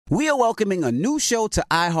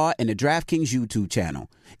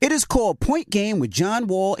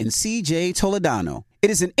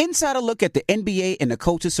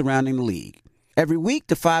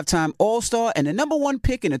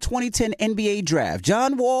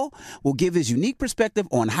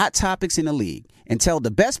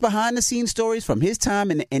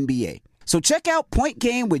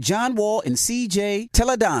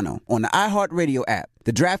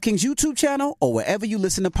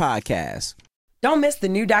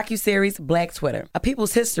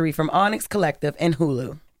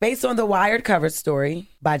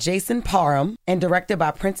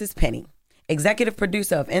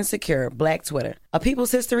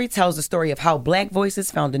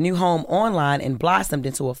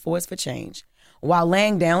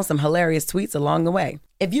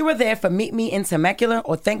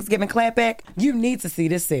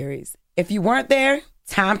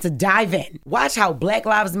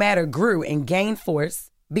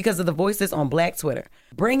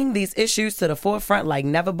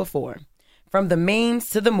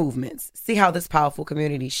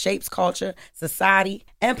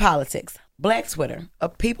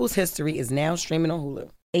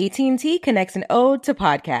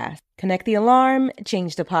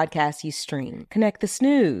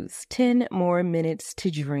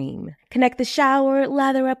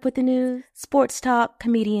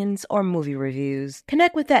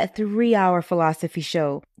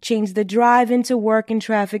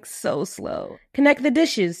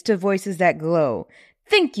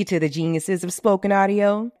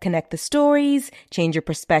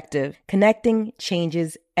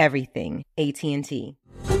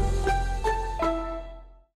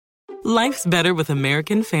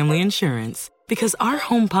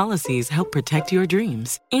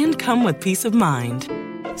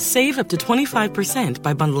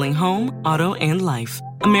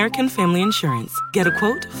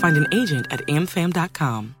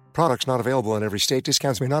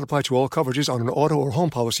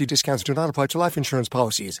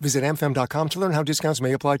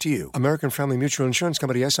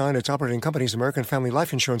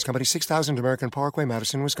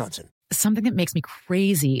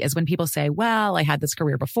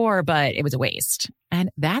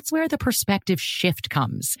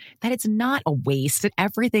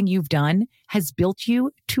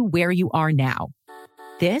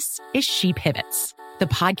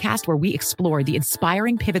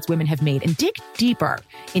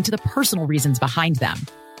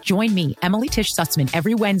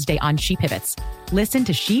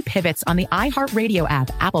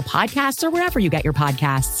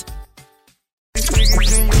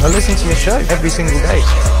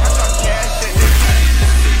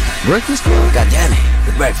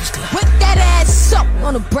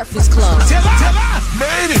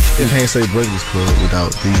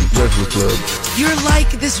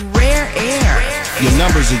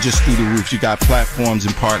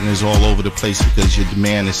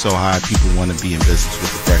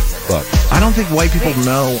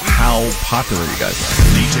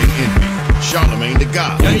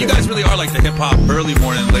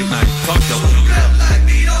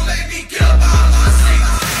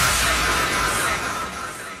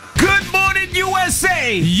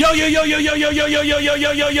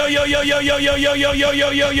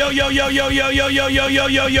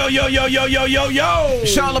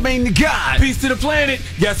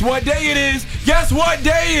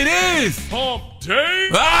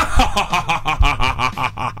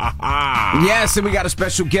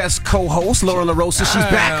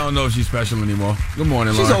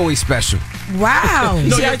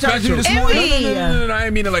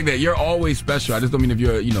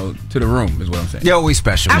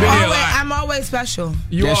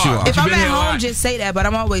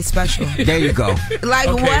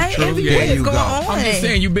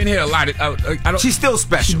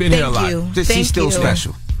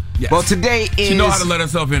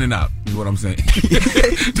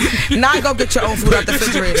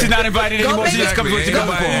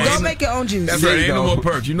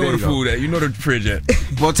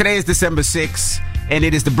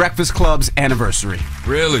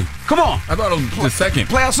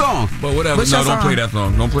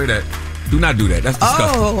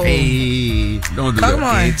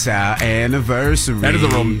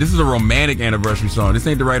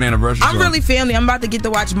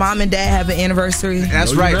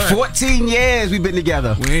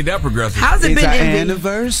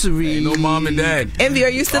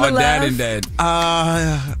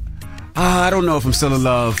I don't know if I'm still in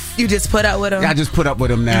love. You just put up with him? I just put up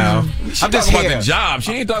with him now. She I'm just talking about the job.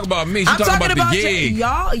 She ain't talking about me. She's talking about the gig.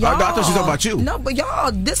 Y'all. I thought she was talking about you. No, but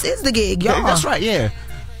y'all, this is the gig, y'all. Yeah, that's right, yeah.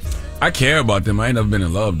 I care about them. I ain't never been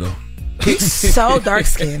in love, though. He's so dark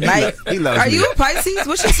skinned. Like, he loves are me. you a Pisces?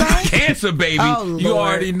 What's your sign? Cancer, baby. Oh, you Lord.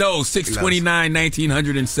 already know.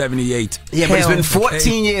 6/29/1978. Yeah, but it's been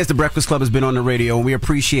 14 years the Breakfast Club has been on the radio, and we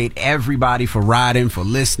appreciate everybody for riding, for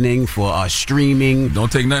listening, for streaming.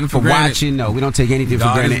 Don't take nothing for granted. Watching. No, we don't take anything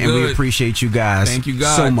God for granted, and we appreciate you guys. Thank you,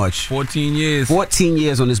 God. So much. 14 years. 14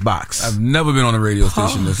 years on this box. I've never been on a radio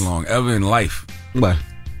station this long, ever in life. What?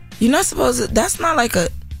 You're not supposed to. That's not like a.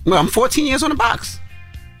 Well, I'm 14 years on the box.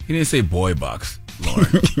 He didn't say boy box,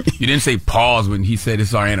 Loren. You didn't say pause when he said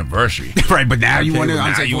it's our anniversary. Right, but now you want to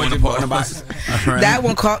pause on the box. Right. That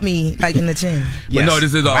one caught me like in the chin. But no,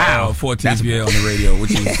 this is our 14th year on the radio,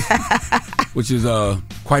 which is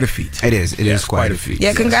quite a feat. It is. It is quite a feat.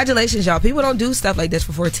 Yeah, congratulations, y'all. People don't do stuff like this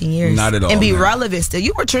for 14 years. Not at all. And be man. relevant still.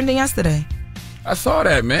 You were trending yesterday. I saw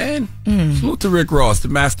that, man. Salute to Rick Ross, the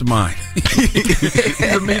mastermind.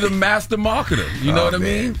 He's a master marketer. You know what I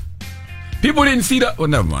mean? People didn't see the... Well,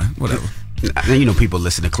 never mind. Whatever. You know, people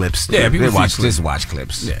listen to clips. Yeah, people just watch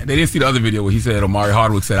clips. Yeah, they didn't see the other video where he said Omari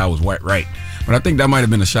Hardwick said I was right. But I think that might have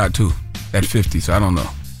been a shot, too, at 50, so I don't know.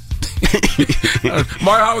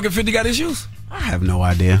 Omari Hardwick at 50 got issues? I have no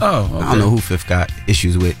idea. Oh, okay. I don't know who Fifth got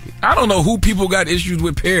issues with. I don't know who people got issues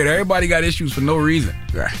with, period. Everybody got issues for no reason.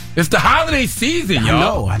 Right. It's the holiday season,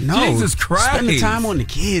 y'all. I know. Jesus Christ. Spending time on the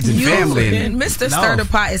kids and family. And Mr. Stir the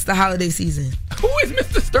Pot, it's the holiday season. Who is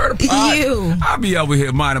Mr. Stir the Pot? You. I'll be over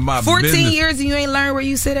here minding my business. 14 years and you ain't learned where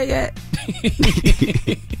you sit at yet?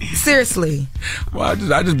 Seriously.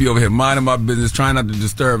 Well, I just be over here minding my business, trying not to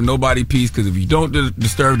disturb nobody's peace, because if you don't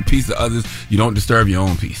disturb the peace of others, you don't disturb your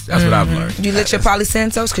own peace. That's what I've learned. You lit your Palo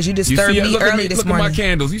Santos because you disturbed me early this morning. Look at my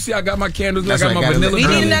candles. You see I got my candles. That's I got right, my vanilla. We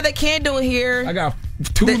bean. need another candle in here. I got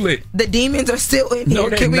two lit. The demons are still in here. No,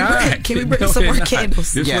 they're not. Can we bring some more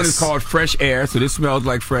candles? This one is called Fresh Air, so this smells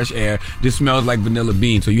like fresh air. This smells like vanilla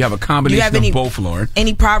bean. So you have a combination of both, Loren.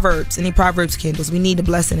 Any Proverbs candles? We need a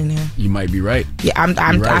blessing in there. You might be right. Yeah,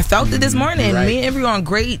 I felt it this morning. Right. Me and everyone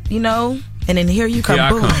great, and then here you come.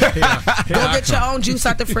 Boom. Go get your own juice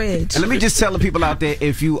out the fridge. And let me just tell the people out there,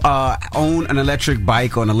 if you own an electric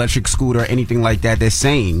bike or an electric scooter or anything like that, they're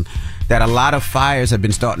saying that a lot of fires have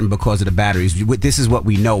been starting because of the batteries. This is what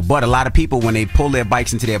we know. But a lot of people, when they pull their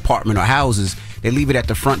bikes into their apartment or houses, they leave it at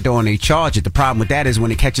the front door and they charge it. The problem with that is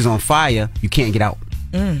when it catches on fire, you can't get out.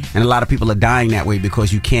 And a lot of people are dying that way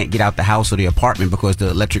because you can't get out the house or the apartment because the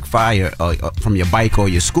electric fire from your bike or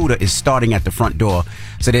your scooter is starting at the front door.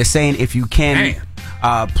 So they're saying if you can,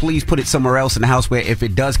 please put it somewhere else in the house where if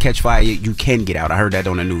it does catch fire, you can get out. I heard that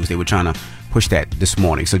on the news. They were trying to push that this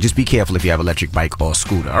morning. So just be careful if you have an electric bike or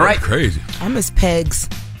scooter. All right? Crazy. I miss pegs.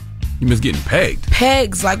 You miss getting pegged.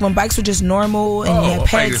 Pegs, like when bikes were just normal and you had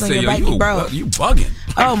pegs on your bike, bro. You bugging.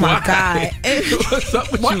 Oh my God. What's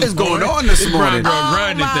up with what you, is going Loren? on this morning?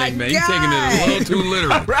 Grinding thing, man. You taking it a little too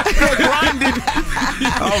literal. Grinding.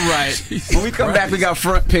 All right. When we come back, we got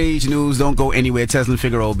front page news. Don't go anywhere. Tesla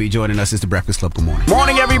Figueroa will be joining us. It's the Breakfast Club. Good morning.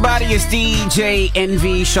 Morning, everybody. It's DJ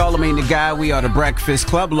NV, Charlamagne the Guy. We are the Breakfast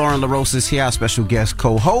Club. Loren LoRosa is here, our special guest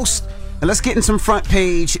co-host. And let's get in some front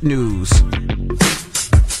page news.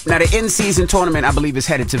 Now, the in-season tournament, I believe, is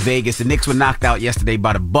headed to Vegas. The Knicks were knocked out yesterday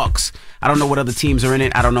by the Bucks. I don't know what other teams are in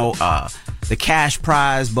it. I don't know the cash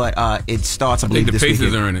prize, but it starts, I believe, the this Pacers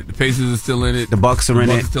weekend. are in it. The Pacers are still in it. The Bucks are in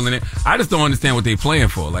it. Still in it. I just don't understand what they're playing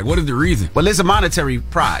for. Like, what is the reason? Well, there's a monetary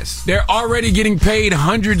prize. They're already getting paid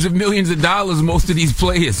hundreds of millions of dollars, most of these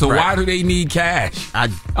players. So why do they need cash? I'm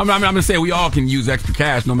going to say we all can use extra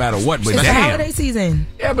cash no matter what, but it's the holiday season.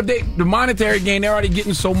 Yeah, but the monetary gain, they're already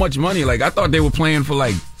getting so much money. Like, I thought they were playing for,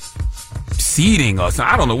 like, seeding or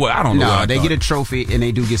something. I don't know what. No, they get a trophy and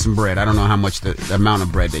they do get some bread. I don't know how much the amount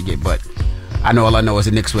of bread they get, but all I know is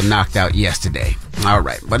the Knicks were knocked out yesterday. All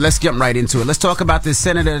right, but let's jump right into it. Let's talk about this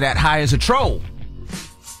senator that hires a troll.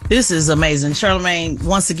 This is amazing. Charlamagne,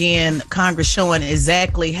 once again, Congress showing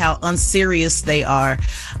exactly how unserious they are.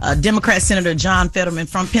 Democrat Senator John Fetterman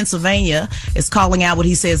from Pennsylvania is calling out what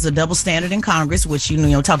he says is a double standard in Congress, which,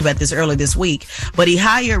 talked about this earlier this week. But he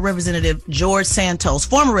hired Representative George Santos,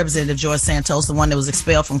 former Representative George Santos, the one that was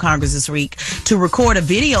expelled from Congress this week, to record a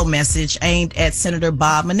video message aimed at Senator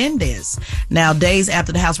Bob Menendez. Now, days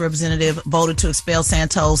after the House representative voted to expel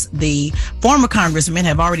Santos, the former congressman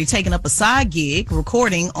have already taken up a side gig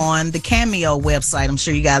recording on the Cameo website. I'm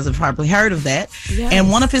sure you guys have probably heard of that. Yes. And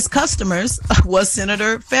one of his customers was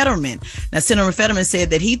Senator Fetterman. Now, Senator Fetterman said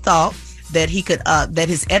that he thought that he could that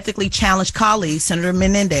his ethically challenged colleague, Senator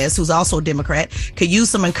Menendez, who's also a Democrat, could use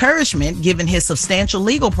some encouragement given his substantial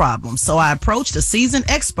legal problems. So I approached a seasoned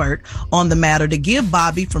expert on the matter to give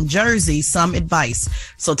Bobby from Jersey some advice.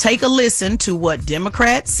 So take a listen to what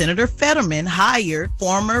Democrat Senator Fetterman hired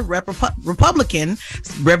former Republican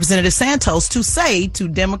Representative Santos to say to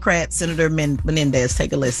Democrat Senator Menendez.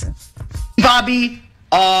 Take a listen. Bobby,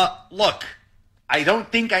 look, I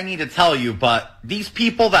don't think I need to tell you, but these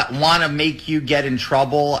people that want to make you get in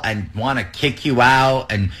trouble and want to kick you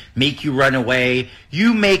out and make you run away,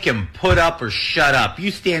 you make them put up or shut up.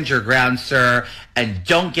 You stand your ground, sir, and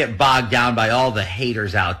don't get bogged down by all the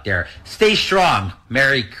haters out there. Stay strong.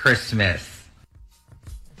 Merry Christmas.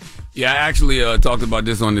 Yeah, I actually talked about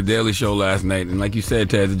this on the Daily Show last night, and like you said,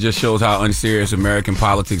 Ted, it just shows how unserious American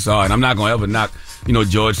politics are. And I'm not going to ever knock,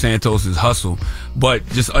 George Santos's hustle, but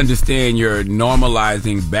just understand you're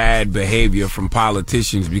normalizing bad behavior from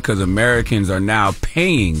politicians because Americans are now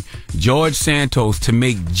paying George Santos to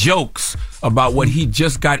make jokes about what he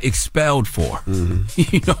just got expelled for.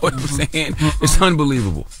 Mm-hmm. You know what I'm saying? It's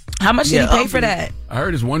unbelievable. How much did he pay for that? I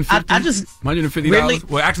heard it's $150. $150. Really?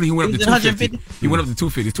 Well, actually, he went up to $250. He went up to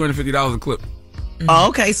 $250. It's $250 a clip. Oh,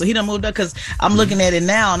 okay. So he done moved up because I'm looking at it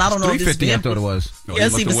now, and I don't know if this $350. I thought it was.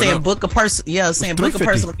 Yes, he was saying book a person. Yeah, saying book a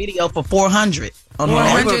personal video for $400.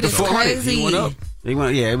 $400 is crazy. He went up. It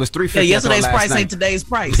was $350. Yeah, yesterday's price ain't today's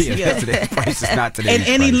price. Yesterday's price is not today's price.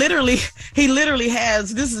 And he literally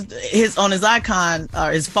has, this is his on his icon,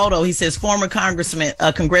 his photo. He says former congressman,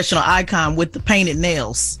 congressional icon with the painted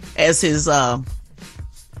nails as his. I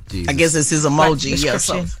guess it's his emoji. Yeah.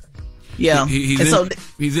 So, yeah.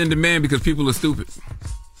 He's in demand because people are stupid.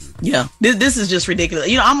 Yeah, this is just ridiculous.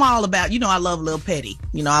 I'm all about. I love a little petty.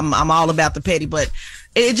 I'm all about the petty, but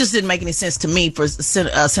it just didn't make any sense to me for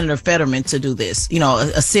Senator Fetterman to do this.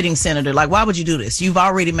 A sitting senator. Like, why would you do this? You've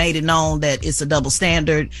already made it known that it's a double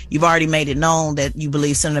standard. You've already made it known that you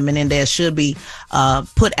believe Senator Menendez should be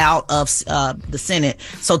put out of the Senate.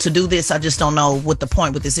 So to do this, I just don't know what the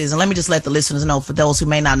point with this is. And let me just let the listeners know, for those who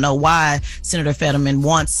may not know, why Senator Fetterman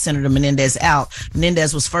wants Senator Menendez out.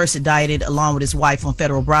 Menendez was first indicted along with his wife on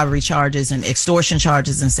federal bribery charges and extortion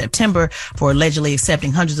charges in September for allegedly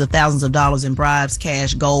accepting hundreds of thousands of dollars in bribes, cash,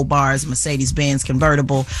 gold bars, Mercedes-Benz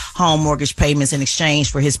convertible, home mortgage payments in exchange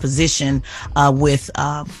for his position with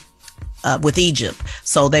Egypt.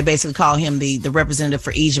 So they basically call him the representative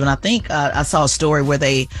for Egypt. And I think I saw a story where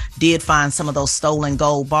they did find some of those stolen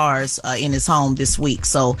gold bars in his home this week.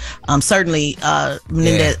 So certainly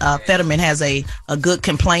Fetterman has a good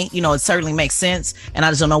complaint. It certainly makes sense. And I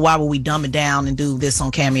just don't know why would we dumb it down and do this on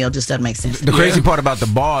Cameo. It just doesn't make sense. The crazy part about the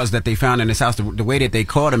bars that they found in his house, the way that they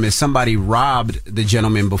caught him is somebody robbed the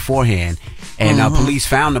gentleman beforehand. And police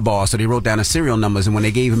found the bars, so they wrote down the serial numbers. And when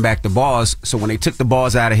they gave him back the bars, so when they took the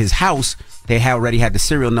bars out of his house, they already had the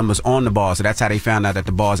serial numbers on the bars. So that's how they found out that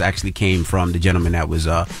the bars actually came from the gentleman that was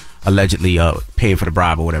allegedly paying for the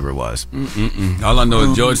bribe or whatever it was. All I know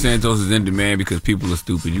is George Santos is in demand because people are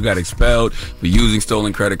stupid. You got expelled for using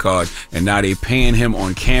stolen credit cards, and now they paying him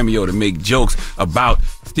on Cameo to make jokes about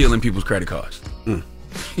stealing people's credit cards. All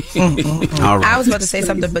right. I was about to say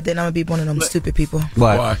something, but then I'm gonna be one of them stupid people.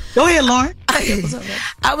 Why? Go ahead, Loren.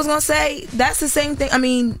 I was gonna say that's the same thing. I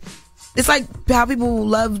mean, it's like how people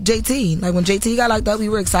love JT. Like when JT got locked up, we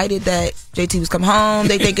were excited that JT was coming home.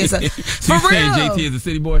 They think it's a so for real. JT is a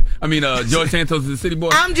city boy. I mean, George Santos is a city boy.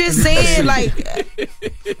 I'm just saying, like, the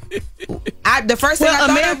first thing I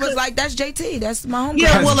thought of was like, that's JT. That's my home.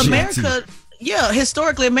 Yeah, well, America. Yeah,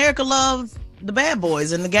 historically, America loved the bad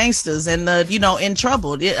boys and the gangsters and the, in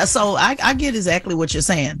trouble. So I get exactly what you're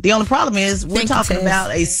saying. The only problem is we're talking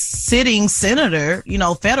about a sitting senator,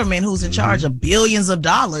 Fetterman, who's in charge of billions of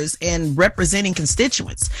dollars and representing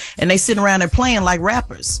constituents. And they sitting around there playing like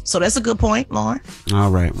rappers. So that's a good point, Loren.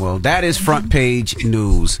 All right. Well, that is front page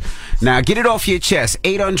news. Now, get it off your chest.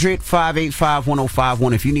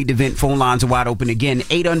 800-585-1051. If you need to vent, phone lines are wide open again.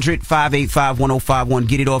 800-585-1051.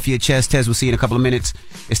 Get it off your chest. Tez, we'll see you in a couple of minutes.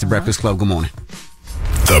 It's The Breakfast Club. Good morning.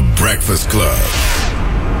 The Breakfast Club.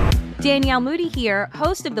 Danielle Moody here,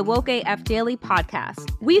 host of the Woke AF Daily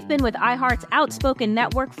podcast. We've been with iHeart's Outspoken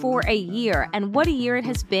Network for a year, and what a year it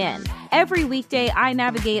has been. Every weekday, I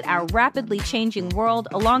navigate our rapidly changing world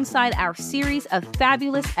alongside our series of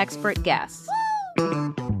fabulous expert guests.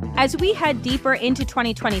 As we head deeper into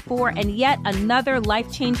 2024 and yet another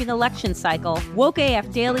life-changing election cycle, Woke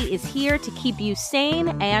AF Daily is here to keep you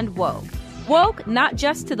sane and woke. Woke not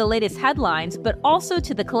just to the latest headlines, but also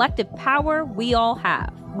to the collective power we all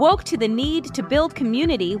have. Woke to the need to build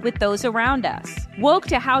community with those around us. Woke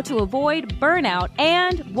to how to avoid burnout,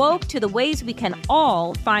 and woke to the ways we can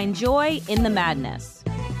all find joy in the madness.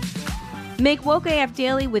 Make Woke AF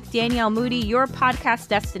Daily with Danielle Moody your podcast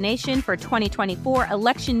destination for 2024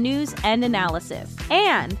 election news and analysis.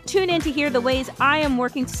 And tune in to hear the ways I am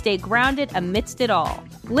working to stay grounded amidst it all.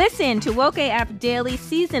 Listen to Woke AF Daily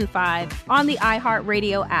Season 5 on the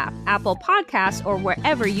iHeartRadio app, Apple Podcasts, or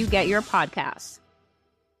wherever you get your podcasts.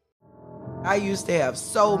 I used to have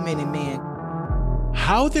so many men.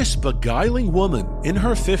 How this beguiling woman in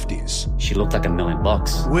her 50s, she looked like $1 million,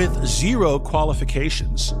 with zero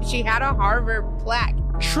qualifications, she had a Harvard plaque,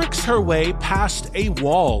 tricks her way past a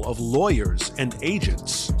wall of lawyers and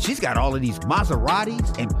agents. She's got all of these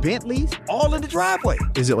Maseratis and Bentleys all in the driveway.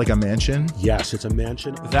 Is it like a mansion? Yes, it's a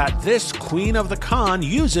mansion that this queen of the con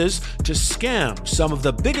uses to scam some of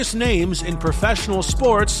the biggest names in professional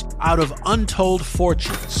sports out of untold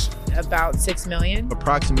fortunes. About $6 million.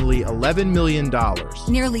 Approximately $11 million.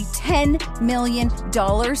 Nearly $10 million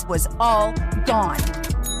was all gone.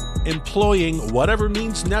 Employing whatever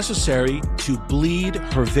means necessary to bleed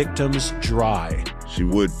her victims dry. She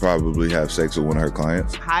would probably have sex with one of her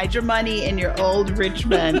clients. Hide your money in your old rich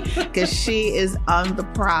man, because she is on the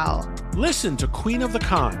prowl. Listen to Queen of the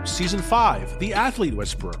Con, Season 5, The Athlete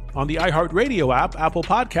Whisperer, on the iHeartRadio app, Apple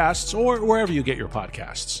Podcasts, or wherever you get your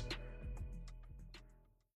podcasts.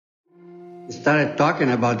 Started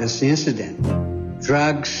talking about this incident.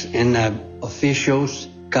 Drugs and officials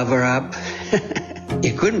cover up.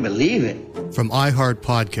 You couldn't believe it. From iHeart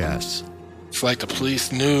Podcasts. It's like the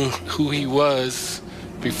police knew who he was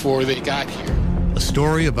before they got here. A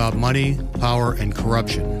story about money, power, and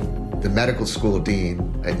corruption. The medical school dean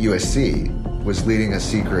at USC was leading a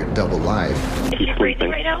secret double life. Is she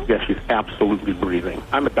breathing right now? Yes, she's absolutely breathing.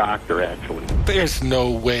 I'm a doctor, actually. There's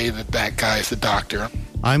no way that guy's a doctor.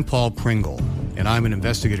 I'm Paul Pringle, and I'm an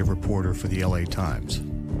investigative reporter for the LA Times.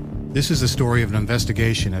 This is the story of an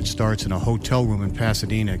investigation that starts in a hotel room in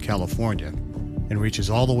Pasadena, California, and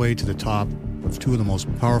reaches all the way to the top of two of the most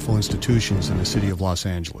powerful institutions in the city of Los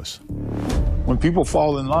Angeles. When people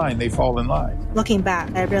fall in line, they fall in line. Looking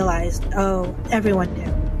back, I realized, everyone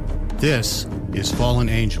knew. This is Fallen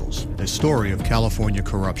Angels, a story of California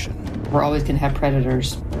corruption. We're always going to have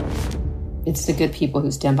predators. It's the good people who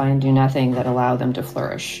stand by and do nothing that allow them to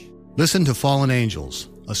flourish. Listen to Fallen Angels,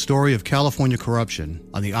 a story of California corruption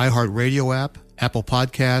on the iHeartRadio app, Apple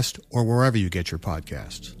Podcast, or wherever you get your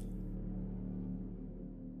podcasts.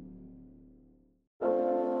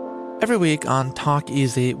 Every week on Talk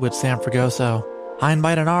Easy with Sam Fragoso, I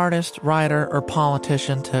invite an artist, writer, or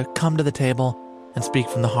politician to come to the table and speak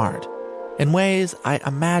from the heart in ways I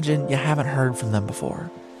imagine you haven't heard from them before.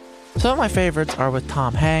 Some of my favorites are with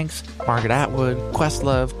Tom Hanks, Margaret Atwood,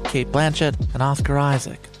 Questlove, Cate Blanchett, and Oscar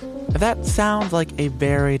Isaac. If that sounds like a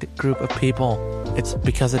varied group of people, it's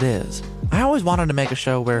because it is. I always wanted to make a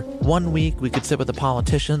show where one week we could sit with a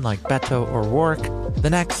politician like Beto O'Rourke, the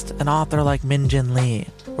next an author like Min Jin Lee,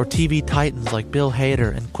 or TV titans like Bill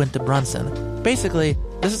Hader and Quinta Brunson. Basically,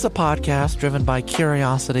 this is a podcast driven by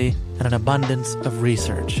curiosity and an abundance of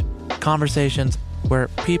research. Conversations where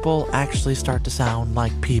people actually start to sound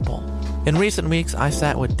like people. In recent weeks, I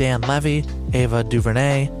sat with Dan Levy, Ava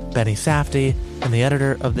DuVernay, Benny Safdie, and the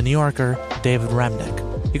editor of The New Yorker, David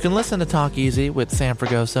Remnick. You can listen to Talk Easy with Sam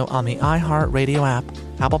Fragoso on the iHeartRadio app,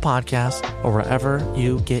 Apple Podcasts, or wherever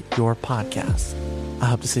you get your podcasts. I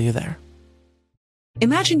hope to see you there.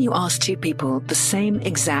 Imagine you ask two people the same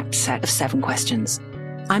exact set of 7 questions.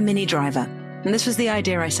 I'm Minnie Driver, and this was the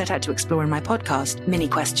idea I set out to explore in my podcast, Mini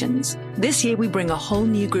Questions. This year, we bring a whole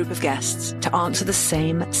new group of guests to answer the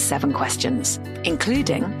same 7 questions,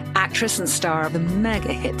 including actress and star of the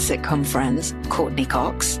mega hit sitcom Friends, Courtney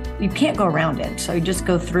Cox. You can't go around it, so you just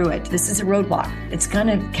go through it. This is a roadblock. It's going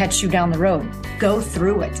to catch you down the road. Go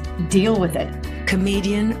through it. Deal with it.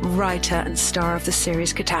 Comedian, writer, and star of the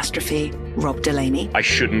series Catastrophe, Rob Delaney. I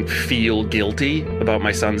shouldn't feel guilty about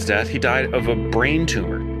my son's death. He died of a brain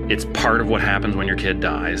tumor. It's part of what happens when your kid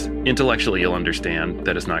dies. Intellectually, you'll understand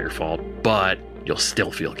that it's not your fault, but you'll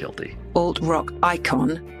still feel guilty. Alt-rock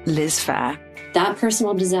icon, Liz Phair. That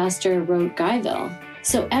personal disaster wrote Guyville.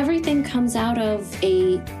 So everything comes out of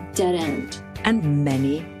a dead end. And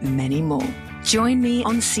many, many more. Join me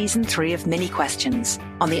on Season 3 of Mini Questions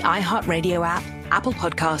on the iHeartRadio app, Apple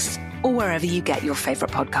Podcasts, or wherever you get your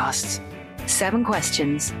favorite podcasts. 7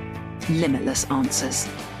 questions, limitless answers.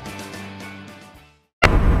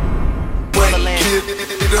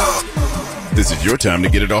 This is your time to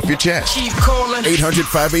get it off your chest.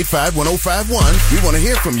 800-585-1051. We want to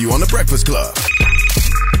hear from you on The Breakfast Club.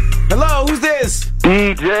 Hello, who's this?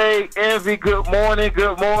 DJ Envy, good morning,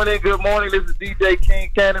 good morning, good morning. This is DJ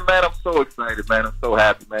King Cannon, man. I'm so excited, man. I'm so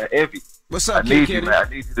happy, man. Envy, what's up, I need King you, man. I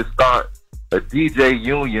need you to start a DJ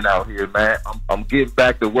union out here, man. I'm getting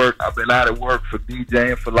back to work. I've been out of work for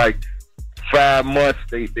DJing for like 5 months.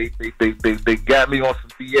 They got me on some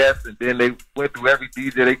BS, and then they went through every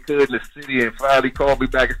DJ they could in the city, and finally called me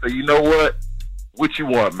back and said, you know what you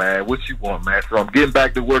want, man? What you want, man? So I'm getting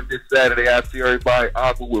back to work this Saturday. I see everybody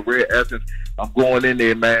Aqua with Red Essence. I'm going in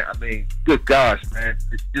there, man. I mean, good gosh, man.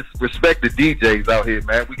 Just respect the DJs out here,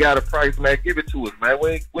 man. We got a price, man. Give it to us, man.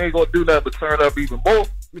 We ain't gonna do nothing but turn up even more.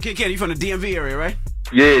 Ken, you from the DMV area, right?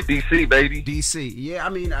 Yeah, DC, baby. DC. Yeah, I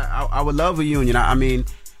mean, I would love a union. I mean,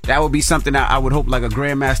 that would be something that I would hope like a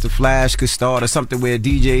Grandmaster Flash could start, or something where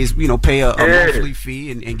DJs, pay a monthly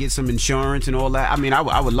fee and get some insurance and all that. I mean,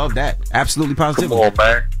 I would love that. Absolutely, positively. Come on,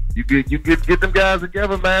 man. You get them guys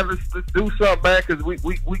together, man. Let's do something, man. Because we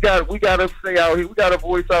got to say out here. We got a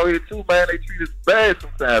voice out here too, man. They treat us bad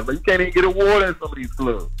sometimes, but you can't even get a water in some of these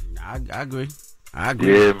clubs. I agree.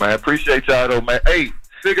 Yeah, man. Appreciate y'all though, man. Hey,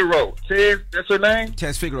 Figaro, Tess, that's her name.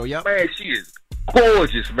 Tess Figaro, yep. Man, she is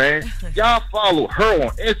gorgeous, man. Y'all follow her on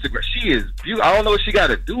Instagram. She is beautiful. I don't know if she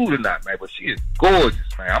got a dude or not, man, but she is gorgeous,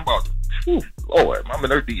 man. I'm about to. Lord, I'm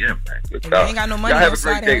in her DM, man. Good job. Ain't got no money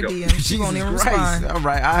outside her DM. She won't even respond. All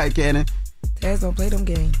right, Cannon. Taz don't play them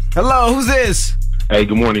games. Hello, who's this? Hey,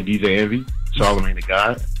 good morning, DJ Envy, Charlamagne the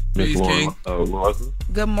God, Miss LoRosa.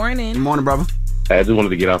 Good morning. Good morning, brother. Hey, I just wanted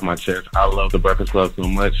to get off my chest. I love the Breakfast Club so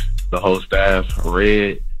much. The whole staff,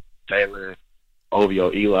 Red, Taylor,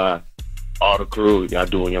 Ovio, Eli, all the crew. Y'all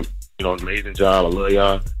doing an amazing job. I love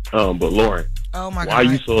y'all. But Loren, oh my God, why are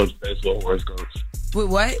you so obsessed with horoscopes? With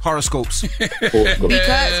what? Horoscopes.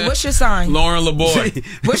 Because what's your sign? Lauren LeBoy.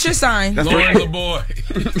 What's your sign? Lauren LeBoy.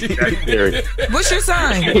 Sagittarius. What's your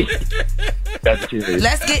sign? Sagittarius.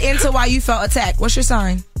 Let's get into why you felt attacked. What's your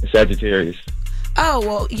sign? Sagittarius. Oh,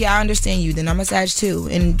 well, yeah, I understand you. Then I'm a Sag too.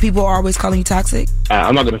 And people are always calling you toxic?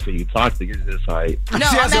 I'm not going to say you toxic. It's just like... No,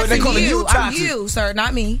 I'm asking you. I'm you, sir,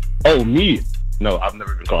 not me. Oh, me? No, I've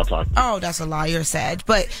never been called toxic. Oh, that's a lie. You're Sag.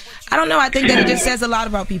 But I don't know. I think that it just says a lot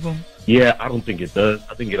about people. Yeah, I don't think it does.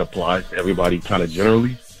 I think it applies to everybody kind of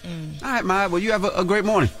generally. All right, Maya. Well, you have a great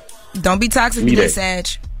morning. Don't be toxic today, Sag.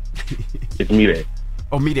 It's me day.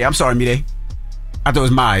 Oh, me day. I'm sorry, me day. I thought it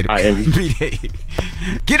was Maya. I am. Me day.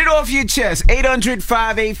 Get it off your chest.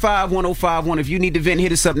 800-585-1051. If you need to vent,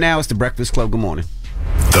 hit us up now. It's The Breakfast Club. Good morning.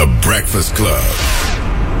 The Breakfast Club.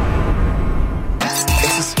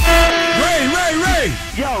 Ray.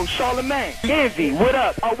 Yo, Charlamagne, Envy, what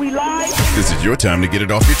up? Are we live? This is your time to get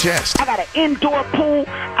it off your chest. I got an indoor pool,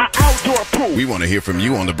 an outdoor pool. We want to hear from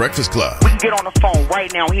you on The Breakfast Club. We can get on the phone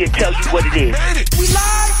right now. He'll tell you what it is. We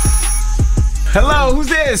live? Hello, who's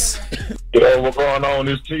this? Yo, what's going on?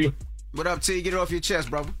 This T. What up, T? Get it off your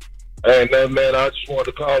chest, brother. Hey, man, I just wanted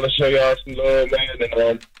to call and show y'all some love, man.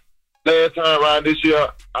 And last time around this year,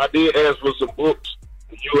 I did ask for some books.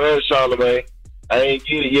 You and Charlamagne. I ain't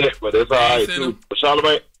get it yet, but that's all right, too. But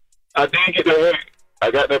Charlamagne, I did get the hat.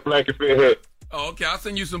 I got that blanket fit hat. Oh, okay. I'll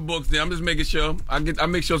send you some books then. I'm just making sure. I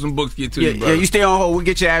make sure some books get to you, brother. Yeah, you stay on hold. We'll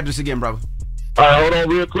get your address again, brother. All right, hold on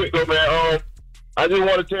real quick, though, man. I just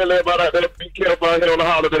want to tell everybody out there, be careful out here on the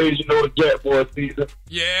holidays. You know, the Jack Boy season.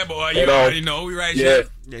 Yeah, boy. You already know. We right here.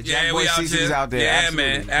 Yeah, Jack Boy season's out there. Yeah, absolutely.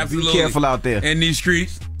 man. Absolutely. Be careful out there. In these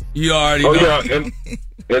streets. You already know. Oh, yeah.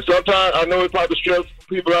 And sometimes, I know it's probably stressful for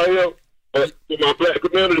people out here, but in my black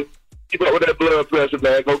community, keep up with that blood pressure,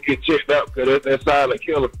 man. Go get checked out, because that's that silent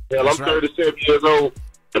killer. Hell, I'm 37 years old,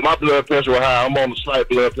 and my blood pressure was high. I'm on the slight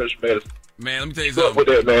blood pressure medicine. Man, let me tell you Keep something. Up with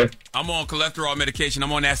that, man. I'm on cholesterol medication.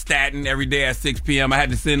 I'm on that statin every day at 6 p.m. I had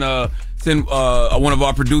to send one of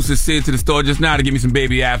our producers, Sid, to the store just now to give me some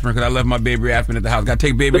baby aspirin, because I left my baby aspirin at the house. Got to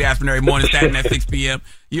take baby aspirin every morning, statin at 6 p.m.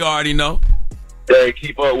 You already know. Hey,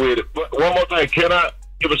 keep up with it. But one more thing, can I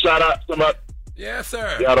give a shout out to somebody? Yes,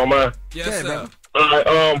 sir. Y'all don't mind? Yes, sir. All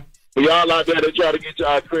right, for y'all out there that try to get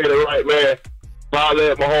y'all credit right, man, follow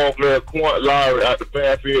at my homegirl, Quant Larry, out the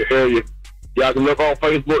Fairfield area. Y'all can look on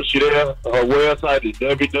Facebook. She there. Her website is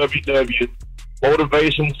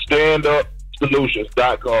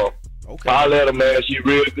www.motivationstandupsolutions.com. Okay. Follow at her, man. She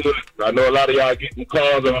real good. I know a lot of y'all getting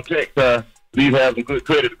cars on text time. Please have some good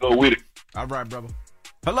credit to go with it. All right, brother.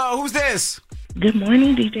 Hello, who's this? Good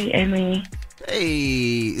morning, DJ Emily.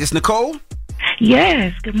 Hey, it's Nicole?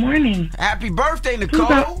 Yes, good morning. Happy birthday,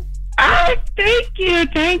 Nicole. Oh, thank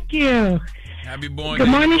you. Happy born Good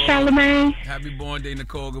day, morning, Nicole. Charlamagne. Happy born day,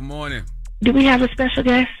 Nicole. Good morning. Do we have a special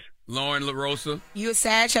guest? Lauren LoRosa. You a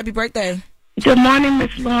Sag. Happy birthday. Good morning,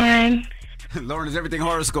 Miss Loren. Lauren is everything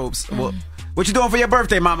horoscopes. Well, what you doing for your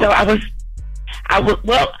birthday, Mama? So I'm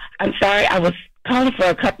sorry, I was calling for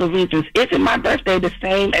a couple of reasons. Isn't my birthday the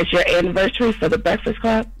same as your anniversary for the Breakfast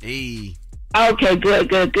Club? Hey. Okay,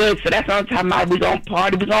 good. So that's what I'm talking about. We're going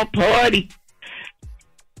to party.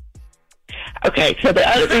 Okay, so the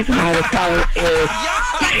other reason why I was calling is...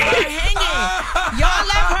 Y'all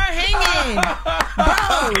left her hanging. Bro.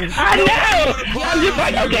 I know. I'm just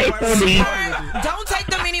like, okay, so don't take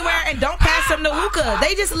them anywhere and don't pass them the hookah.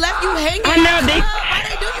 They just left you hanging. I know.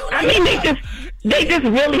 They just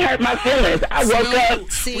really hurt my feelings. I woke up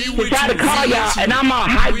to try to call y'all, and I'm all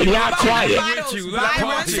hyped and y'all quiet. Buy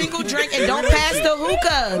one single drink and don't pass the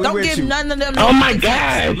hookah. Don't give none of them. Oh my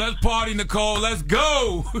God. Let's party, Nicole. Let's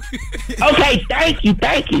go. Okay, thank you.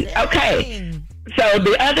 Okay. So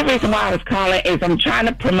the other reason why I was calling is I'm trying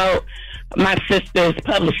to promote my sister's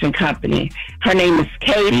publishing company. Her name is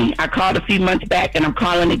Katie. I called a few months back, and I'm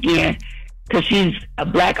calling again because she's a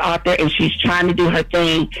Black author, and she's trying to do her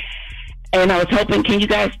thing. And I was hoping, can you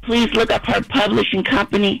guys please look up her publishing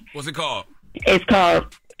company? What's it called? It's called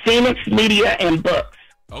Phoenix Media and Books.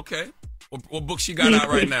 Okay. What book she got out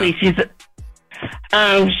right now?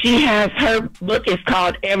 She has her book is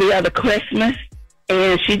called Every Other Christmas,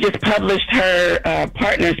 and she just published her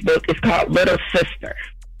partner's book. It's called Little Sister.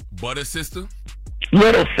 Butter Sister?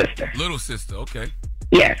 Little Sister. Little Sister, okay.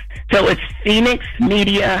 Yes. So it's Phoenix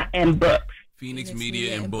Media and Books. Phoenix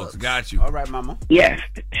Media and Books. Got you. All right, Mama. Yes.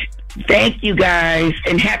 Thank you, guys.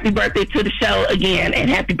 And happy birthday to the show again.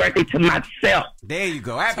 And happy birthday to myself. There you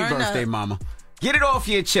go. Happy birthday, Mama. Get it off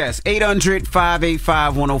your chest.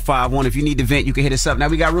 800-585-1051. If you need to vent, you can hit us up. Now,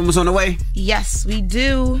 we got rumors on the way? Yes, we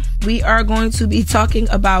do. We are going to be talking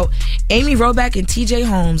about Amy Robach and TJ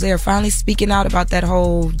Holmes. They are finally speaking out about that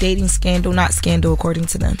whole dating scandal, not scandal, according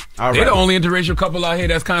to them. All right. They're the only interracial couple out here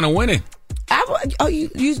that's kind of winning.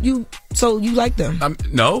 So you like them?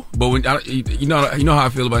 No, but when you know how I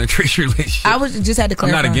feel about interracial relationships. I just had to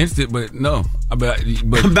clarify. I'm not against it, but no. I'm not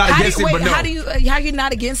against it, but no. How you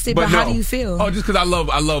not against it, but how do you feel? Oh, just because I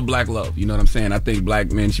love black love. You know what I'm saying? I think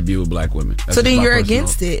black men should be with black women. That's so then you're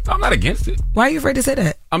against it? I'm not against it. Why are you afraid to say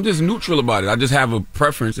that? I'm just neutral about it. I just have a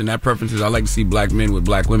preference, and that preference is I like to see black men with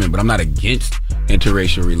black women, but I'm not against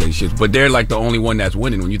interracial relationships. But they're like the only one that's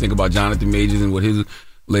winning. When you think about Jonathan Majors and what his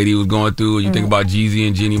lady was going through, and you think about Jeezy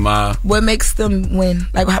and Jeannie Mai. What makes them win?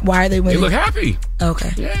 Like, why are they winning? They look happy.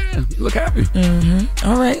 Okay. Yeah, they look happy. Mm-hmm.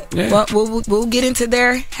 All right. Yeah. Well, we'll get into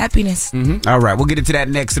their happiness. Mm-hmm. All right, we'll get into that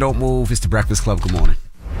next. So don't move. It's The Breakfast Club. Good morning.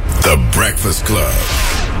 The Breakfast Club.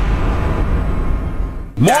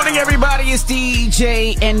 Morning, everybody. It's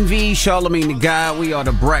DJ NV, Charlamagne the God. We are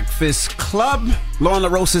The Breakfast Club. Loren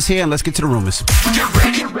LoRosa's here, and let's get to the rumors.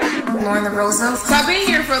 Loren LoRosa. So I've been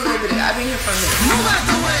here for a little bit. I've been here for a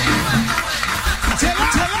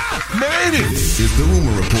minute. This is the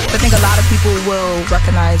Rumor Report. I think a lot of people will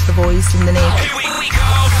recognize the voice and the name.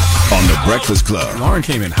 On The Breakfast Club. Lauren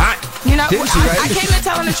came in hot. You know, I came in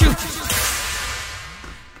telling the truth.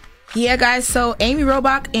 Yeah, guys, so Amy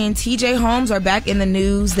Robach and TJ Holmes are back in the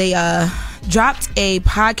news. They dropped a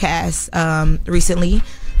podcast recently,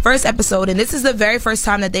 first episode, and this is the very first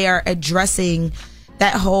time that they are addressing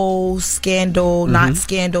that whole scandal, not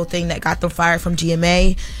scandal thing that got them fired from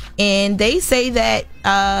GMA. And they say that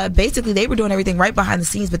basically they were doing everything right behind the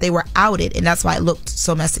scenes, but they were outed, and that's why it looked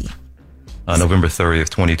so messy. November 30th,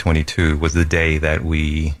 2022 was the day that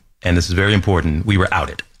and this is very important, we were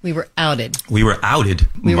outed. We were outed. We were outed.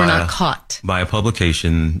 We were not caught. By a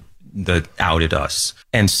publication that outed us.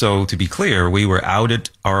 And so, to be clear, we were outed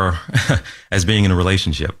as being in a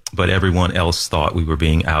relationship, but everyone else thought we were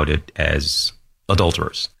being outed as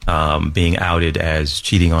adulterers, being outed as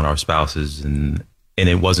cheating on our spouses. And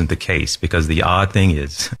it wasn't the case, because the odd thing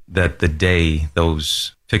is that the day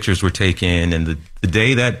those pictures were taken and the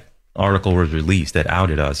day that article was released that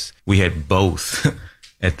outed us, we had both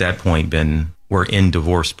at that point were in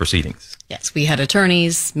divorce proceedings. Yes, we had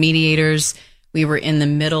attorneys, mediators. We were in the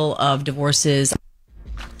middle of divorces.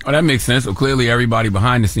 Oh, that makes sense. So clearly everybody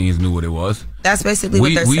behind the scenes knew what it was. That's basically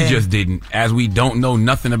what they're saying. We just didn't, as we don't know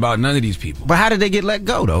nothing about none of these people. But how did they get let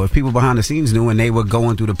go, though? If people behind the scenes knew and they were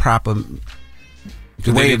going through the proper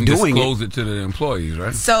way of doing it. Disclose it to the employees,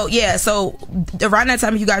 right? So, yeah. So, around that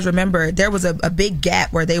time, if you guys remember, there was a big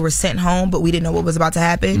gap where they were sent home, but we didn't know what was about to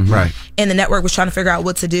happen. Mm-hmm. Right. And the network was trying to figure out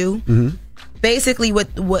what to do. Mm-hmm. Basically, what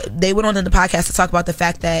they went on in the podcast to talk about the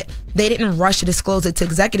fact that they didn't rush to disclose it to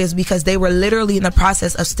executives because they were literally in the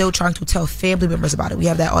process of still trying to tell family members about it. We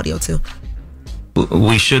have that audio too.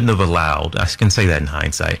 We shouldn't have allowed, I can say that in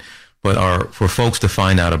hindsight, but for folks to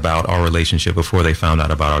find out about our relationship before they found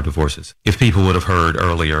out about our divorces. If people would have heard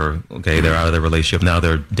earlier, okay, they're out of their relationship, now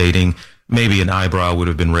they're dating, maybe an eyebrow would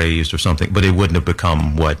have been raised or something, but it wouldn't have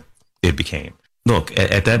become what it became. Look,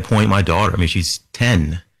 at that point, my daughter, she's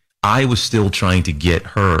 10. I was still trying to get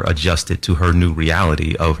her adjusted to her new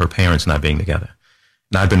reality of her parents not being together.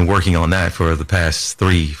 And I've been working on that for the past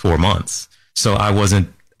 3-4 months. So I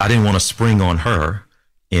I didn't want to spring on her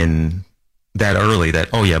in that early that,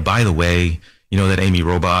 oh yeah, by the way, you know that Amy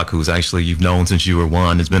Robach, who's actually you've known since you were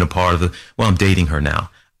 1, has been a part of the, well, I'm dating her now.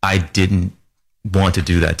 I didn't want to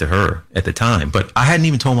do that to her at the time, but I hadn't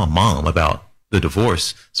even told my mom about the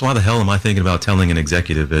divorce. So why the hell am I thinking about telling an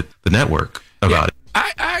executive at the network about it?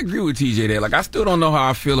 I agree with TJ there. Like, I still don't know how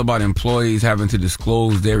I feel about employees having to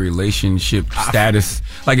disclose their relationship status.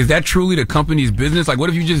 Like, is that truly the company's business? Like, what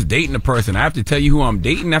if you just dating a person? I have to tell you who I'm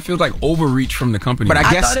dating? That feels like overreach from the company. But I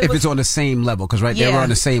guess if it's on the same level, because they were on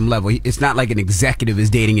the same level. It's not like an executive is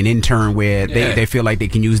dating an intern where they feel like they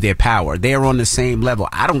can use their power. They're on the same level.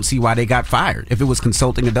 I don't see why they got fired. If it was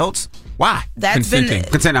consulting adults, why?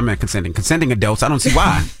 Consenting adults. I don't see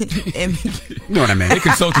why. You know what I mean? They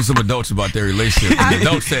consulted some adults about their relationship. And the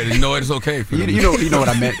adults said, it's okay for them. You know what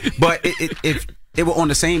I meant. But if they were on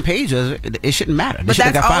the same page, it shouldn't matter. But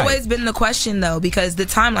that's always been the question, though, because the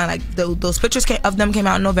timeline, like those pictures of them came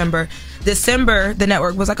out in November. December, the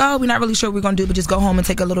network was like, oh, we're not really sure what we're going to do, but just go home and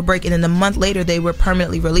take a little break. And then the month later, they were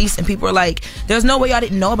permanently released. And people were like, there's no way y'all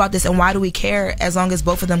didn't know about this. And why do we care as long as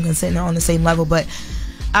both of them consent and are on the same level? But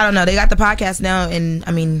I don't know. They got the podcast now, and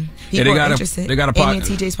I mean, people are interested. Amy and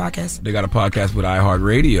TJ's podcast. They got a podcast with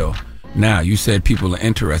iHeartRadio. Now, you said people are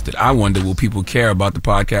interested. I wonder, will people care about the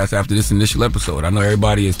podcast after this initial episode? I know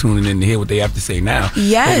everybody is tuning in to hear what they have to say now.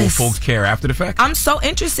 Yes. But will folks care after the fact? I'm so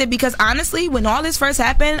interested because, honestly, when all this first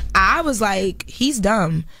happened, I was like, he's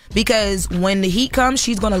dumb. Because when the heat comes,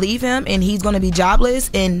 she's going to leave him, and he's going to be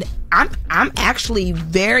jobless. And I'm actually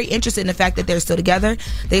very interested in the fact that they're still together.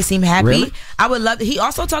 They seem happy. Really? I would love to. He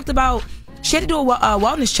also talked about she had to do a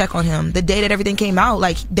wellness check on him the day that everything came out.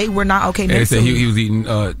 Like, they were not okay mentally. They said he was eating,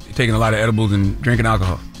 taking a lot of edibles and drinking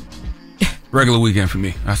alcohol. Regular weekend for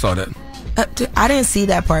me. I saw that. I didn't see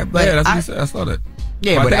that part, but yeah, that's what he said. I saw that.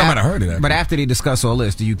 Yeah, well, but I might have heard of that. But after they discuss all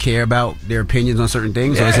this, do you care about their opinions on certain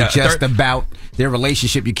things, or is it just about their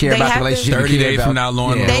relationship? You care about the relationship. 30 days from now,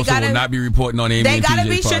 Loren LoRosa will not be reporting on Amy and TJ's podcast. They gotta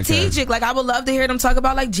be strategic. Like, I would love to hear them talk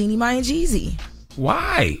about like Jeannie Mai and Jeezy.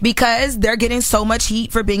 Why? Because they're getting so much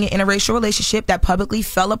heat for being in a interracial relationship that publicly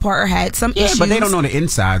fell apart or had some issues. But they don't know the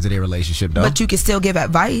insides of their relationship, though. But you can still give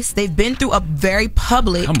advice. They've been through a very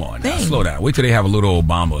public Come on now, thing. Slow down. Wait till they have a little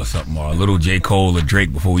Obama or something, or a little J. Cole or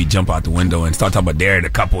Drake before we jump out the window and start talking about they're the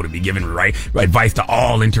couple to be giving advice to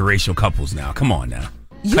all interracial couples now. Come on now.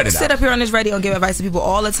 You can sit up here on this radio and give advice to people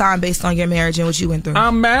all the time based on your marriage and what you went through.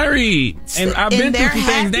 I'm married, and I've been through some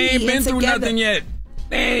things. They ain't been through nothing yet.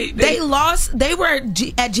 They were at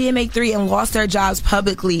GMA3 and lost their jobs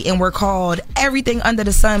publicly and were called everything under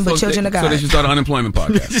the sun but children of God. So they should start an unemployment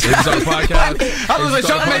podcast. They should start a podcast. I was like,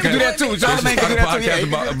 Charlamagne can do that too. Charlamagne can do that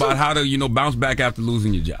too. About how to bounce back after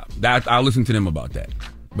losing your job. I'll listen to them about that.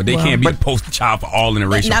 But they can't be the poster child for all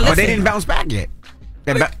interracial. But they didn't bounce back yet.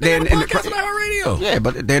 They're in the radio. Yeah,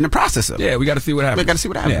 but they're in the process of it. Yeah, we got to see what happens.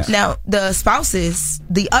 Yeah. Now, the spouses,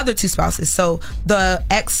 the other two spouses, so the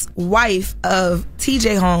ex-wife of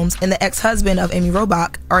TJ Holmes and the ex-husband of Amy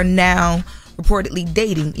Robach are now reportedly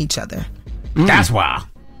dating each other. That's wild.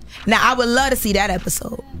 Now, I would love to see that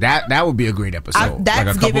episode. That would be a great episode. That's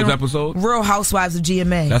like a couples episode? Real Housewives of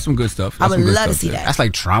GMA. That's some good stuff. I would love to see that. That's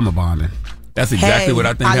like trauma bonding. That's exactly what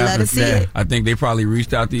I think happened. Yeah. I think they probably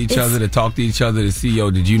reached out to each other to talk to each other to see,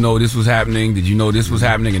 did you know this was happening? Did you know this was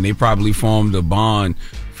happening? And they probably formed a bond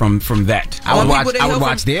from that. I would watch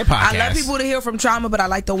their podcast. I love people to hear from trauma, but I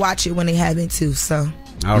like to watch it when they haven't too. So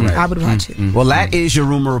all right. I would watch it. Well, that is your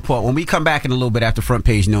rumor report. When we come back in a little bit after Front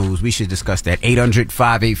Page News, we should discuss that.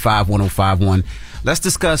 800-585-1051. Let's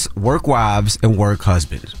discuss work wives and work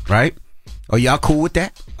husbands, right? Are y'all cool with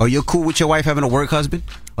that? Are you cool with your wife having a work husband?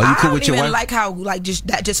 Are you cool with your wife? I don't even like how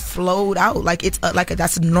that just flowed out like it's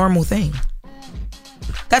that's a normal thing.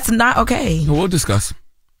 That's not okay. We'll discuss.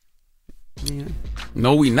 Yeah.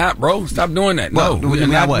 No, we not, bro. Stop doing that. Well, no, we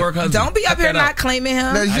not work husband. Don't be up here not claiming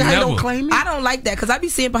him. I don't claim me. I don't like that because I be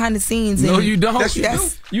seeing behind the scenes. No, you don't.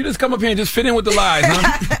 You just come up here and just fit in with the lies,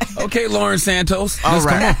 huh? Okay, Loren Santos. All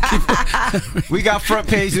right. We got Front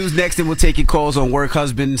Page News next, and we'll take your calls on work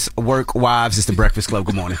husbands, work wives. It's the Breakfast Club.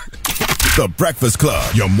 Good morning. The Breakfast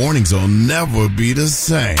Club. Your mornings will never be the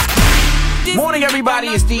same. Morning, everybody.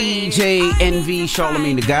 It's DJ NV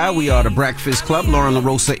Charlamagne the Guy. We are the Breakfast Club. Loren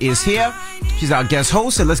LoRosa is here. She's our guest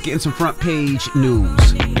host, and let's get in some Front Page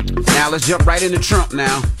News. Now, let's jump right into Trump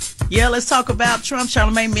now. Yeah, let's talk about Trump.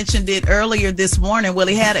 Charlamagne mentioned it earlier this morning. Well,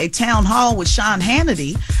 he had a town hall with Sean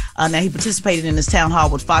Hannity Now, he participated in this town hall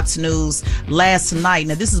with Fox News last night.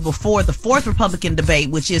 Now, this is before the fourth Republican debate,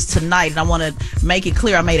 which is tonight. And I want to make it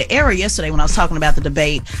clear. I made an error yesterday when I was talking about the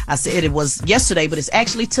debate. I said it was yesterday, but it's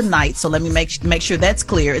actually tonight. So let me make sure that's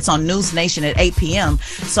clear. It's on News Nation at 8 p.m.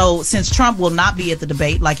 So since Trump will not be at the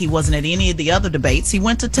debate like he wasn't at any of the other debates, he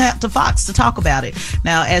went to Fox to talk about it.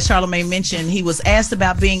 Now, as Charlamagne mentioned, he was asked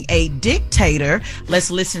about being a dictator.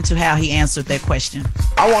 Let's listen to how he answered that question.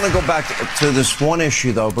 I want to go back to this one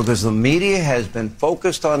issue, though, because the media has been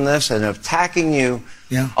focused on this and attacking you.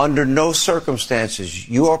 Under no circumstances,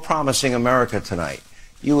 you are promising America tonight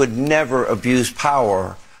you would never abuse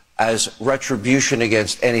power as retribution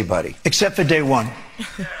against anybody. Except for day one.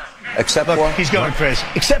 Except Look, what? He's going crazy.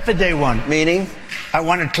 Except for day one. Meaning? I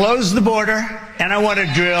want to close the border and I want to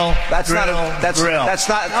drill. That's not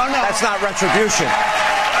retribution.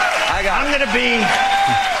 I'm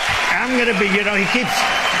going to be, you know, he keeps,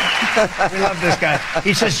 we love this guy.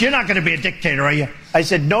 He says, you're not going to be a dictator, are you? I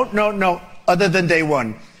said, no, other than day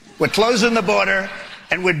one. We're closing the border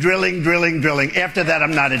and we're drilling. After that,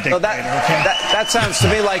 I'm not a dictator, that sounds to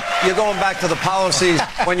me like you're going back to the policies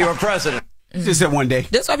when you were president. He just said one day.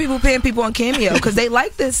 That's why people paying people on Cameo, because they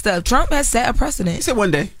like this stuff. Trump has set a precedent. He said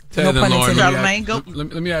one day. No pun intended. Charlamagne,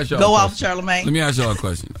 let me ask y'all go off, Charlamagne. Let me ask y'all a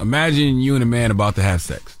question. Imagine you and a man about to have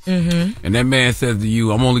sex. And that man says to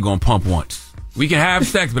you, I'm only going to pump once. We can have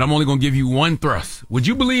sex, but I'm only going to give you one thrust. Would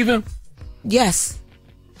you believe him? Yes.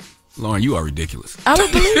 Loren, you are ridiculous. I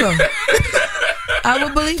would believe him. I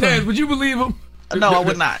would believe him. Ted, would you believe him? No, I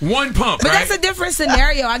would not. One pump, but right? that's a different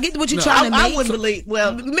scenario. I get what you're trying to make. I wouldn't believe.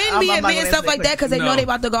 Well, men being men and stuff like that because they know they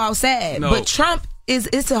about to go outside. No. But Trump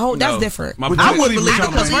it's a whole. That's different. I wouldn't believe it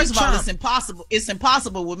because first of all, it's impossible. It's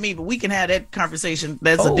impossible with me, but we can have that conversation.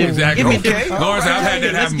 That's a different. Exactly. Give me a different. Lawrence, I've had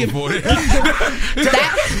that happen before.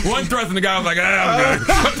 One thrust and the guy was like, I'm good.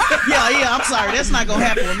 Yeah. I'm sorry. That's not gonna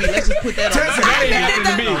happen with me. Let's just put that on.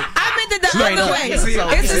 I meant it the other way.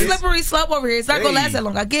 It's a slippery slope over here. It's not gonna last that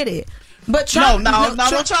long. I get it. But Trump, no,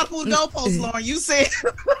 don't try to move the goalposts, Loren. You said.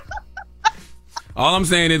 All I'm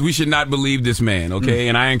saying is we should not believe this man, okay?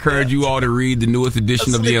 And I encourage you all to read the newest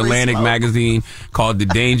edition of the Atlantic magazine called The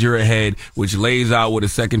Danger Ahead, which lays out what a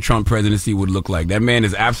second Trump presidency would look like. That man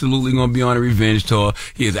is absolutely going to be on a revenge tour.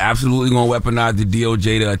 He is absolutely going to weaponize the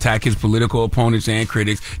DOJ to attack his political opponents and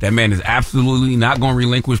critics. That man is absolutely not going to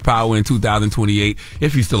relinquish power in 2028,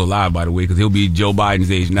 if he's still alive, by the way, because he'll be Joe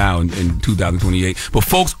Biden's age now in 2028. But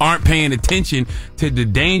folks aren't paying attention to the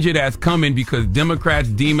danger that's coming because Democrats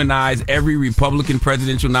demonize every Republican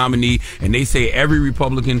presidential nominee, and they say every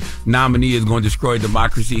Republican nominee is going to destroy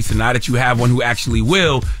democracy. So now that you have one who actually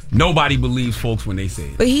will, nobody believes folks when they say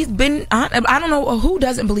it. But he's been, I don't know who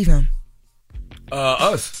doesn't believe him.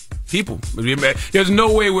 Us. People. There's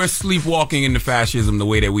no way we're sleepwalking into fascism the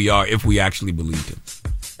way that we are if we actually believed him.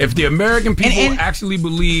 If the American people actually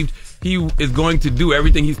believed he is going to do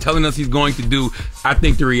everything he's telling us he's going to do, I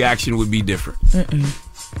think the reaction would be different.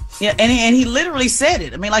 Yeah, and he literally said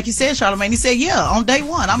it. I mean, like you said, Charlamagne, he said, yeah, on day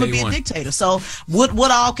one, I'm going to be a dictator. So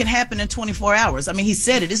what all can happen in 24 hours? I mean, he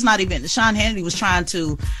said it. It's not even, Sean Hannity was trying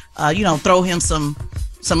to, throw him some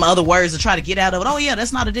other words to try to get out of it. Oh, yeah,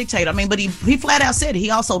 that's not a dictator. I mean, but he flat out said it.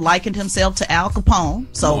 He also likened himself to Al Capone.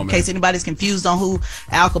 So in case anybody's confused on who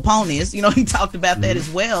Al Capone is, he talked about that as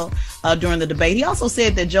well during the debate. He also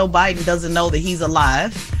said that Joe Biden doesn't know that he's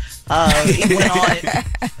alive. He went on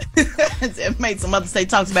it made some other state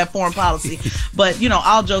talks about foreign policy, but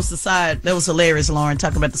all jokes aside, that was hilarious, Loren,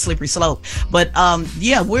 talking about the slippery slope. But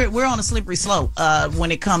we're on a slippery slope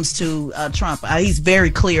when it comes to Trump. He's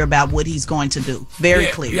very clear about what he's going to do. Very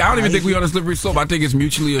clear. Yeah, I don't even think we're on a slippery slope. I think it's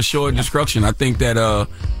mutually assured destruction. I think that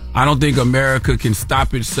I don't think America can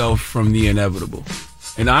stop itself from the inevitable.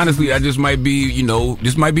 And honestly, that just might be,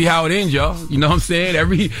 this might be how it ends, y'all. You know what I'm saying?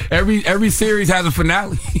 Every series has a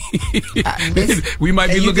finale. We might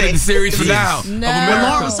be looking at the series finale of America.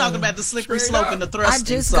 Lauren was talking about the slippery slope and the thrusting. I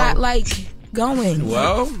just got going.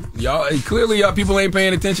 Well, y'all people ain't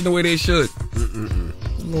paying attention the way they should.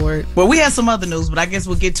 Lord. Well, we have some other news, but I guess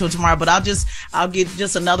we'll get to it tomorrow. But I'll get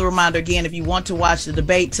just another reminder again. If you want to watch the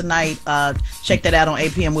debate tonight, check that out on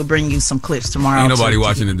 8 p.m. We'll bring you some clips tomorrow. Ain't nobody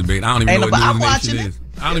watching the debate. I don't even know what News Nation is. It.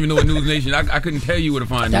 I don't even know what News Nation. I couldn't tell you where to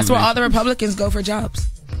find. That's News where Nation. all the Republicans go for jobs.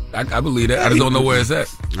 I believe that. I just don't know where it's at.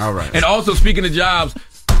 All right. And also, speaking of jobs,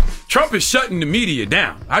 Trump is shutting the media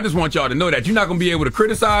down. I just want y'all to know that you're not going to be able to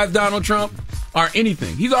criticize Donald Trump or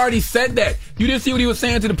anything. He's already said that. You didn't see what he was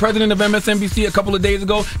saying to the president of MSNBC a couple of days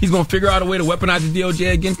ago? He's going to figure out a way to weaponize the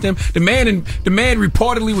DOJ against him. The man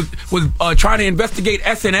reportedly was trying to investigate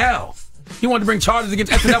SNL. He wanted to bring charges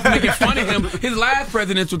against SNL for making fun of him his last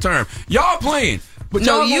presidential term. Y'all playing. But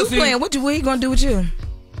no, you playing. What he going to do with you?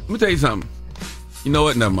 me tell you something. You know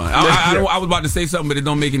what? Never mind. I was about to say something, but it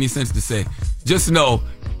don't make any sense to say. Just know,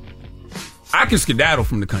 I can skedaddle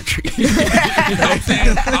from the country. You know what I'm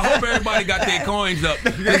saying? I hope everybody got their coins up.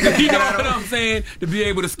 You know what I'm saying? To be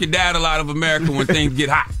able to skedaddle out of America when things get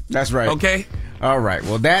hot. That's right. Okay? All right.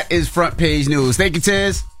 Well, that is Front Page News. Thank you,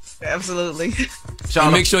 Tez. Absolutely.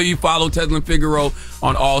 And make sure you follow Teslin Figaro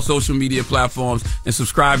on all social media platforms and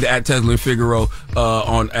subscribe to @Teslin Figaro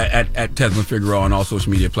at Teslin Figaro on all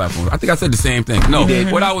social media platforms. I think I said the same thing. No,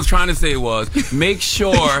 what I was trying to say was make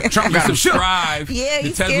sure you subscribe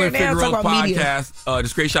to Teslin Figaro podcast, the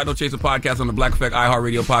Straight Shot No Chaser podcast on the Black Effect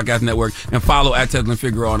iHeartRadio podcast network, and follow @Teslin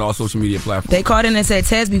Figaro on all social media platforms. They called in and said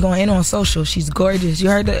Tez be going in on social. She's gorgeous.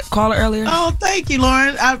 You heard the caller earlier? Oh, thank you,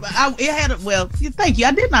 Loren. Thank you.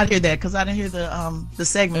 I did not hear that because I didn't hear the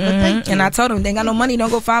segment. But thank you. And I told him they ain't got no money. Don't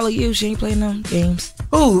go follow you. She ain't playing them games.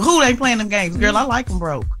 Who ain't playing them games? Girl, I like them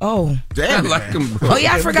broke. Oh, damn, I like them broke. Oh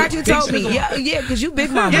yeah, I forgot you told me. Yeah, because you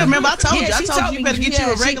big mama. Yeah, remember I told you. I told you better get you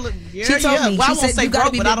a regular. She told me. Well, I She won't said say you gotta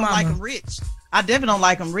broke, be but I big don't like mama. them rich. I definitely don't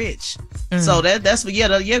like them rich. So that's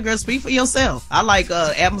girl, speak for yourself. I like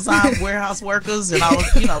Amazon warehouse workers and all,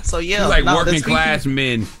 so yeah. You like working class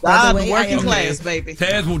men. I'm working class, baby.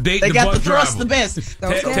 Taz will date they the got bus the thrust driver. the best.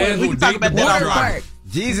 Taz will date the bus driver.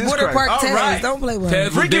 Jesus Water Christ. Park All Tez. right. Don't play with her.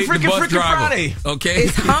 Taz will date the bus driver. Friday. Okay.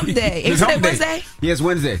 It's hump day. Ain't it Wednesday? Yes,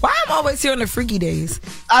 Wednesday. Why I'm always here on the freaky days?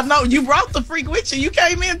 I know you brought the freak with you. You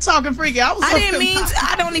came in talking freaky. I didn't mean to.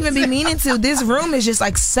 I don't even be meaning to. This room is just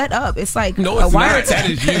like set up. It's like No, a it's wire not. That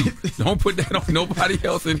is you. Don't put that on nobody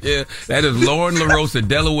else in here. That is Loren LoRosa,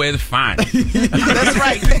 Delaware's finest. That's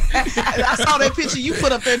right. I saw that picture you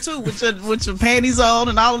put up there too with your panties on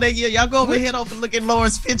and all of that. Yeah, y'all go over ahead and look at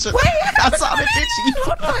Lauren's picture. I saw that picture you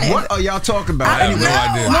put on. What are y'all talking about? I have no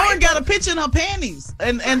idea. Lauren got a picture in her panties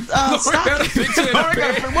and stockings.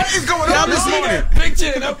 What is going on this morning?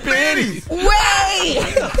 Picture in her panties. Wait.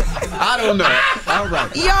 I don't know. All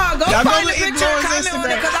right. Y'all go find the look at picture and Lauren's comment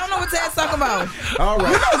on it because I don't know what Ted's talking about. All You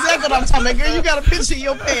right. know exactly what I'm talking about, girl. You got a picture in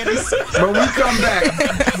your panties. When we come back,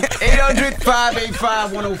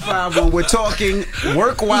 800-585-1051. We're talking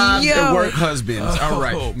work wives and work husbands. All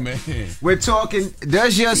right. Oh, man. We're talking,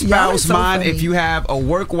 does your spouse mind if you have a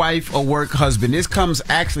work wife or work husband? This comes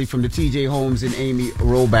actually from the TJ Holmes and Amy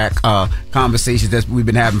Robach conversations that we've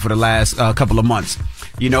been having for the last couple of months.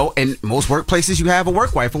 You know, in most workplaces, you have a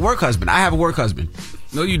work wife or work husband. I have a work husband.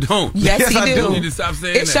 No, you don't. Yes, he I do. do. You need to stop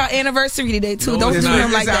saying It's that. your anniversary today too. No, Don't it's do not.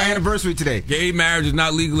 him like It's our that. anniversary today. Gay marriage is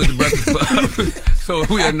not legal at the Breakfast Club. So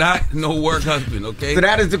we are not no work husband, okay? So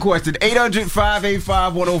that is the question.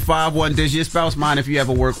 800-585-1051. Does your spouse mind if you have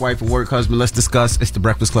a work wife or work husband? Let's discuss. It's the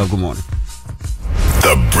Breakfast Club. Good morning.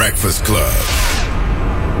 The Breakfast Club.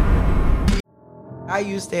 I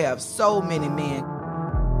used to have so many men.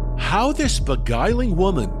 How this beguiling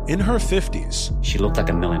woman in her 50s, she looked like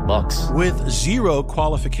 $1 million, with zero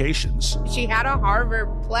qualifications, she had a Harvard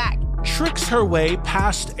plaque, tricks her way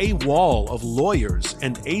past a wall of lawyers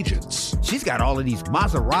and agents. She's got all of these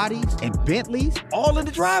Maseratis and Bentleys all in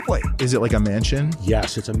the driveway. Is it like a mansion?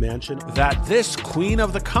 Yes, it's a mansion. That this queen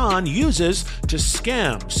of the con uses to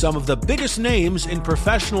scam some of the biggest names in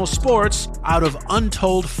professional sports out of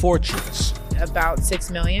untold fortunes. About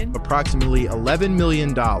 $6 million. Approximately $11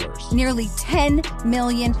 million. Nearly $10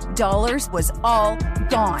 million was all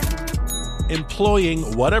gone. Employing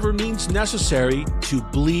whatever means necessary to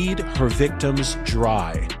bleed her victims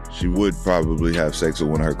dry. She would probably have sex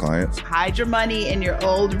with one of her clients. Hide your money in your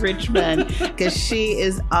old rich man because she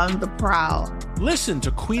is on the prowl. Listen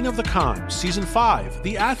to Queen of the Con, Season 5,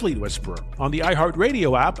 The Athlete Whisperer, on the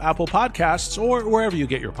iHeartRadio app, Apple Podcasts, or wherever you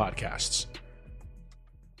get your podcasts.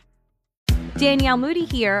 Danielle Moody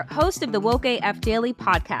here, host of the Woke AF Daily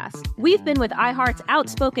podcast. We've been with iHeart's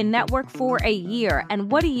Outspoken Network for a year,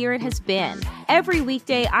 and what a year it has been. Every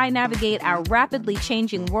weekday, I navigate our rapidly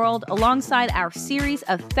changing world alongside our series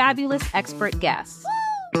of fabulous expert guests.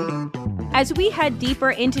 As we head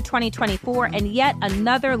deeper into 2024 and yet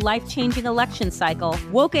another life-changing election cycle,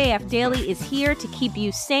 Woke AF Daily is here to keep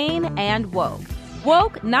you sane and woke.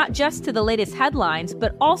 Woke not just to the latest headlines,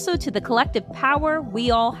 but also to the collective power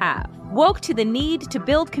we all have. Woke to the need to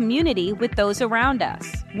build community with those around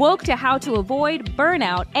us. Woke to how to avoid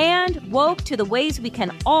burnout, and woke to the ways we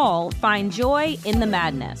can all find joy in the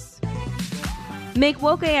madness. Make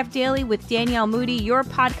Woke AF Daily with Danielle Moody your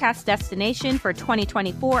podcast destination for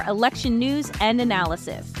 2024 election news and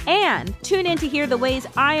analysis. And tune in to hear the ways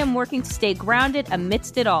I am working to stay grounded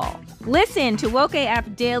amidst it all. Listen to Woke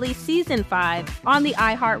AF Daily Season 5 on the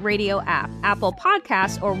iHeartRadio app, Apple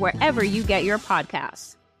Podcasts, or wherever you get your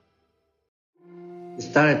podcasts.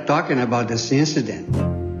 Started talking about this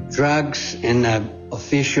incident, drugs and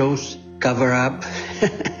officials cover up.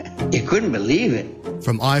 You couldn't believe it.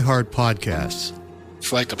 From iHeart Podcasts.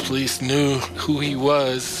 It's like the police knew who he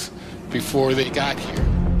was before they got here.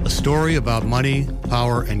 A story about money,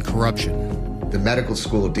 power, and corruption. The medical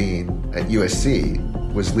school dean at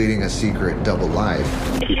USC was leading a secret double life.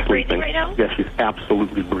 She's breathing right now? Yes, she's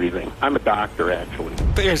absolutely breathing. I'm a doctor, actually.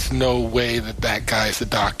 There's no way that guy's a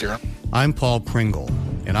doctor. I'm Paul Pringle,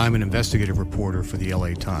 and I'm an investigative reporter for the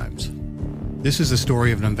LA Times. This is the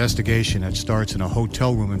story of an investigation that starts in a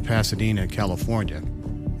hotel room in Pasadena, California,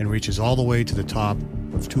 and reaches all the way to the top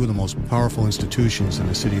of two of the most powerful institutions in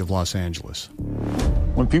the city of Los Angeles.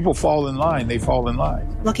 When people fall in line, they fall in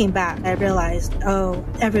line. Looking back, I realized,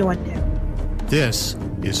 everyone knew. This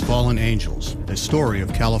is Fallen Angels, a story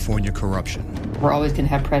of California corruption. We're always going to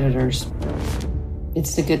have predators.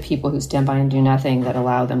 It's the good people who stand by and do nothing that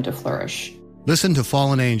allow them to flourish. Listen to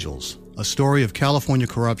Fallen Angels, a story of California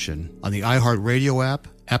corruption on the iHeart Radio app,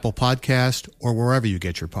 Apple Podcast, or wherever you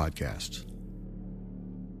get your podcasts.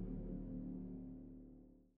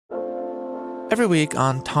 Every week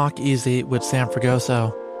on Talk Easy with Sam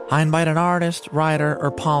Fragoso, I invite an artist, writer, or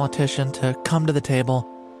politician to come to the table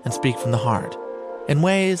and speak from the heart in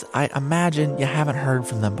ways I imagine you haven't heard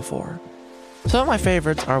from them before. Some of my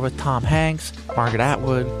favorites are with Tom Hanks, Margaret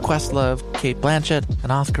Atwood, Questlove, Cate Blanchett,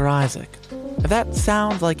 and Oscar Isaac. If that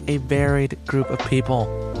sounds like a varied group of people,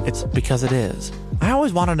 it's because it is. I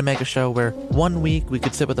always wanted to make a show where one week we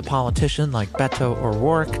could sit with a politician like Beto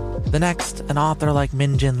O'Rourke, the next an author like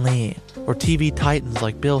Min Jin Lee, or TV titans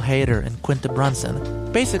like Bill Hader and Quinta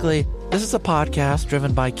Brunson. Basically, this is a podcast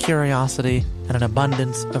driven by curiosity and an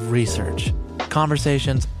abundance of research.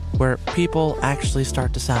 Conversations where people actually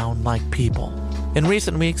start to sound like people. In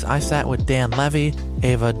recent weeks, I sat with Dan Levy,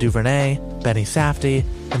 Ava DuVernay, Benny Safdie,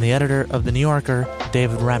 and the editor of The New Yorker,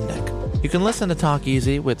 David Remnick. You can listen to Talk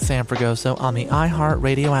Easy with Sam Fragoso on the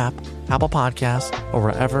iHeartRadio app, Apple Podcasts, or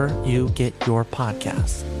wherever you get your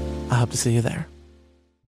podcasts. I hope to see you there.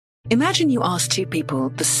 Imagine you ask two people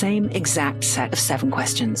the same exact set of 7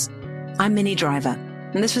 questions. I'm Minnie Driver,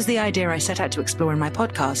 and this was the idea I set out to explore in my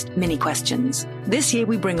podcast, Mini Questions. This year,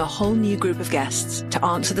 we bring a whole new group of guests to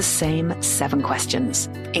answer the same 7 questions,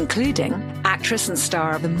 including actress and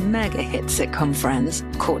star of the mega hit sitcom Friends,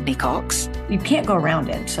 Courtney Cox. You can't go around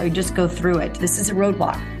it, so you just go through it. This is a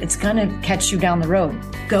roadblock. It's going to catch you down the road.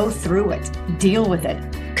 Go through it. Deal with it.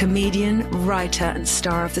 Comedian, writer, and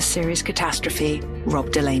star of the series Catastrophe,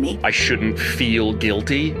 Rob Delaney. I shouldn't feel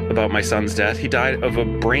guilty about my son's death. He died of a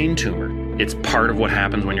brain tumor. It's part of what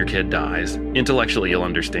happens when your kid dies. Intellectually, you'll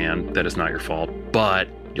understand that it's not your fault, but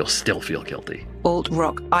you'll still feel guilty.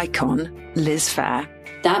 Alt-rock icon, Liz Phair.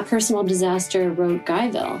 That personal disaster wrote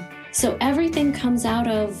Guyville. So everything comes out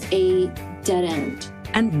of a dead end.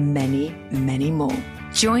 And many, many more.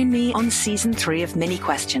 Join me on Season 3 of Mini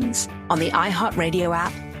Questions on the iHeartRadio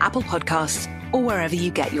app, Apple Podcasts, or wherever you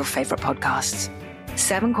get your favorite podcasts.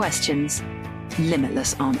 7 questions,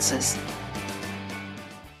 limitless answers.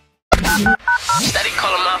 Steady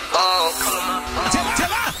calling my phone.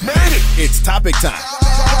 It's topic time.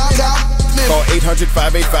 Call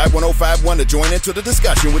 800-585-1051 to join into the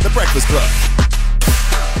discussion with the Breakfast Club.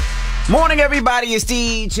 Morning, everybody. It's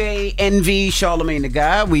DJ NV, Charlamagne the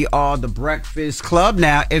Guy. We are the Breakfast Club.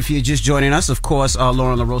 Now, if you're just joining us, of course,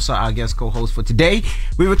 Loren LoRosa, our guest co-host for today.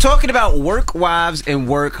 We were talking about work wives and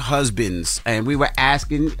work husbands, and we were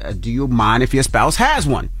asking, do you mind if your spouse has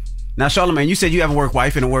one? Now, Charlamagne, you said you have a work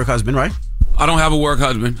wife and a work husband, right? I don't have a work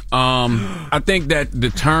husband. I think that the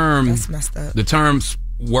term, That's messed up. The terms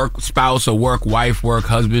work spouse or work wife, work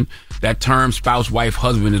husband, that term spouse, wife,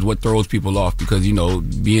 husband is what throws people off because, you know,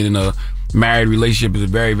 being in a married relationship is a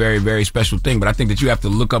very, very, very special thing. But I think that you have to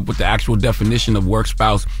look up what the actual definition of work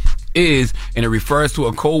spouse is, and it refers to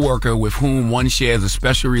a coworker with whom one shares a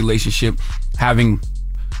special relationship having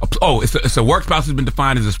it's a work spouse has been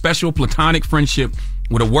defined as a special platonic friendship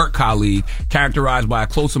with a work colleague characterized by a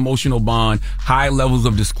close emotional bond, high levels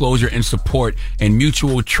of disclosure and support, and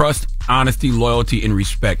mutual trust, honesty, loyalty, and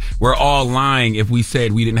respect. We're all lying if we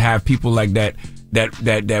said we didn't have people like that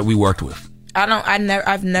we worked with.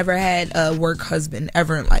 I've never had a work husband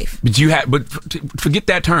ever in life. But forget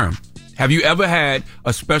that term. Have you ever had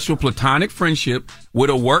a special platonic friendship with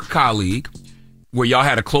a work colleague where y'all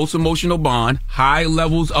had a close emotional bond, high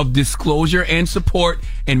levels of disclosure and support,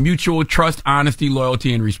 and mutual trust, honesty,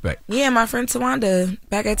 loyalty, and respect? Yeah, my friend Tawanda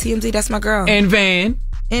back at TMZ, that's my girl. And Van.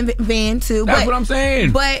 And Van too. That's what I'm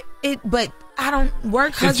saying. But I don't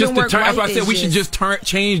work husband, it's just work the term. wife. That's why I said we should just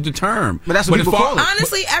change the term. But that's what people call it.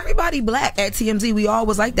 Honestly, everybody black at TMZ, we all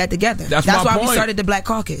was like that together. That's my why point. we started the Black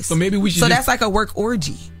Caucus. So maybe we should. So that's like a work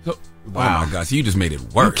orgy. Wow. Oh my gosh, you just made it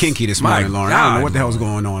worse. You kinky this morning, Lauren. I don't know what the hell's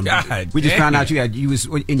going on. We just found out you was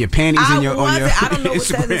in your panties on your I don't know what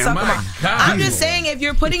Instagram. says something. I'm just saying, if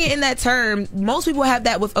you're putting it in that term, most people have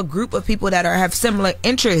that with a group of people that have similar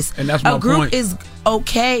interests. And that's my point. A group point. is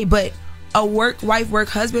okay, but a work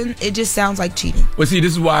husband, it just sounds like cheating. Well, see,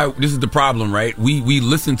 this is the problem, right? We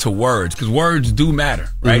listen to words because words do matter,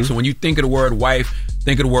 right? So when you think of the word wife,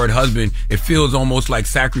 think of the word husband, it feels almost like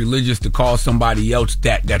sacrilegious to call somebody else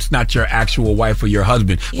that's not your actual wife or your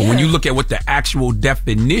husband. But when you look at what the actual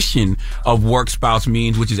definition of work spouse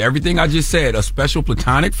means, which is everything I just said, a special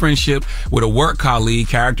platonic friendship with a work colleague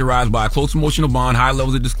characterized by a close emotional bond, high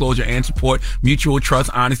levels of disclosure and support, mutual trust,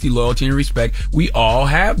 honesty, loyalty, and respect. We all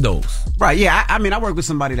have those. Right, yeah. I mean, I work with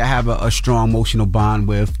somebody that I have a strong emotional bond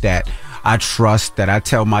with, that I trust, that I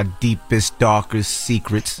tell my deepest, darkest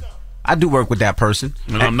secrets. I do work with that person.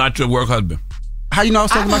 And I'm not your work husband. How you know I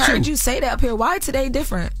was talking about you? I heard you say that up here. Why today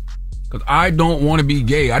different? Because I don't want to be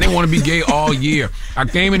gay. I didn't want to be gay all year. I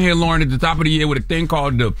came in here, Loren, at the top of the year with a thing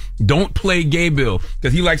called the Don't Play Gay Bill,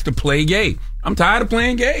 because he likes to play gay. I'm tired of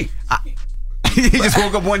playing gay. He just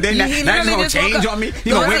woke up one day. Now he's going to change on me.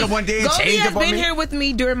 He's going to wake up one day and change up on me. He has been here with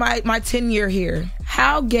me during my 10 year here.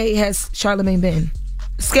 How gay has Charlamagne been?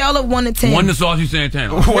 Scale of 1 to 10. 1 to Saucy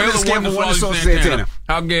Santana. Scale of 1 to Saucy Santana.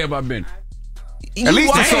 How gay have I been? At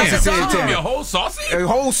least the Saucy Santana. You a whole saucy? A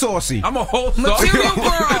whole saucy. I'm a whole saucy. Material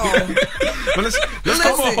girl. But let's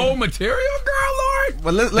go a whole material girl, Lord.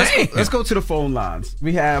 Well, let's go to the phone lines.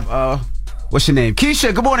 We have what's your name?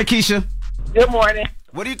 Keisha. Good morning, Keisha. Good morning.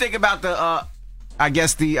 What do you think about the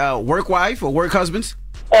work wife or work husbands?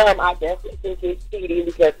 I definitely think it's cheating,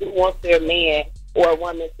 because who wants their man or a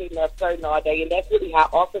woman sitting up flirting all day? And that's really how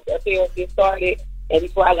office affairs get started. And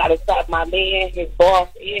before I got to stop my man, his boss,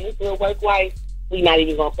 and his little work wife, we not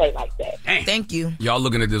even going to play like that. Dang. Thank you. Y'all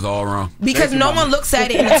looking at this all wrong. Because no one looks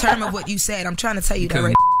at it in the term of what you said. I'm trying to tell you that right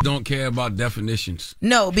now. Don't care about definitions.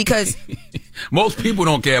 No, because most people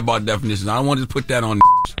don't care about definitions. I don't want to put that on.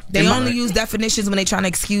 They only use definitions when they're trying to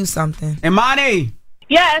excuse something. Imani.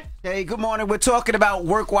 Yes. Hey, good morning. We're talking about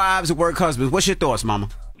work wives and work husbands. What's your thoughts, Mama?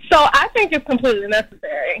 So I think it's completely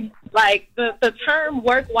necessary. Like, the term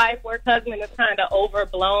work wife, work husband is kind of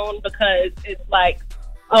overblown, because it's like,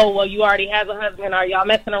 oh, well, you already have a husband. Are y'all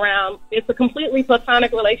messing around? It's a completely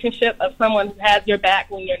platonic relationship of someone who has your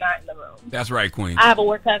back when you're not in the room. That's right, Queen. I have a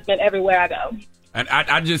work husband everywhere I go. And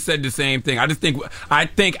I just said the same thing. I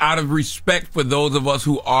think out of respect for those of us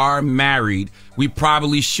who are married, we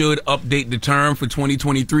probably should update the term for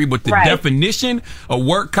 2023. But the definition, a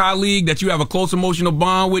work colleague that you have a close emotional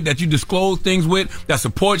bond with, that you disclose things with, that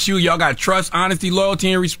supports you, y'all got trust, honesty,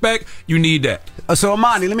 loyalty, and respect, you need that. So,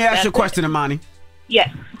 Imani, let me ask you a question, Imani.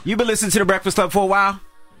 Yes. You been listening to The Breakfast Club for a while?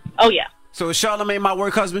 Oh, yeah. So is Charlamagne my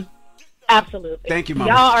work husband? Absolutely. Thank you,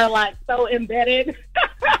 Mama. Y'all are like so embedded.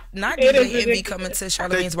 Not even Envy coming to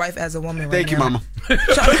Charlamagne's wife as a woman right Thank you, Mama. Trying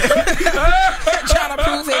to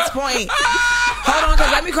prove his point. Hold on,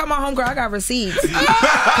 because let me call my homegirl. I got receipts.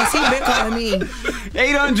 Because he been calling me.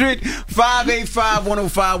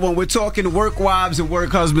 800-585-1051. We're talking work wives and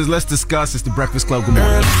work husbands. Let's discuss. It's The Breakfast Club. Good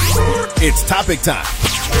morning. It's topic time.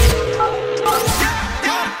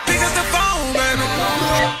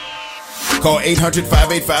 Call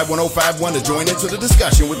 800-585-1051 to join into the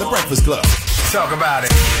discussion with The Breakfast Club. Talk about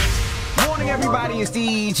it. Morning, everybody. It's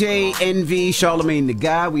DJ NV, Charlamagne the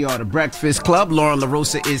Guy. We are The Breakfast Club. Loren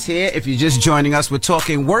LoRosa is here. If you're just joining us, we're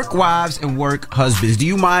talking work wives and work husbands. Do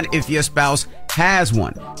you mind if your spouse has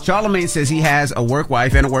one? Charlamagne says he has a work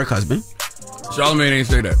wife and a work husband. Charlamagne ain't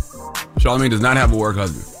say that. Charlamagne does not have a work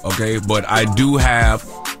husband, okay? But I do have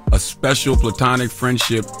a special platonic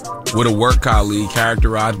friendship with a work colleague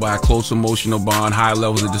characterized by a close emotional bond, high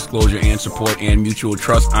levels of disclosure and support, and mutual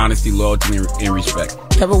trust, honesty, loyalty, and respect.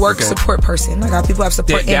 You have a work support person. Like how people have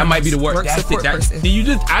support. That might be the word. That's support it. person.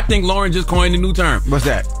 I think Loren just coined a new term. What's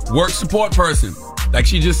that? Work support person. Like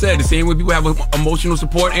she just said, the same way people have emotional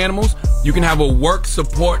support animals, you can have a work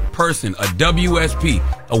support person, a WSP,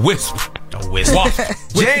 a WISP. A WISP.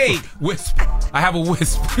 Jay. WISP. I have a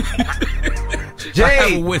WISP. Jay. I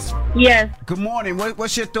have a WISP. Yes. Good morning.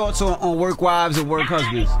 What's your thoughts on work wives and work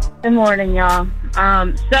husbands? Good morning, y'all.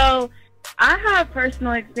 So I have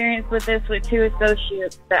personal experience with this with two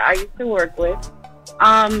associates that I used to work with.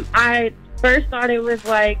 I first thought it was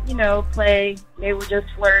like, play. They were just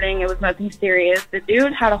flirting. It was nothing serious. The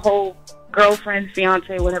dude had a whole girlfriend,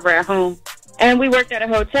 fiance, whatever at home. And we worked at a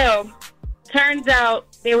hotel. Turns out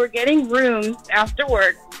they were getting rooms after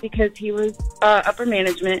work because he was upper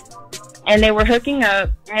management. And they were hooking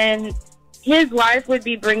up. And his wife would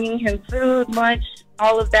be bringing him food, lunch,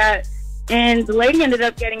 all of that. And the lady ended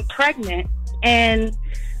up getting pregnant. And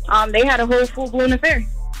they had a whole full-blown affair.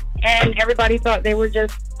 And everybody thought they were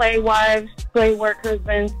just play wives, play work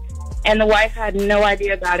husbands, and the wife had no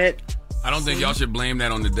idea about it. I don't think y'all should blame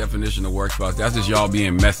that on the definition of work spouse. That's just y'all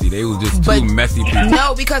being messy. They was just two messy people.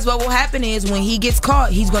 No, because what will happen is when he gets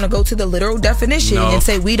caught, he's going to go to the literal definition and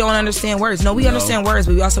say, we don't understand words. No, we understand words,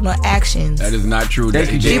 but we also know actions. That is not true.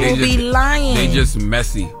 People be lying. They just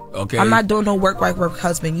messy, okay? I'm not doing no work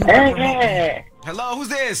husband. You Hello, who's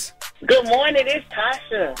this? Good morning, it's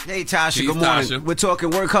Tasha. Hey, Tasha, Peace, good morning. Tasha. We're talking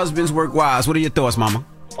work husbands, work wives. What are your thoughts, mama?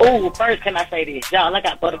 Oh, first, can I say this? Y'all, I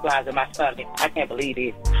got butterflies in my stomach. I can't believe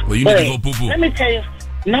this. Well, you need to go poo-poo. Let me tell you.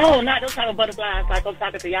 No, not those type of butterflies like I'm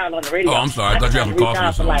talking to y'all on the radio. Oh, I'm sorry. I thought you had a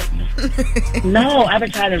coffee or something. No, I've been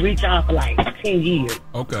trying to reach out for like 10 years.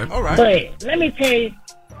 Okay. All right. But let me tell you,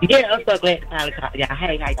 yeah, I'm so glad to finally call y'all.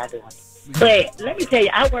 Hey, how y'all doing? But let me tell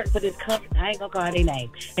you, I work for this company. I ain't gonna call their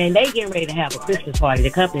name. And they getting ready to have a Christmas party.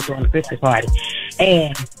 The company's doing a Christmas party.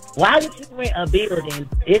 And why would you rent a building?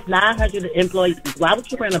 It's 900 employees. Why would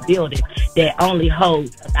you rent a building that only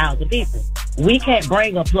holds 1,000 people? We can't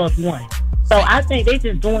bring a plus one. So I think they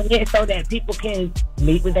just doing it so that people can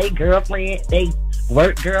meet with their girlfriend, they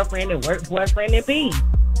work girlfriend and work boyfriend and be.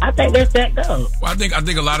 I think that's that go. Well, I think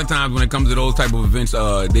a lot of times when it comes to those type of events,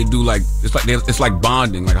 they do it's like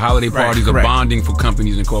bonding. Like holiday parties are bonding for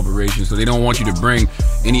companies and corporations, so they don't want you to bring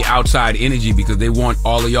any outside energy because they want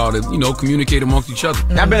all of y'all to communicate amongst each other.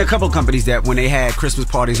 I've been a couple of companies that when they had Christmas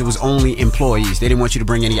parties, it was only employees. They didn't want you to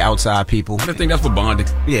bring any outside people. I think that's for bonding.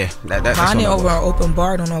 Yeah, that's bonding over an open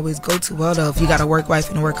bar don't always go too well though. If you got a work wife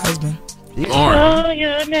and a work husband.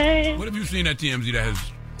 Lauren, what have you seen at TMZ that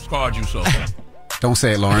has scarred you so? Don't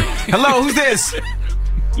say it, Loren. Hello, who's this?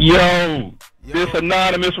 Yo, this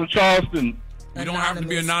Anonymous from Charleston. You don't have to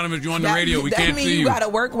be anonymous. You're on the radio. We can't see you. You got a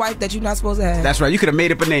work wife that you're not supposed to have. That's right. You could have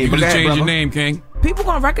made up a name. You could have changed your name, King. People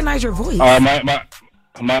gonna recognize your voice. My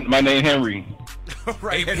name Henry.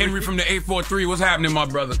 Right, Henry from the 843. What's happening, my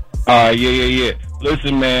brother? Yeah.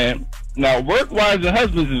 Listen, man. Now, work wives and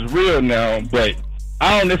husbands is real now, but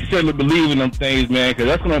I don't necessarily believe in them things, man, because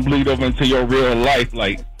that's gonna bleed over into your real life.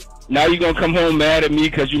 Like, now you're going to come home mad at me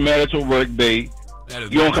because you mad at your work, babe.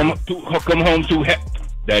 You're going to come home too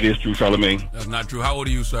That is true, Charlamagne. That's not true. How old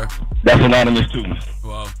are you, sir? That's anonymous, too.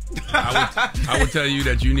 Well, I would tell you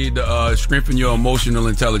that you need to strengthen your emotional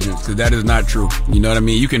intelligence because that is not true. You know what I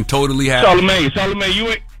mean? You can totally have...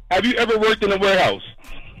 Charlamagne, have you ever worked in a warehouse?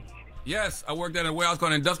 Yes, I worked at a warehouse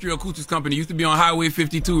called Industrial Acoustics Company. It used to be on Highway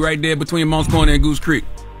 52 right there between Mounts Corner and Goose Creek.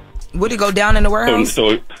 Would it go down in the warehouse?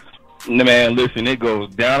 Man, listen, it goes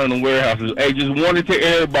down in the warehouses. Hey, just wanted to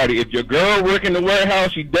everybody, if your girl work in the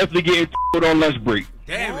warehouse, she definitely getting on lunch break.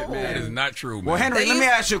 Damn it, man. That is not true, man. Well, Henry, let me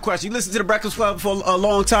ask you a question. You listen to the Breakfast Club for a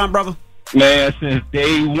long time, brother? Man, since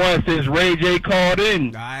day one, since Ray J called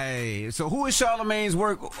in. Aye. So who is Charlamagne's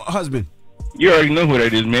work husband? You already know who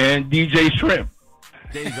that is, man. DJ Shrimp.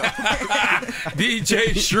 There you go.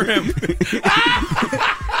 DJ Shrimp.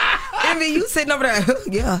 Envy, you sitting over there.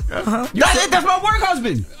 Yeah. Uh-huh. That's my work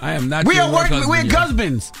husband. I am not your work husband. We're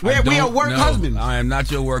husbands. We are work husbands. I am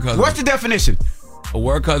not your work husband. What's the definition? A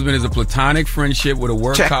work husband is a platonic friendship with a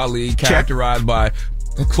work colleague characterized by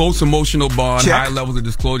a close emotional bond, high levels of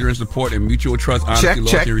disclosure and support, and mutual trust, honesty,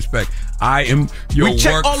 loyalty, and respect. I am your work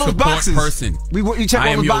support person. You check all those boxes. I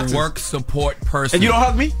am your work support person. And you don't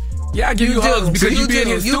hug me? Yeah, I give you hugs because you being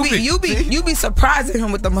here stupid. You be surprising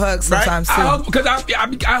him with them hugs sometimes too. Because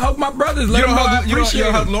I hug my brothers. You don't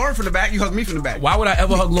hug Loren from the back. You hug me from the back. Why would I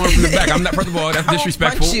ever hug Loren from the back? I'm not. First of all, that's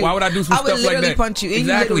disrespectful. Why would I do some stuff like that? I would literally punch you.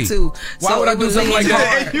 Exactly. You little too. Why would I do something like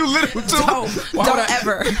that? You little too. Don't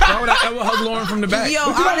ever. Why would I ever hug Loren from the back? Yo,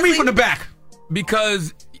 you hug me from the back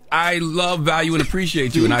because I love, value, and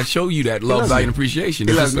appreciate you, and I show you that love, value, and appreciation.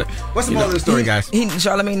 What's the moral of the story, guys?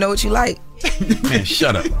 Charlamagne know what you like. Man,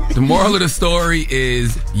 shut up. The moral of the story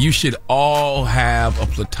is you should all have a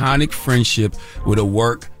platonic friendship with a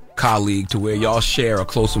work colleague to where y'all share a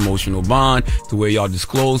close emotional bond, to where y'all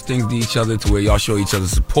disclose things to each other, to where y'all show each other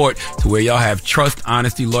support, to where y'all have trust,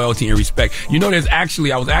 honesty, loyalty, and respect. You know,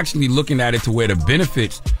 I was actually looking at it to where the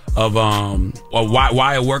benefits of or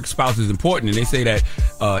why a work spouse is important, and they say that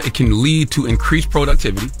it can lead to increased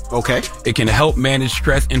productivity. Okay. It can help manage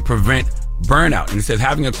stress and prevent burnout. And it says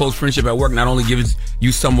having a close friendship at work not only gives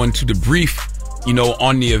you someone to debrief,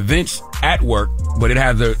 on the events at work, but it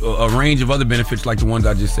has a range of other benefits like the ones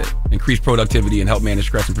I just said. Increased productivity and help manage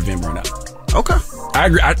stress and prevent burnout. Okay. I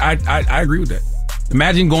agree. I agree with that.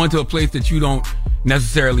 Imagine going to a place that you don't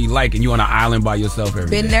necessarily like and you're on an island by yourself every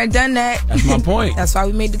day. Been there, done that. That's my point. That's why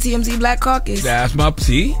we made the TMZ Black Caucus. That's my...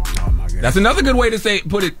 See? Oh my God. That's another good way to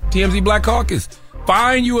put it. TMZ Black Caucus.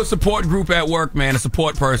 Find you a support group at work, man. A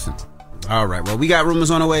support person. All right. Well, we got rumors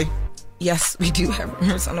on the way. Yes, we do have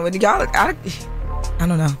rumors on the way. Y'all, I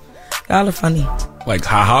don't know. Y'all are funny. Like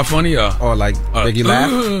ha funny or like make you laugh?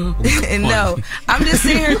 No, I'm just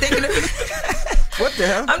sitting here thinking. What the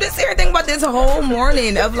hell? I'm just sitting here thinking about this whole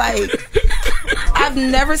morning of like, I've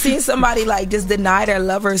never seen somebody like just deny their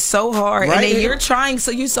lover so hard, right? And then you're trying.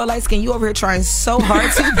 So you're so light skinned. You over here trying so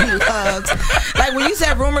hard to be loved. Like when you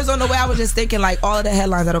said rumors on the way, I was just thinking like all of the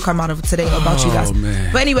headlines that'll come out of today about you guys.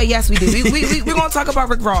 Man. But anyway, yes, we do. We're gonna talk about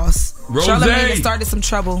Rick Ross. Charlamagne started some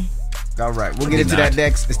trouble. All right, we'll get into that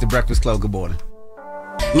next. It's the Breakfast Club. Good morning.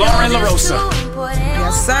 Loren LoRosa.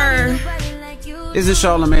 Yes, sir. Isn't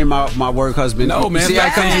Charlamagne my work husband? No, man. See, I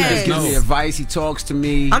come to him, he gives me advice. He talks to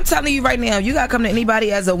me. I'm telling you right now, you got to come to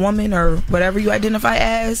anybody as a woman or whatever you identify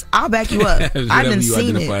as. I'll back you up. I done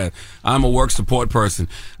seen it. I'm a work support person.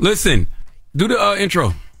 Listen, do the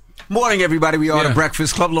intro. Morning, everybody. We are the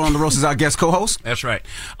Breakfast Club. Loren LoRosa is our guest co-host. That's right.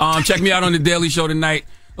 Check me out on The Daily Show tonight.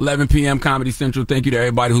 11 p.m. Comedy Central. Thank you to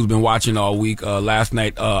everybody who's been watching all week. Last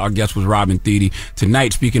night, our guest was Robin Thede.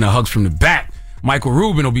 Tonight, speaking of hugs from the back, Michael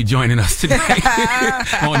Rubin will be joining us today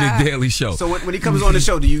on The Daily Show. So when he comes on the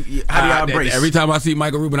show, how do you embrace? Every time I see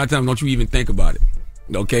Michael Rubin, I tell him, don't you even think about it.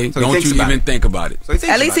 Okay? So don't you even think about it. So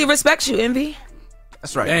at least he respects you, Envy.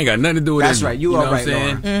 That's right. It ain't got nothing to do with it. That's right. You are right,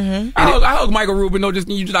 Loren. Mm-hmm. I hug Michael Rubin. No, you're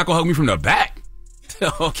just not going to hug me from the back.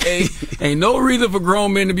 Okay, ain't no reason for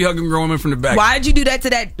grown men to be hugging grown men from the back. Why'd you do that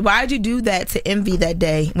to Envy that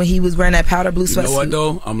day when he was wearing that powder blue sweatsuit? You know what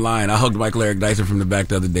though? I'm lying. I hugged Michael Eric Dyson from the back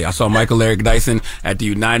the other day. I saw Michael Eric Dyson at the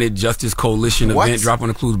United Justice Coalition event, dropping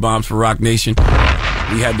the clues bombs for Rock Nation.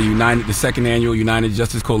 We had the second annual United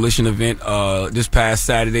Justice Coalition event this past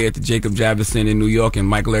Saturday at the Jacob Javison in New York, and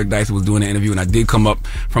Michael Eric Dyson was doing an interview, and I did come up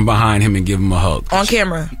from behind him and give him a hug. On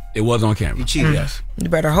camera? It was on camera. You cheated. Yes. You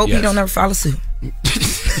better hope you don't ever follow suit.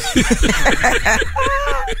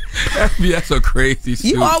 That's so crazy.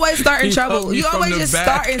 You always start in trouble. You always just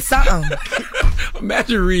starting something.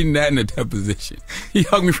 Imagine reading that in a deposition. He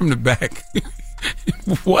hugged me from the back.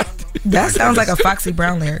 What? That sounds like a Foxy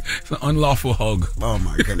Brown lyric. It's an unlawful hug. Oh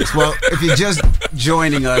my goodness. Well, if you're just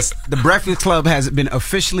joining us, the Breakfast Club has been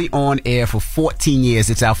officially on air for 14 years.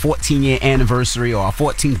 It's our 14-year anniversary or our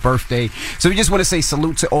 14th birthday. So we just want to say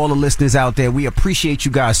salute to all the listeners out there. We appreciate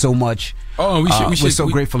you guys so much. Oh, we're so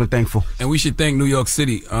grateful and thankful. And we should thank New York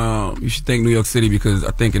City. You should thank New York City because I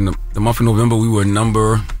think in the month of November we were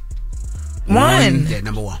number one. Yeah,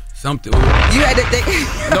 number one. Something. You had to think.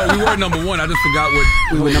 No, we were number one. I just forgot what.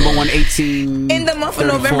 We were number 1, 18. In the month of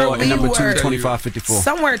November, we number were 2, 25, 54.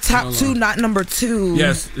 Somewhere top 2, not number 2.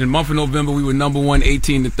 Yes, in the month of November, we were number 1,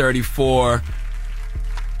 18 to 34.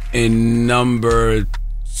 In number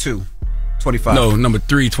 2, 25. No, number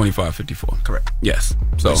 3, 25, 54. Correct. Yes.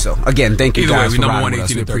 So again, thank you guys for number 1,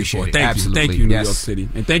 18 to 34. Thank you, New York City,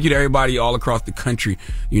 and thank you to everybody all across the country.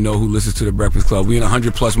 Who listens to the Breakfast Club. We're in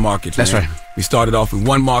 100+ markets. That's right. We started off in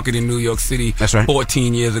one market in New York City. That's right.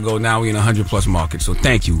 14 years ago. Now we're in 100+ markets. So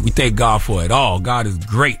thank you. We thank God for it all. God is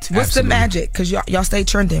great. What's the magic? Because y'all stay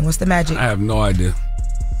trending. What's the magic? I have no idea.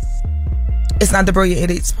 It's not the Brilliant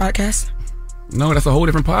Idiots podcast. No, that's a whole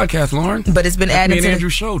different podcast, Loren. But it's been added to Andrew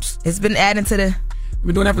Schultz. It's been added to the. We've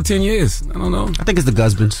been doing that for 10 years. I don't know. I think it's the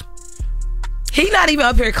Gusbans. He not even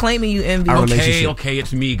up here claiming you envy. Okay,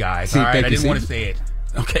 it's me, guys. All right, I didn't want to say it.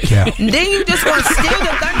 Okay. Yeah. Then you just want to steal the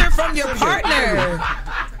thunder from your partner.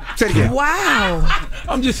 Say it again. Wow.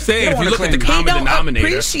 I'm just saying, if you look at the common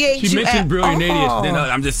denominator, she mentioned Brilliant Idiots, then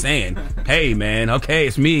I'm just saying, hey, man, okay,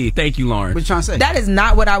 it's me. Thank you, Loren. What you trying to say? That is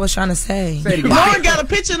not what I was trying to say. Loren got a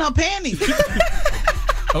picture in her panties.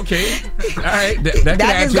 Okay. All right. That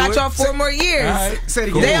just got y'all 4 more years. All right. Say it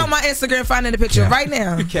again. They on my Instagram finding the picture right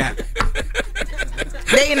now. Cap.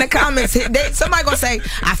 They in the comments. Somebody gonna say,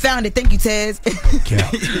 I found it. Thank you, Tez.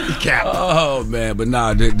 Cap. Oh, man. But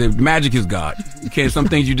nah, the magic is God. You can't. Some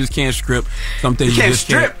things you just can't script. Some things you just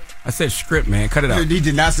strip. Can't. I said script, man. Cut it out. He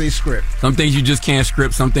did not say script. Some things you just can't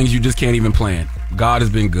script. Some things you just can't even plan. God has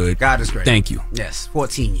been good. God is great. Thank you. Yes.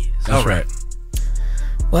 14 years. That's right.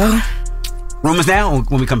 Well. Rumors now or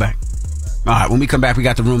when we come back? All right, when we come back, we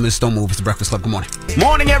got the rumors. Don't move. It's the Breakfast Club. Good morning.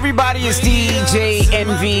 Morning, everybody. It's DJ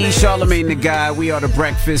Envy, Charlamagne the Guy. We are the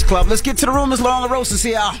Breakfast Club. Let's get to the rumors. Loren LoRosa,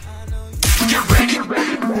 see y'all.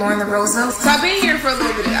 Loren LoRosa. So I've been here for a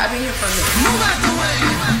little bit. Move out the way.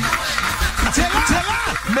 Tell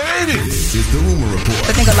her. Made it. This is the Rumor Report.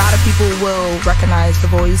 I think a lot of people will recognize the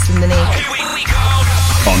voice and the name.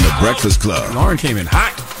 On the Breakfast Club. Loren came in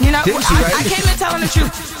hot. I came in telling the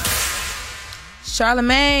truth.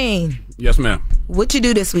 Charlamagne. Yes, ma'am. What you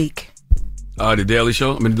do this week? The Daily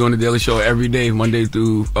Show. I've been doing the Daily Show every day, Monday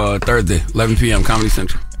through Thursday, 11 p.m. Comedy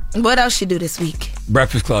Central. What else you do this week?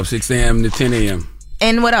 Breakfast Club, 6 a.m. to 10 a.m.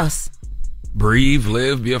 And what else? Breathe,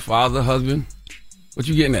 live, be a father, husband. What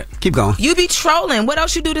you getting at? Keep going. You be trolling. What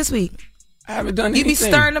else you do this week? I haven't done You anything.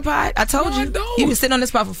 be stirring the pot. I told you. You been sitting on this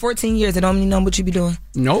spot for 14 years and don't even know what you be doing.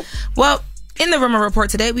 Nope. Well, in the Rumor Report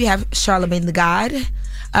today, we have Charlamagne the God.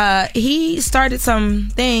 He started some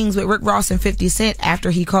things with Rick Ross and 50 Cent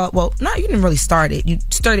after he called, well, no, you didn't really start it. You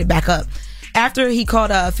stirred it back up. After he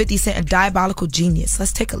called 50 Cent a diabolical genius.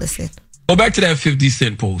 Let's take a listen. Go back to that 50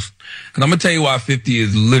 Cent post. And I'm going to tell you why 50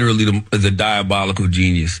 is literally is a diabolical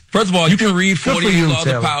genius. First of all, you can read 48 Laws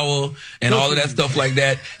of Power and all of that stuff like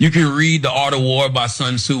that. You can read The Art of War by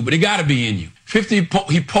Sun Tzu, but it got to be in you. 50,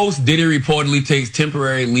 he posts Diddy reportedly takes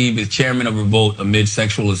temporary leave as chairman of Revolt amid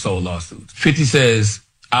sexual assault lawsuits. 50 says,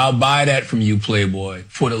 I'll buy that from you, Playboy,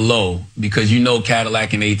 for the low, because you know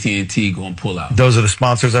Cadillac and AT&T going to pull out. Those are the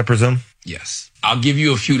sponsors, I presume? Yes. I'll give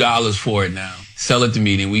you a few dollars for it now. Sell it to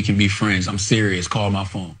me, then we can be friends. I'm serious. Call my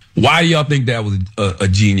phone. Why do y'all think that was a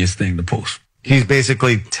genius thing to post? He's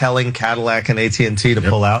basically telling Cadillac and AT&T to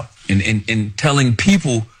pull out? And telling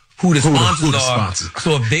people who the sponsors are.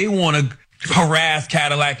 So if they want to harass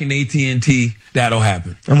Cadillac and AT&T, that'll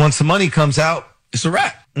happen. And once the money comes out, it's a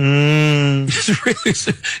wrap. It's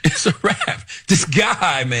a wrap. This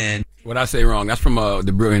guy, man. What I say wrong? That's from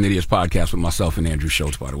the Brilliant Idiots podcast with myself and Andrew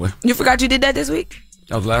Schultz, by the way. You forgot you did that this week?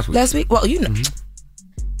 That was last week. Last week? Well, you know.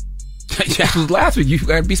 That was last week. You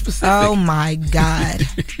gotta be specific. Oh my God.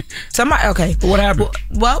 Okay. What happened?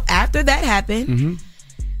 Well, after that happened,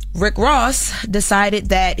 Rick Ross decided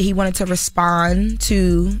that he wanted to respond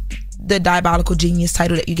to the diabolical genius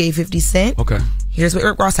title that you gave 50 Cent. Okay. Here's what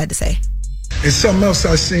Rick Ross had to say. And something else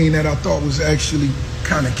I seen that I thought was actually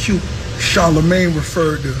kind of cute. Charlamagne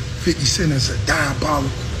referred to 50 Cent as a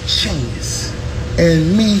diabolical genius.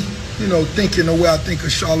 And me, you know, thinking the way I think of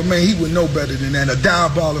Charlamagne, he would know better than that. A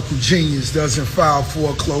diabolical genius doesn't file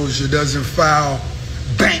foreclosure, doesn't file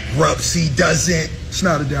bankruptcy, it's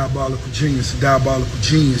not a diabolical genius. A diabolical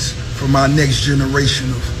genius for my next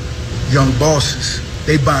generation of young bosses.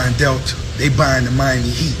 They buying Delta, they buying the Miami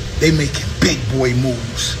Heat, they making big boy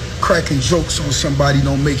moves. Cracking jokes on somebody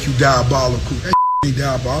don't make you diabolical. That ain't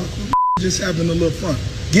diabolical. Just having a little fun.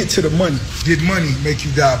 Get to the money. Get money make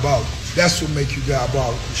you diabolical. That's what make you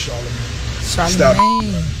diabolical, Charlamagne.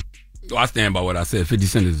 So I stand by what I said. 50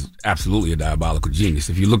 Cent is absolutely a diabolical genius.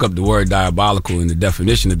 If you look up the word diabolical in the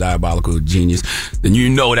definition of diabolical genius, then you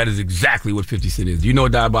know that is exactly what 50 Cent is. Do you know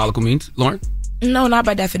what diabolical means, Loren? No, not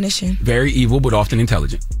by definition. Very evil, but often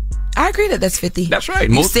intelligent. I agree that's 50. That's right.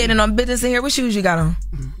 You standing on business in here. What shoes you got on?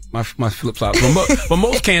 My flip flops. But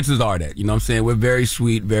most cancers are that. You know what I'm saying? We're very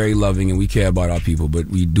sweet, very loving, and we care about our people, but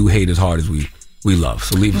we do hate as hard as we love.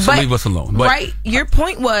 So leave us alone. But, right. Your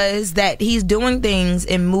point was that he's doing things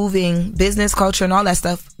and moving business, culture, and all that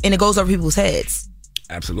stuff, and it goes over people's heads.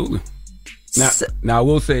 Absolutely. Now I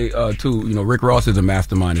will say, too, you know, Rick Ross is a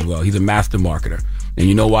mastermind as well. He's a master marketer. And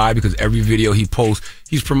you know why? Because every video he posts,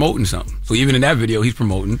 he's promoting something. So even in that video, he's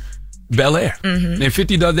promoting Bel Air. And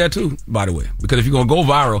 50 does that too, by the way. Because if you're going to go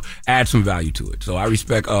viral, add some value to it. So I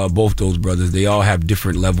respect both those brothers. They all have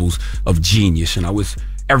different levels of genius. And I wish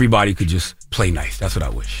everybody could just play nice. That's what I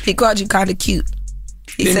wish. He called you kind of cute.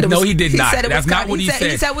 He did not. That's not what he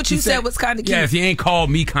said. He said what you said was kind of cute. Yes, he ain't called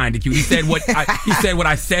me kind of cute. He said what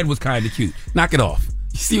I said was kind of cute. Knock it off.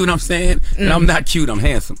 You see what I'm saying? And I'm not cute. I'm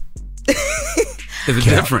handsome. There's a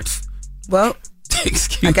difference. Well,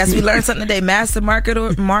 I guess we learned something today. Master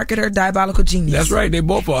marketer, diabolical genius. That's right. They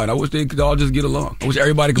both are. And I wish they could all just get along. I wish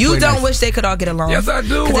everybody could. You play don't nice. wish they could all get along. Yes, I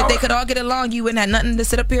do. Because if they could all get along, you wouldn't have nothing to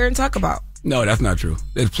sit up here and talk about. No, that's not true.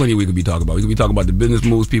 There's plenty we could be talking about. We could be talking about the business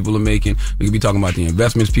moves people are making. We could be talking about the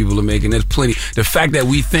investments people are making. There's plenty. The fact that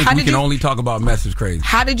we think we can only talk about mess is crazy.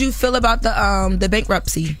 How did you feel about the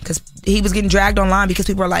bankruptcy? Because he was getting dragged online because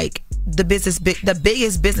people were like, the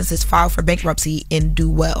biggest businesses file for bankruptcy and do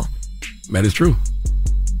well. That is true.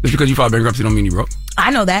 Just because you filed bankruptcy don't mean you broke. I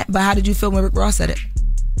know that, but how did you feel when Rick Ross said it?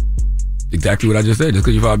 Exactly what I just said. Just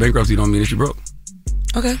because you filed bankruptcy don't mean that you broke.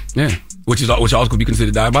 Okay. Yeah. Which also could be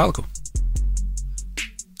considered diabolical.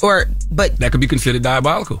 But that could be considered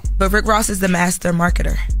diabolical. But Rick Ross is the master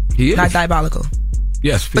marketer. He is. Not diabolical.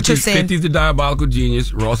 Yes. 50's the diabolical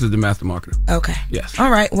genius. Ross is the master marketer. Okay. Yes. All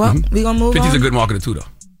right. Well, we're going to move 50's on. 50's a good marketer too, though.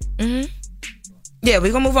 Yeah,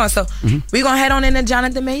 we're going to move on. So we're going to head on into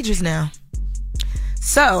Jonathan Majors now.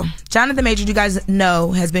 So Jonathan Majors, you guys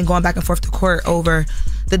know, has been going back and forth to court over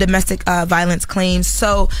the domestic violence claims.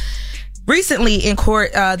 So recently in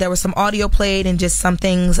court, there was some audio played and just some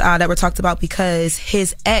things that were talked about because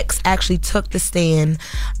his ex actually took the stand.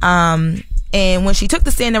 And when she took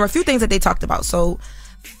the stand, there were a few things that they talked about. So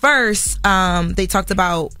first, they talked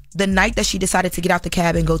about the night that she decided to get out the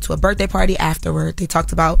cab and go to a birthday party afterward. They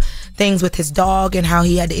talked about things with his dog and how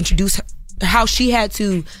he had to introduce her, how she had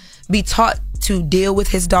to be taught to deal with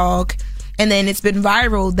his dog. And then it's been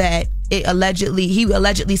viral that he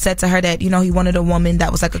allegedly said to her that, you know, he wanted a woman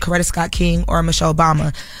that was like a Coretta Scott King or a Michelle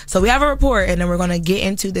Obama. So we have a report, and then we're going to get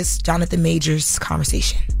into this Jonathan Majors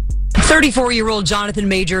conversation. 34-year-old Jonathan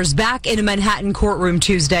Majors back in a Manhattan courtroom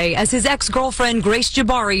Tuesday as his ex-girlfriend Grace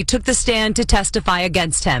Jabari took the stand to testify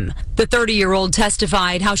against him. The 30-year-old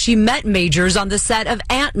testified how she met Majors on the set of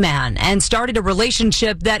Ant-Man and started a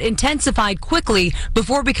relationship that intensified quickly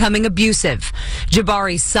before becoming abusive.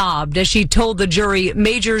 Jabari sobbed as she told the jury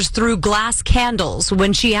Majors threw glass candles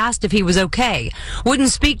when she asked if he was okay. Wouldn't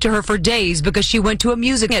speak to her for days because she went to a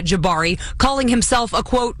music at Jabari, calling himself a,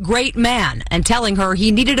 quote, great man, and telling her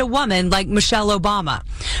he needed a woman like Michelle Obama.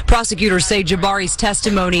 Prosecutors say Jabari's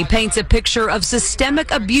testimony paints a picture of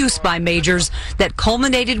systemic abuse by Majors that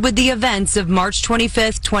culminated with the events of March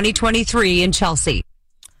 25th, 2023 in Chelsea.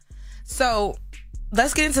 So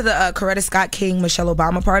let's get into the Coretta Scott King, Michelle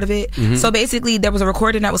Obama part of it. Mm-hmm. So basically there was a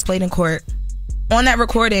recording that was played in court. On that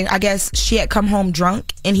recording, I guess she had come home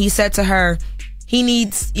drunk, and he said to her,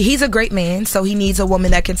 he's a great man, so he needs a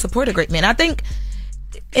woman that can support a great man. I think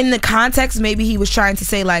in the context, maybe he was trying to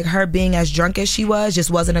say like her being as drunk as she was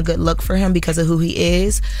just wasn't a good look for him because of who he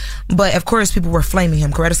is. But of course, people were flaming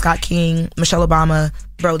him. Coretta Scott King, Michelle Obama.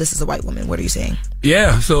 Bro, this is a white woman. What are you saying?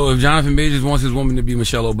 Yeah, so if Jonathan Majors wants his woman to be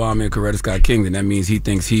Michelle Obama and Coretta Scott King, then that means he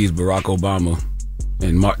thinks he's Barack Obama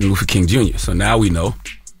and Martin Luther King Jr. So now we know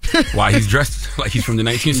why he's dressed like he's from the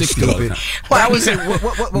 1960s all the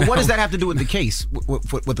time. Well, what does that have to do with the case,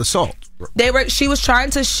 with assault? She was trying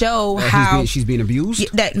to show how she's being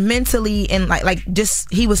abused. That mentally and like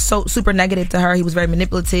just he was so super negative to her. He was very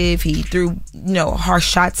manipulative. He threw harsh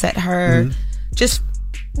shots at her. Mm-hmm. Just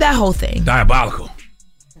that whole thing. Diabolical.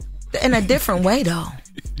 In a different way, though.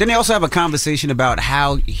 Then they also have a conversation about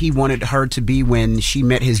how he wanted her to be when she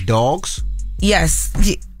met his dogs. Yes,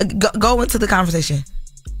 go into the conversation.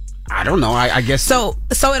 I don't know. I guess so.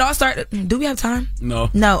 So it all started. Do we have time? No.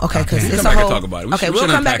 Okay, because it's a whole. Talk about it. We'll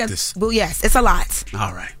come back. Well, yes, it's a lot.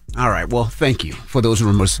 All right. Well, thank you for those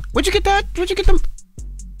rumors. Where'd you get that? Where'd you get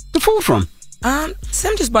the food from?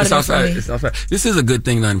 Sim just bought it up for me. It's outside. This is a good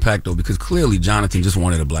thing to unpack though, because clearly Jonathan just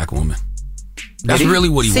wanted a black woman. That's really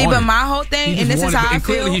what he wanted. See, but my whole thing, and this is how I feel.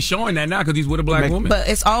 Clearly he's showing that now because he's with a black woman. But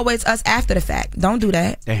it's always us after the fact. Don't do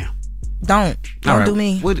that. Damn. Don't do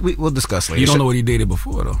me. We'll discuss later. You don't know what he dated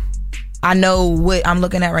before though. I know what I'm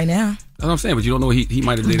looking at right now. That's what I'm saying, but you don't know what he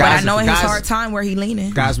might have dated. But I know in his hard time where he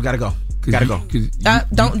leaning. Guys, we gotta go.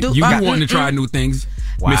 You wanting to try new things.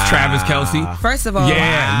 Wow. Miss Travis Kelce. First of all,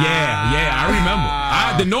 yeah,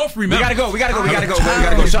 I remember. The North remember. We gotta go.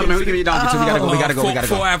 Charlamagne, we give you down we gotta go.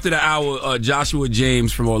 Before after the hour, Joshua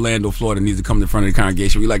James from Orlando, Florida needs to come in front of the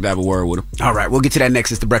congregation. We like to have a word with him. All right, we'll get to that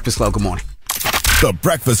next. It's the Breakfast Club. Good morning. The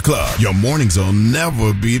Breakfast Club. Your mornings will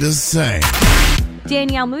never be the same.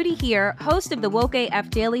 Danielle Moody here, host of the Woke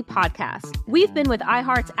AF Daily podcast. We've been with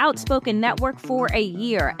iHeart's Outspoken Network for a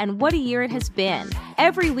year, and what a year it has been.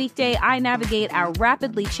 Every weekday, I navigate our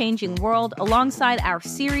rapidly changing world alongside our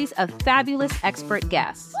series of fabulous expert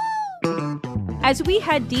guests. As we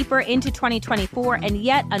head deeper into 2024 and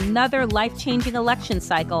yet another life-changing election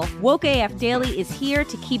cycle, Woke AF Daily is here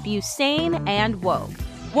to keep you sane and woke.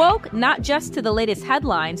 Woke not just to the latest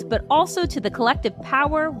headlines, but also to the collective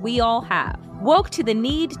power we all have. Woke to the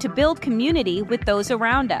need to build community with those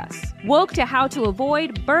around us. Woke to how to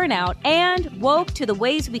avoid burnout, and woke to the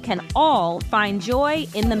ways we can all find joy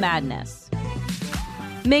in the madness.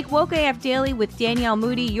 Make Woke AF Daily with Danielle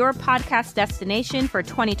Moody your podcast destination for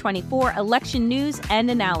 2024 election news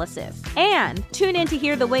and analysis. And tune in to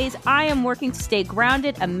hear the ways I am working to stay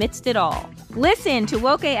grounded amidst it all. Listen to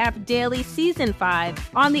Woke AF Daily Season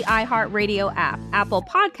 5 on the iHeartRadio app, Apple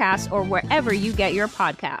Podcasts, or wherever you get your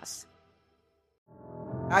podcasts.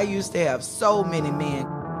 I used to have so many men.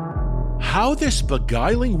 How this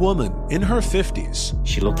beguiling woman in her 50s,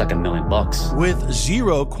 she looked like $1 million, with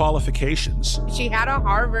zero qualifications, she had a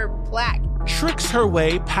Harvard plaque, tricks her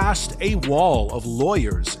way past a wall of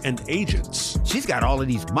lawyers and agents. She's got all of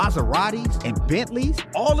these Maseratis and Bentleys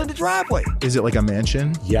all in the driveway. Is it like a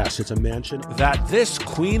mansion? Yes, it's a mansion that this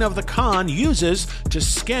queen of the con uses to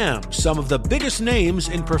scam some of the biggest names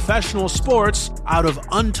in professional sports out of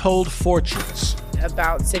untold fortunes.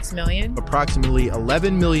 About $6 million. Approximately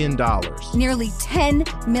 $11 million. Nearly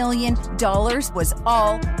 $10 million was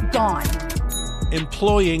all gone.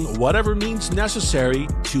 Employing whatever means necessary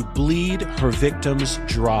to bleed her victims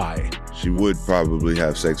dry. She would probably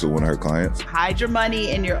have sex with one of her clients. Hide your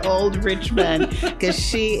money in your old rich man, because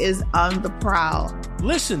she is on the prowl.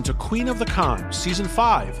 Listen to Queen of the Con, Season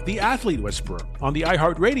 5, The Athlete Whisperer, on the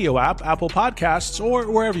iHeartRadio app, Apple Podcasts, or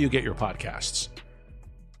wherever you get your podcasts.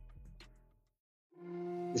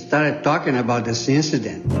 We started talking about this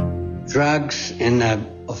incident. Drugs and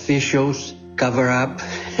officials cover up.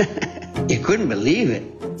 You couldn't believe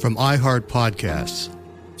it. From iHeart Podcasts.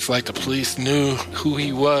 It's like the police knew who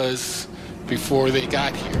he was before they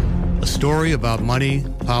got here. A story about money,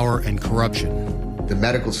 power, and corruption. The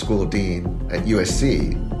medical school dean at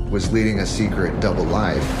USC was leading a secret double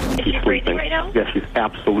life. He's breathing right now? Yes, he's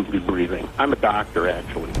absolutely breathing. I'm a doctor,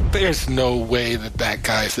 actually. There's no way that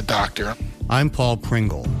guy's a doctor. I'm Paul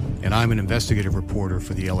Pringle, and I'm an investigative reporter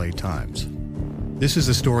for the LA Times. This is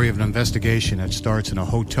the story of an investigation that starts in a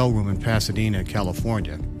hotel room in Pasadena,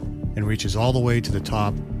 California, and reaches all the way to the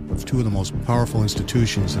top of two of the most powerful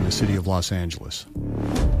institutions in the city of Los Angeles.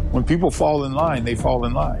 When people fall in line, they fall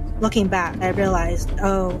in line. Looking back, I realized,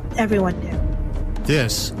 everyone knew.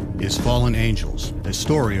 This is Fallen Angels, a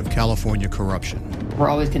story of California corruption. We're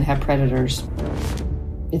always going to have predators.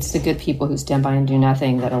 It's the good people who stand by and do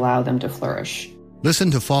nothing that allow them to flourish.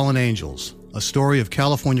 Listen to Fallen Angels, a story of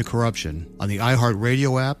California corruption on the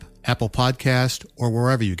iHeartRadio app, Apple Podcast, or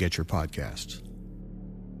wherever you get your podcasts.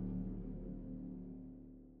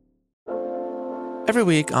 Every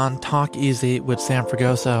week on Talk Easy with Sam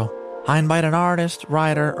Fragoso, I invite an artist,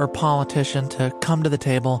 writer, or politician to come to the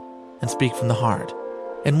table and speak from the heart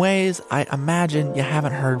in ways I imagine you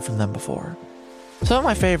haven't heard from them before. Some of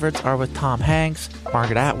my favorites are with Tom Hanks,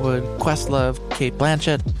 Margaret Atwood, Questlove, Cate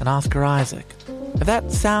Blanchett, and Oscar Isaac. If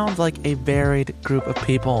that sounds like a varied group of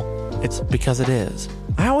people, it's because it is.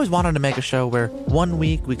 I always wanted to make a show where one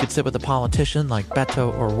week we could sit with a politician like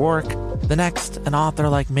Beto O'Rourke, the next an author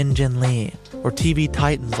like Min Jin Lee, or TV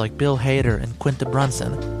titans like Bill Hader and Quinta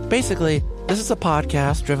Brunson. Basically, this is a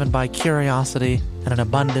podcast driven by curiosity and an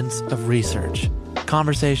abundance of research.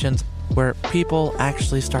 Conversations where people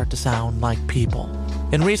actually start to sound like people.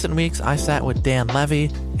 In recent weeks, I sat with Dan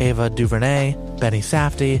Levy, Ava DuVernay, Benny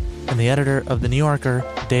Safdie, and the editor of The New Yorker,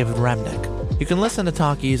 David Remnick. You can listen to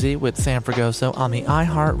Talk Easy with Sam Fragoso on the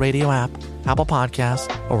iHeartRadio app, Apple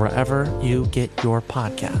Podcasts, or wherever you get your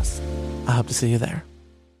podcasts. I hope to see you there.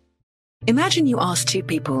 Imagine you ask two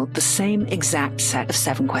people the same exact set of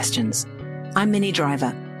 7 questions. I'm Minnie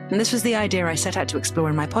Driver, and this was the idea I set out to explore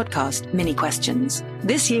in my podcast, Mini Questions.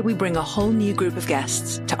 This year, we bring a whole new group of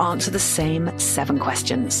guests to answer the same 7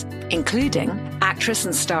 questions, including actress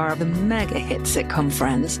and star of the mega-hit sitcom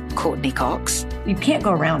Friends, Courtney Cox. You can't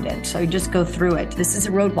go around it, so you just go through it. This is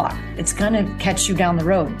a roadblock. It's going to catch you down the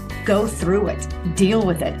road. Go through it. Deal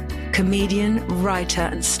with it. Comedian, writer,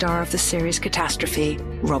 and star of the series Catastrophe,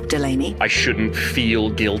 Rob Delaney. I shouldn't feel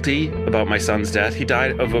guilty about my son's death. He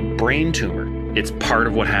died of a brain tumor. It's part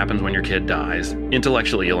of what happens when your kid dies.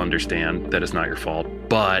 Intellectually, you'll understand that it's not your fault,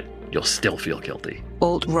 but you'll still feel guilty.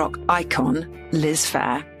 Alt-rock icon, Liz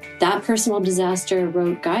Phair. That personal disaster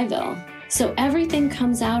wrote Guyville. So everything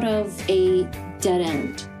comes out of a dead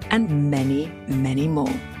end. And many, many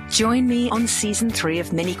more. Join me on Season 3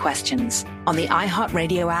 of Mini Questions on the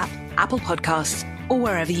iHeartRadio app, Apple Podcasts, or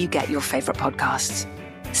wherever you get your favorite podcasts.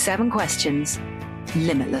 7 questions,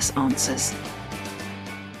 limitless answers.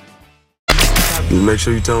 Make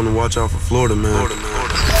sure you tell them to watch out for Florida, man.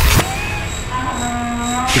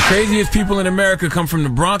 The craziest people in America come from the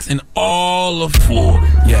Bronx and all of Florida.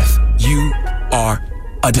 Yes, you are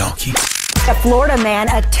a donkey. A Florida man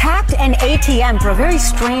attacked an ATM for a very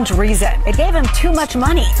strange reason. It gave him too much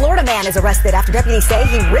money. Florida man is arrested after deputies say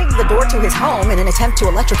he rigged the door to his home in an attempt to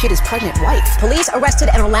electrocute his pregnant wife. Police arrested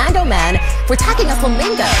an Orlando man for attacking a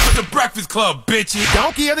flamingo. It's the Breakfast Club, bitches.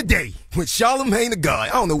 Donkey of the day with Charlamagne the God.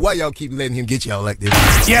 I don't know why y'all keep letting him get y'all like this.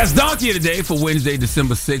 Yes, Donkey of the day for Wednesday,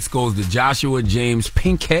 December 6th goes to Joshua James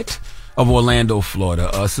Pinkett of Orlando,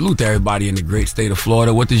 Florida. Salute to everybody in the great state of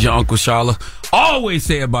Florida. What does your Uncle Charla always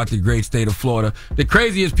say about the great state of Florida? The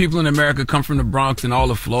craziest people in America come from the Bronx and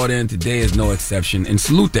all of Florida, and today is no exception. And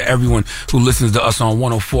salute to everyone who listens to us on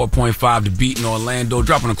 104.5 The Beat in Orlando.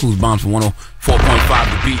 Dropping a clues bombs for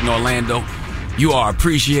 104.5 The Beat in Orlando. You are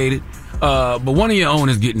appreciated. But one of your own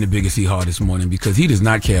is getting the biggest hee-haw this morning because he does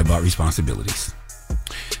not care about responsibilities.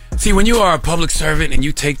 See, when you are a public servant and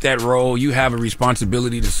you take that role, you have a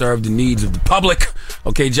responsibility to serve the needs of the public.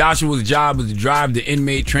 Okay, Joshua's job is to drive the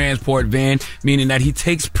inmate transport van, meaning that he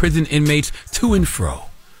takes prison inmates to and fro.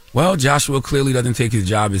 Well, Joshua clearly doesn't take his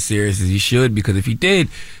job as serious as he should, because if he did,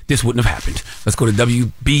 this wouldn't have happened. Let's go to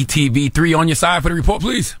WBTV3 on your side for the report,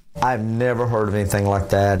 please. I've never heard of anything like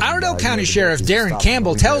that. Iredell County Sheriff Darren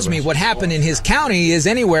Campbell tells me what happened in his county is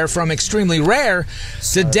anywhere from extremely rare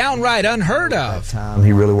to downright unheard of.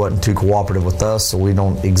 He really wasn't too cooperative with us, so we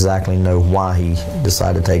don't exactly know why he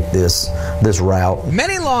decided to take this route.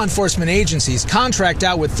 Many law enforcement agencies contract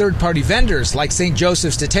out with third-party vendors like St.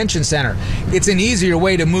 Joseph's Detention Center. It's an easier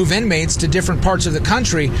way to move inmates to different parts of the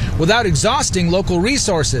country without exhausting local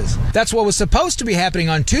resources. That's what was supposed to be happening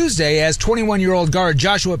on Tuesday as 21-year-old guard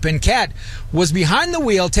Joshua Pincat was behind the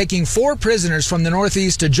wheel taking 4 prisoners from the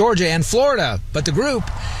Northeast to Georgia and Florida, but the group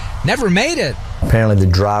never made it. Apparently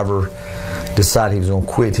the driver decided he was going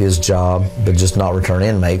to quit his job but just not return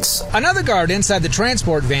inmates. Another guard inside the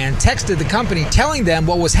transport van texted the company telling them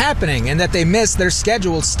what was happening and that they missed their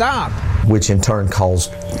scheduled stop, which in turn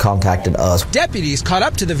contacted us. Deputies caught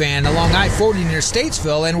up to the van along I-40 near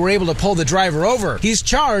Statesville and were able to pull the driver over. He's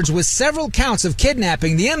charged with several counts of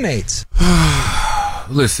kidnapping the inmates.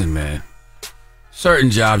 Listen, man. Certain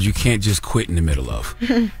jobs you can't just quit in the middle of.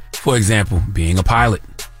 For example, being a pilot.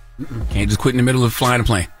 Can't just quit in the middle of flying a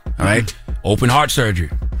plane. All right? Open heart surgery.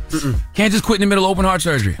 Can't just quit in the middle of open heart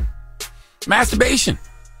surgery. Masturbation.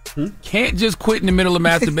 Can't just quit in the middle of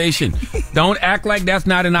masturbation. Don't act like that's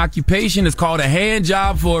not an occupation. It's called a hand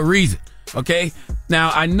job for a reason. Okay?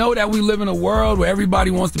 Now, I know that we live in a world where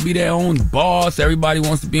everybody wants to be their own boss. Everybody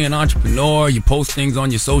wants to be an entrepreneur. You post things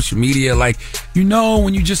on your social media like,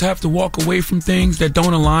 when you just have to walk away from things that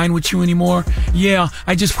don't align with you anymore. Yeah,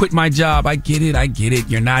 I just quit my job. I get it.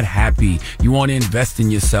 You're not happy. You want to invest in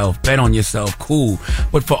yourself, bet on yourself. Cool.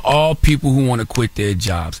 But for all people who want to quit their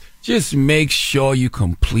jobs, just make sure you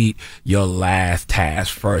complete your last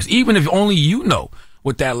task first. Even if only you know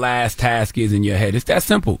what that last task is in your head. It's that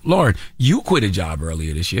simple. Loren, you quit a job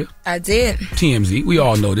earlier this year. I did. TMZ, we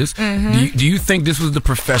all know this. Do you think this was the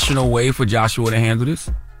professional way for Joshua to handle this?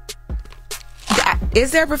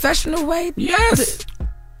 Is there a professional way? Yes.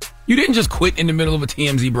 You didn't just quit in the middle of a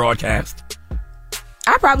TMZ broadcast.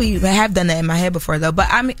 I probably have done that in my head before, though. But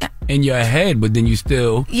I mean, in your head, but then you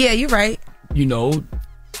still... Yeah, you're right.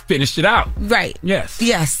 Finished it out. Right. Yes.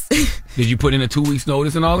 Did you put in a 2 weeks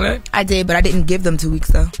notice and all of that? I did, but I didn't give them 2 weeks,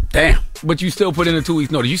 though. Damn. But you still put in a 2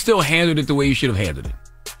 weeks notice. You still handled it the way you should have handled it.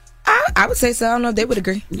 I would say so. I don't know if they would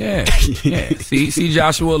agree. Yeah. See,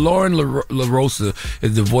 Joshua, Loren LoRosa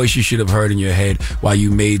is the voice you should have heard in your head while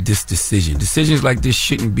you made this decision. Decisions like this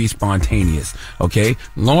shouldn't be spontaneous, okay?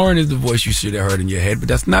 Loren is the voice you should have heard in your head, but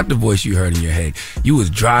that's not the voice you heard in your head. You was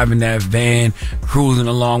driving that van, cruising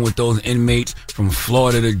along with those inmates from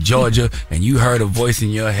Florida to Georgia, and you heard a voice in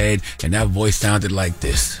your head, and that voice sounded like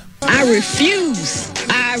this. I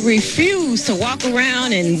refuse to walk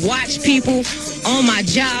around and watch people on my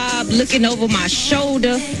job looking over my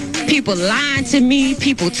shoulder, people lying to me,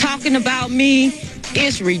 people talking about me.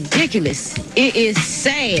 It's ridiculous. It is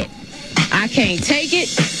sad. I can't take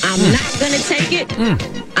it. I'm not going to take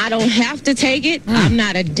it. I don't have to take it. I'm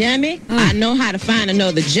not a dummy. I know how to find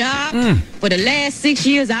another job. For the last 6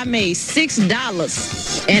 years, I made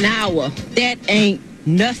 $6 an hour. That ain't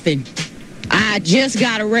nothing. I just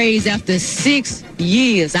got a raise after 6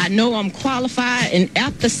 years. I know I'm qualified, and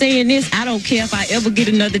after saying this, I don't care if I ever get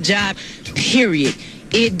another job, period.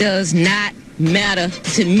 It does not matter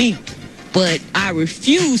to me. But I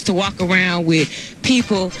refuse to walk around with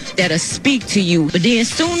people that'll speak to you. But then as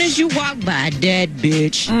soon as you walk by, that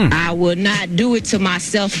bitch, I will not do it to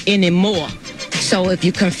myself anymore. So if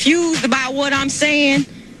you're confused about what I'm saying,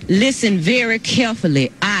 listen very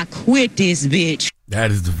carefully. I quit this bitch.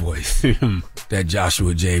 That is the voice that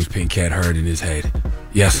Joshua James Pincat heard in his head.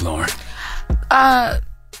 Yes, Loren.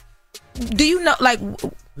 Do you know,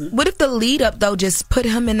 what if the lead up, though, just put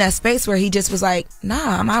him in that space where he just was like,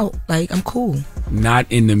 nah, I'm out. I'm cool. Not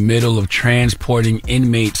in the middle of transporting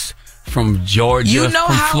inmates from Georgia,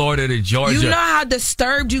 from Florida to Georgia. You know how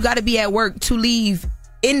disturbed you got to be at work to leave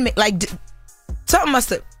inmate. Something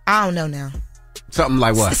must have, I don't know now. Something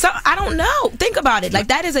like what? I don't know. Think about it.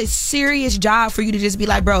 That is a serious job for you to just be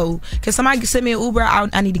like, bro, can somebody send me an Uber?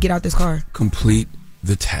 I need to get out this car. Complete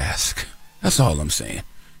the task. That's all I'm saying.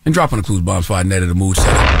 And drop on the clues bombs before I netted the mood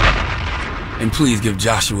setter. And please give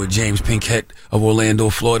Joshua James Pincat of Orlando,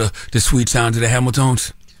 Florida, the sweet sounds of the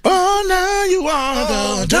Hamiltons. Oh, now you are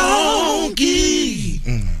the donkey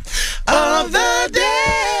of the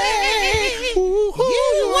day.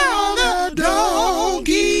 You are the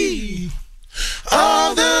donkey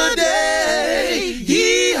of the day.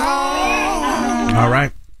 Yeehaw. All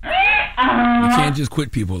right. You can't just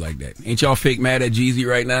quit people like that. Ain't y'all fake mad at Jeezy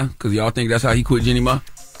right now? Because y'all think that's how he quit Jenny Ma?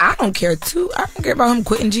 I don't care about him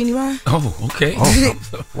quitting Jeannie Mai. Oh, okay.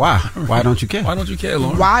 Why? Why don't you care? Why don't you care,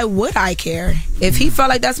 Loren? Why would I care? If he felt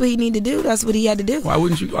like that's what he needed to do, that's what he had to do. Why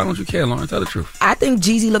don't you care, Loren? Tell the truth. I think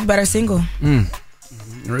Jeezy looked better single.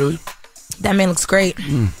 Really? That man looks great.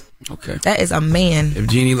 Okay. That is a man. If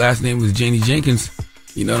Jeannie last name was Jeannie Jenkins,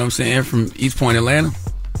 you know what I'm saying, from East Point, Atlanta.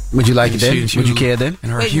 Would you like it then? Would you care then?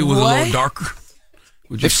 And her hue was a little darker.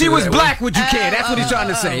 If she was black, would you care? That's what he's trying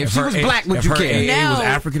to say. If she was black, would you care? If her AA was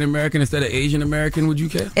African American instead of Asian American, would you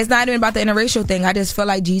care? It's not even about the interracial thing. I just feel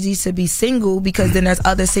like Jeezy should be single because then there's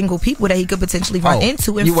other single people that he could potentially run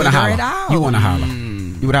into and figure it out. You want to holler?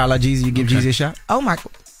 You would holler at Jeezy? You give Jeezy a shot? Oh my!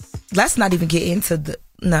 Let's not even get into the.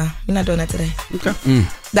 No, we're not doing that today. Okay.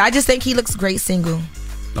 I just think he looks great single.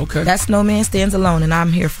 Okay. That's No Man Stands Alone, and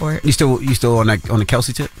I'm here for it. You still on the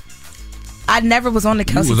Kelsey tip? I never was on the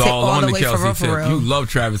Kelsey tip all the way for real. You love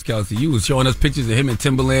Travis Kelce. You was showing us pictures of him in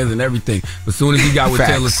Timberlands and everything. But as soon as he got with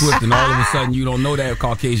Taylor Swift, and all of a sudden you don't know that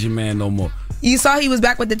Caucasian man no more. You saw he was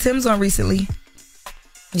back with the Timbs on recently.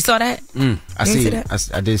 You saw that?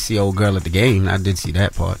 I did see old girl at the game. I did see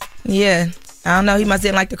that part. Yeah. I don't know. He must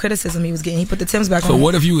didn't like the criticism he was getting. He put the Timbs back on. So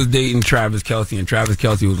what if you was dating Travis Kelce and Travis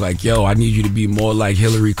Kelce was like, yo, I need you to be more like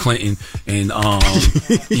Hillary Clinton and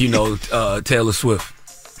Taylor Swift?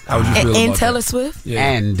 How would you feel about Taylor that? Swift? Yeah.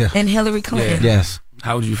 And Hillary Clinton? Yeah. Yes.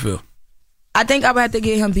 How would you feel? I think I would have to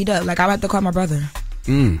get him beat up. Like, I would have to call my brother.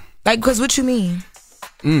 Like, because what you mean?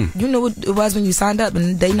 You know what it was when you signed up,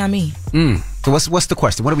 and they not me. So what's the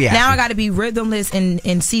question? What are we asking? Now I got to be rhythmless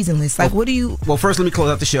and seasonless. Like, what do you... Well, first let me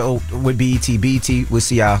close out the show with BET. BET, we'll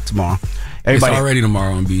see y'all tomorrow. Everybody, it's already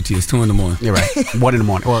tomorrow on BET. It's 2 a.m. You're right. 1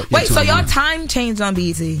 a.m. Wait, so y'all time changed on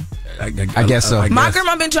BET? I guess so. My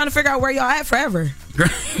grandma been trying to figure out where y'all at forever. My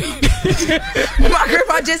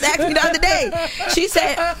grandma just asked me the other day. I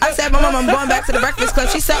said, my mom, I'm going back to the Breakfast Club.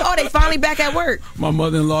 She said, oh, they finally back at work. My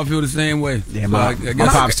mother-in-law feel the same way. Yeah, my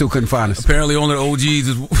pops too couldn't find us. Apparently only the OGs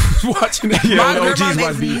is watching it. My grandma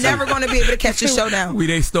is never going to be able to catch the show now. We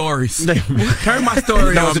they stories. Turn my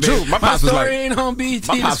story on, the truth. My pops was like, ain't on BET.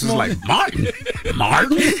 My pops was like,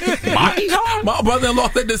 Martin's on? My brother-in-law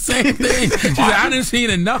said the same thing. She said, I didn't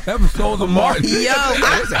see enough episodes of Martin. Yo,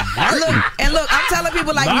 look, I'm telling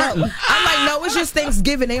people like, no. I'm like, no, it's just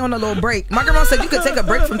Thanksgiving. They on a little break. My grandma said, you could take a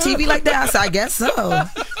break from TV like that? I said, I guess so.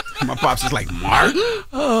 My pops is like, Martin?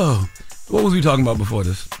 Oh. What was we talking about before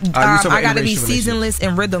this? I got to be seasonless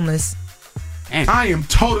and rhythmless. I am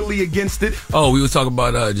totally against it. Oh, we was talking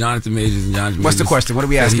about Jonathan Majors and Jonathan Majors. What's the question? What are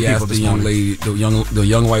we asking people this morning? He asked the young lady, the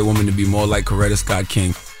young white woman to be more like Coretta Scott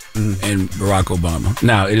King and Barack Obama.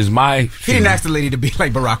 Now, it is my... He didn't ask the lady to be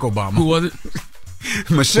like Barack Obama. Who was it?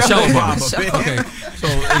 Michelle Obama. Okay, so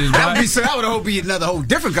it is that would be another whole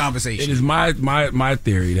different conversation. It is my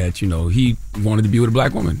theory that he wanted to be with a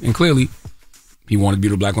black woman, and clearly he wanted to be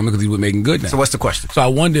with a black woman because he was making good now. So what's the question? So I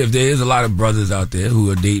wonder if there is a lot of brothers out there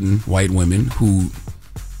who are dating white women who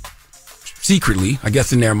secretly, I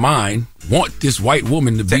guess in their mind, want this white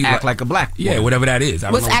woman to be act like a black woman. Yeah, whatever that is.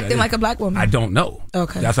 What's acting like a black woman? I don't know.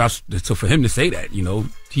 Okay. So for him to say that,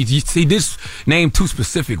 he did name 2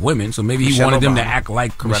 specific women, so maybe he wanted them to act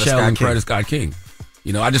like Michelle and Coretta Scott King.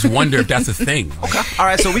 I just wonder if that's a thing. Okay. All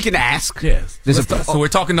right, so we can ask. Yes. So we're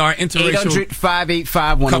talking to our interracial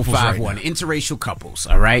 800-585-1051. Interracial couples,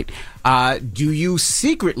 all right? Do you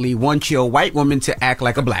secretly want your white woman to act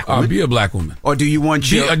like a black woman? Be a black woman. Or do you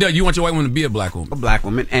want you want your white woman to be a black woman? A black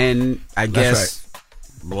woman. And I guess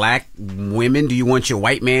black women, do you want your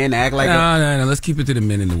white man to act like No, let's keep it to the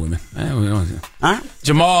men and the women. All right.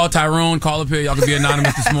 Jamal, Tyrone, call up here. Y'all can be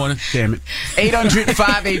anonymous this morning. Damn it.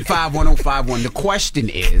 800-585-1051. The question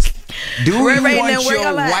is, do you want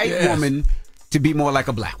your white woman to be more like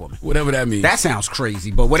a black woman? Whatever that means. That sounds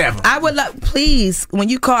crazy, but whatever. I would please, when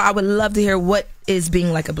you call, I would love to hear what is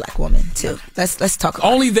being like a black woman too. Let's talk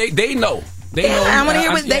about Only they know. I want to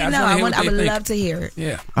hear what they know. I would love to hear it.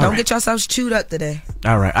 Yeah. Don't get yourselves chewed up today.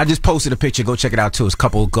 All right. I just posted a picture. Go check it out too. It's a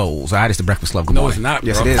couple of goals. All right. It's the Breakfast Club. Good morning. It's not.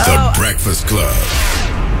 Yes, bro. it is. The Breakfast Club.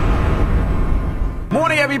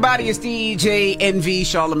 Morning, everybody. It's DJ NV,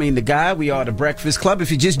 Charlamagne the Guy. We are the Breakfast Club.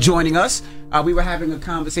 If you're just joining us, we were having a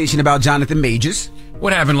conversation about Jonathan Majors.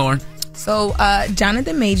 What happened, Loren? So,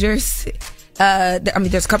 Jonathan Majors...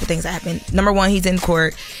 there's a couple things that happened. Number one, he's in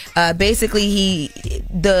court. Basically,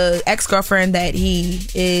 the ex-girlfriend that he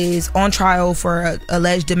is on trial for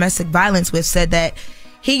alleged domestic violence with said that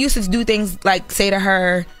he used to do things like say to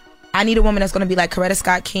her, I need a woman that's going to be like Coretta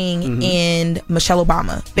Scott King and Michelle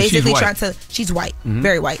Obama. Basically she's white,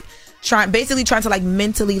 very white. Basically trying to like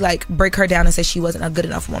mentally like break her down and say she wasn't a good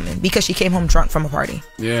enough woman because she came home drunk from a party.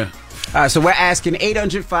 Yeah. So we're asking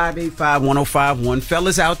 800-585-1051.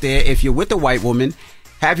 Fellas out there, if you're with a white woman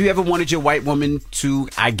Have you ever wanted your white woman to,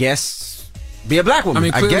 I guess, be a black woman?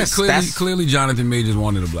 I mean, clearly Jonathan Majors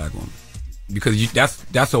wanted a black woman. Because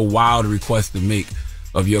that's a wild request to make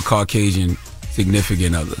of your Caucasian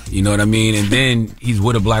significant other. You know what I mean? And then he's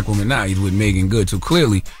with a black woman now. He's with Megan Good. So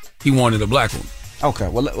clearly he wanted a black woman. Okay,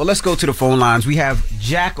 well, let's go to the phone lines. We have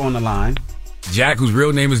Jack on the line. Jack, whose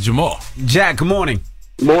real name is Jamal. Jack, good morning.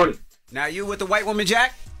 Good morning. Now, you with the white woman,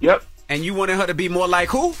 Jack? Yep. And you wanted her to be more like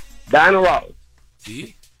who? Diana Ross.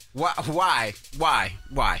 See? Why? Well,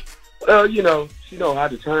 she know how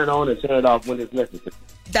to turn it on and turn it off when it's necessary.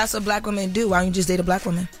 That's what black women do. Why don't you just date a black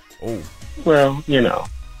woman? Oh. Well, you don't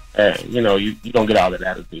get all of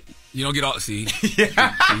that. You don't get all. See,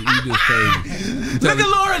 yeah. You just crazy. Look at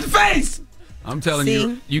Loren's face. I'm telling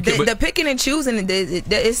you, the picking and choosing.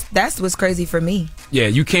 That's what's crazy for me. Yeah,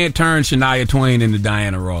 you can't turn Shania Twain into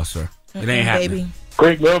Diana Ross, sir. It ain't happening. Baby.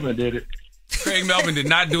 Craig Melvin did it. Craig Melvin did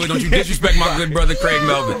not do it. Don't you disrespect my good brother Craig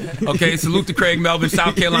Melvin. Okay, salute to Craig Melvin,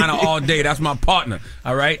 South Carolina all day. That's my partner.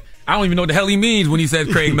 All right. I don't even know what the hell he means when he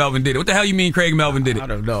says Craig Melvin did it. What the hell you mean Craig Melvin did it? I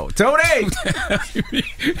don't know. Tony!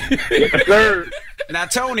 Yes, sir. Now,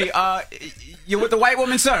 Tony, you're with the white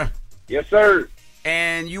woman, sir? Yes, sir.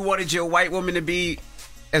 And you wanted your white woman to be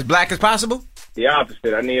as black as possible? The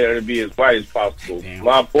opposite. I need her to be as white as possible. Damn.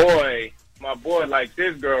 My boy likes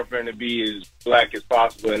his girlfriend to be as black as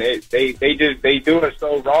possible, and they do it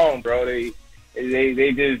so wrong, bro. They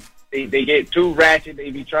get too ratchet. They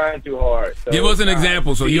be trying too hard. So give us an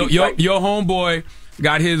example. So your homeboy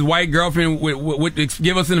got his white girlfriend.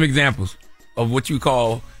 Give us some examples of what you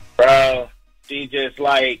call. Bro, she just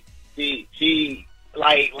she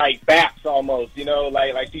like Baps almost.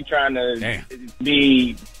 Like she trying to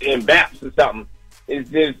be in Baps or something. It's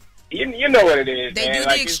just. You know what it is. They do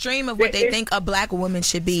the extreme of what they think a black woman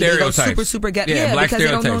should be. Stereotypes. They go super get black because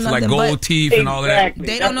stereotypes, they don't know nothing like gold teeth and all that.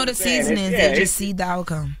 They don't know the seasonings. They just see the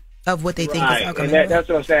outcome of what they think is outcome. And that's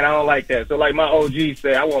what I'm saying. I don't like that. So like my OG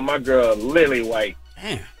said, I want my girl Lily White.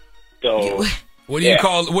 Damn. So what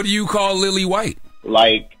do you call Lily White?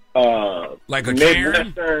 Like a Karen?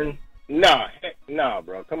 Midwestern. No,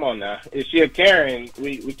 bro. Come on now. If she a Karen,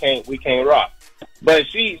 we can't rock. But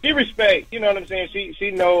she respects, you know what I'm saying?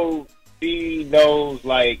 She knows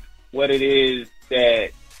like what it is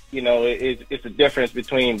that, it's a difference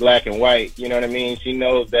between black and white, you know what I mean? She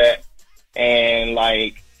knows that, and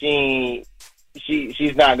like she's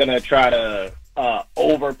not gonna try to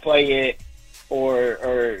overplay it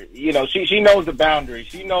or she knows the boundaries.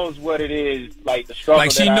 She knows what it is, like the struggle.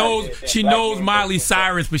 Like she knows Miley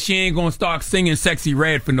Cyrus, but she ain't gonna start singing Sexy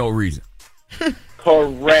Red for no reason.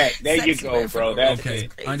 Correct. There you go, bro. That's okay.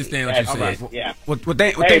 It. I understand what you're saying. Right. Yeah. But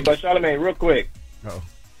Charlamagne, real quick.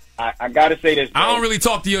 I gotta say this, bro. I don't really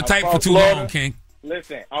talk to your type for too long, King.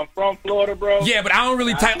 Listen, I'm from Florida, bro. Yeah, but I don't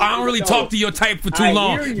really talk to your type for too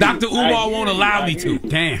long. Dr. Umar won't allow me to.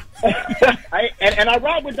 Damn. And I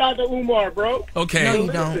rock with Dr. Umar, bro. Okay. No,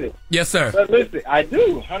 you don't. Yes, sir. But listen, I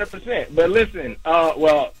do, 100%. But listen,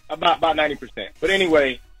 about 90%. But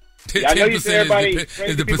anyway, I know you say everybody,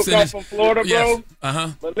 people come from Florida, bro.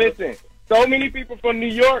 Yes. But listen, so many people from New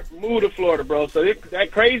York move to Florida, bro. So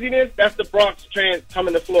that craziness, that's the Bronx trans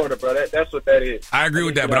coming to Florida, bro. That's what that is. I agree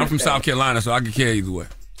with that, but I'm from South Carolina, so I can care either way.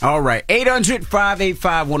 All right.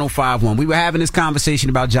 800-585-1051. We were having this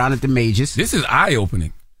conversation about Jonathan Majors. This is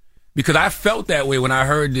eye-opening because I felt that way when I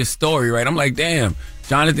heard this story, right? I'm like, damn,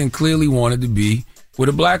 Jonathan clearly wanted to be with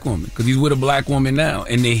a black woman because he's with a black woman now.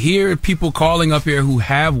 And to hear people calling up here who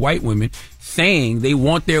have white women saying they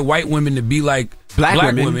want their white women to be like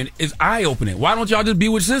black women is eye-opening. Why don't y'all just be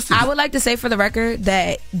with sisters? I would like to say for the record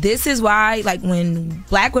that this is why, like, when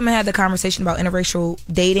black women have the conversation about interracial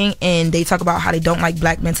dating and they talk about how they don't like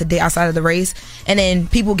black men to date outside of the race, and then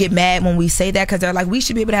people get mad when we say that because they're like, we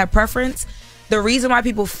should be able to have preference. The reason why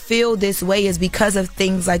people feel this way is because of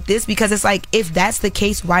things like this. Because it's like, if that's the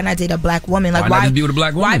case, why not date a black woman? Like, why not be with a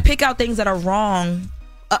black woman? Why pick out things that are wrong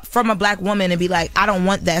from a black woman and be like, I don't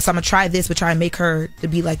want that, so I'm gonna try this, but try and make her to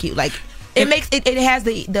be like you. Like, it makes it has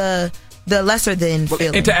the lesser than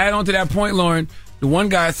feeling. And to add on to that point, Loren, the one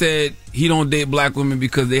guy said he don't date black women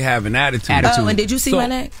because they have an attitude. Oh, and did you see my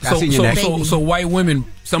neck? So white women,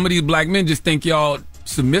 some of these black men just think y'all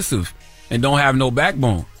submissive and don't have no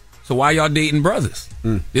backbone. So why y'all dating brothers?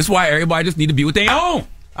 This is why everybody just need to be with their own.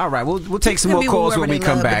 All right, we'll take some more calls when we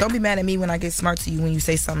come back. Don't be mad at me when I get smart to you when you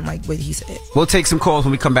say something like what he said. We'll take some calls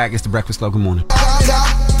when we come back. It's the Breakfast Club. Good morning.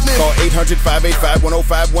 Call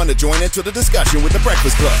 800-585-1051 to join into the discussion with the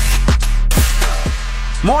Breakfast Club.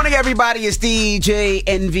 Morning, everybody. It's DJ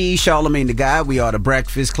NV, Charlamagne the Guy. We are the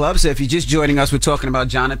Breakfast Club. So if you're just joining us, we're talking about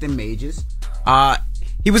Jonathan Majors.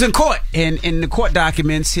 He was in court, and in the court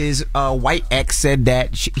documents, his white ex said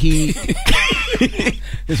that he.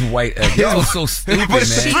 His white ex. Y'all are so stupid, man.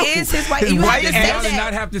 She is his white. His You white have to ex. say Y'all did that.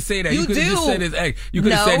 not have to say that. You could have just do. said his ex. You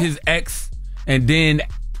could have said his ex, and then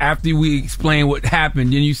after we explain what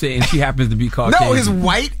happened, then you say, and she happens to be Caucasian. No, his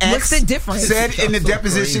white ex What's the difference? said in the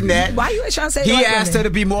deposition that Why you trying to say he white asked women? her to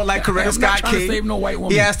be more like Coretta I'm not Scott trying to King. save no white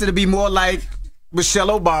woman. He asked her to be more like Michelle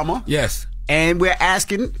Obama. Yes. And we're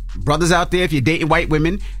asking brothers out there, if you're dating white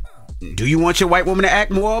women, do you want your white woman to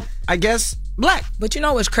act more, I guess, black? But you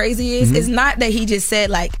know what's crazy is it's not that he just said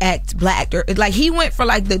like act black, or like he went for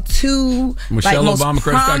like the two Michelle like most Obama, Coretta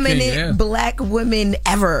Scott King, prominent yeah. black women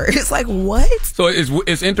ever. It's like what? So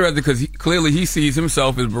it's interesting because clearly he sees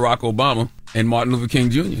himself as Barack Obama and Martin Luther King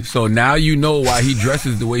Jr. So now you know why he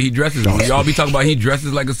dresses the way he dresses. When y'all be talking about he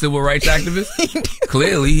dresses like a civil rights activist,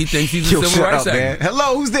 clearly he thinks he's a civil rights activist.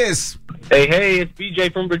 Hello, who's this? Hey, it's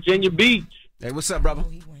BJ from Virginia Beach. Hey, what's up, brother?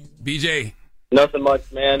 BJ. Nothing much,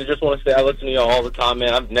 man. I just want to say I listen to y'all all the time,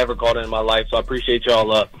 man. I've never called in my life, so I appreciate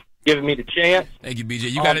y'all giving me the chance. Thank you,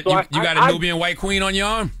 BJ. You got a Nubian white queen on your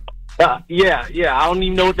arm? Yeah. I don't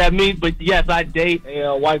even know what that means, but yes, I date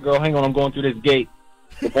a white girl. Hang on, I'm going through this gate.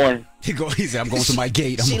 Good morning. He said, I'm going to my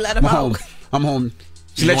gate. She let him home. out. I'm home.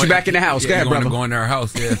 She let you back in the house. Go ahead, brother. Go in her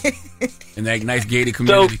house, yeah. In that nice gated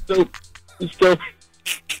community.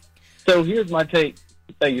 So here's my take.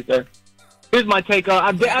 Thank you, sir. Here's my take.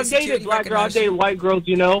 I've dated black girls, I've dated white girls,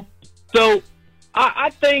 you know. So I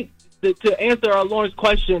think that to answer Lauren's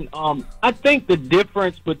question, I think the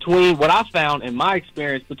difference between what I found in my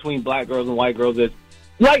experience between black girls and white girls is,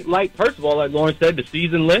 like first of all, like Lauren said, the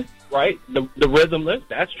season list, right? The rhythm list,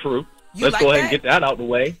 that's true. Let's go ahead and get that out the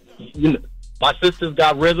way. You know, my sister's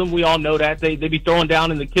got rhythm. We all know that. They be throwing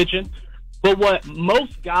down in the kitchen. But what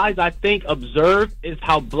most guys, I think, observe is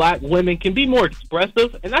how black women can be more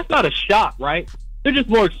expressive. And that's not a shot, right? They're just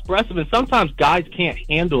more expressive. And sometimes guys can't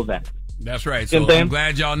handle that. That's right. So I'm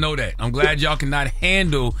glad y'all know that. I'm glad y'all cannot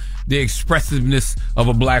handle the expressiveness of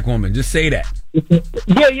a black woman. Just say that.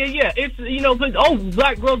 Yeah. It's, you know,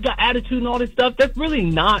 black girls got attitude and all this stuff. That's really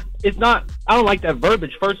not, it's not, I don't like that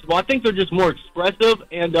verbiage, first of all. I think they're just more expressive.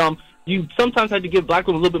 And you sometimes have to give black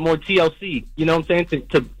women a little bit more TLC, you know what I'm saying,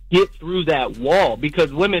 to get through that wall.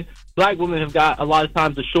 Because black women have got a lot of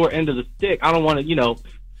times the short end of the stick. I don't want to, you know,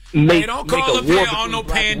 hey, don't call up here on no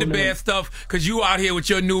panda bear stuff because you out here with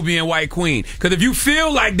your Nubian white queen. Because if you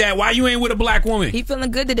feel like that, why you ain't with a black woman? He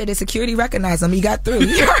feeling good today. The security recognized him. He got through.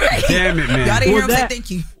 Right. Damn it, man. Y'all didn't hear him say thank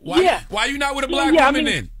you. Why you not with a black woman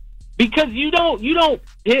then? Because you don't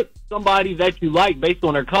hit somebody that you like based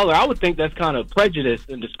on their color. I would think that's kind of prejudiced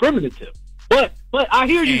and discriminative. But I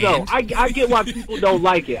hear you though. I get why people don't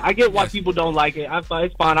like it. People don't like it.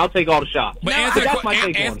 It's fine. I'll take all the shots. But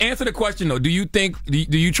answer the question though. Do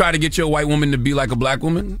you try to get your white woman to be like a black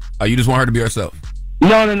woman, or you just want her to be herself?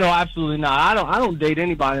 No, absolutely not. I don't date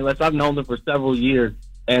anybody unless I've known them for several years,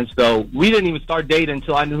 and so we didn't even start dating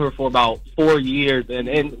until I knew her for about 4 years.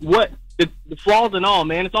 And what the flaws and all,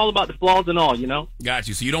 man. It's all about the flaws and all, you know. Got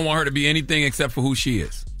you. So you don't want her to be anything except for who she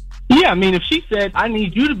is. Yeah, I mean, if she said, I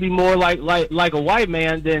need you to be more like a white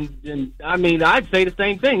man, then I mean, I'd say the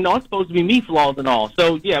same thing. No, it's supposed to be me, flaws and all.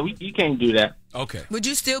 So, yeah, you can't do that. Okay. Would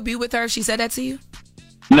you still be with her if she said that to you?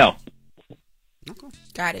 No. Okay.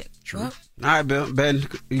 Got it. True. Well, all right, Ben,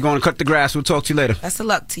 you're going to cut the grass. We'll talk to you later. Best of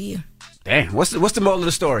luck to you. Damn, what's the moral of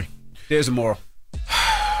the story? There's a moral.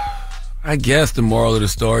 I guess the moral of the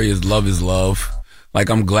story is love. Like,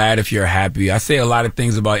 I'm glad if you're happy. I say a lot of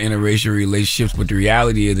things about interracial relationships, but the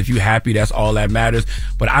reality is if you're happy, that's all that matters.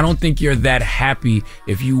 But I don't think you're that happy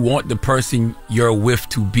if you want the person you're with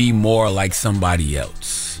to be more like somebody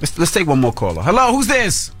else. Let's take one more caller. Hello, who's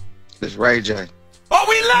this? It's Ray J. Oh,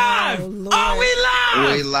 we live!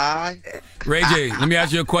 We live? Ray J, let me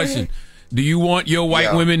ask you a question. Do you want your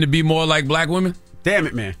white women to be more like black women? Damn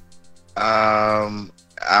it, man.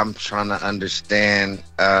 I'm trying to understand.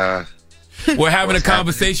 We're having a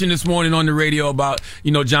conversation this morning on the radio about,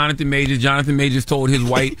 Jonathan Majors. Jonathan Majors told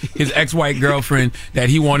his ex-white girlfriend that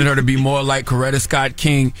he wanted her to be more like Coretta Scott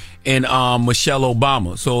King and Michelle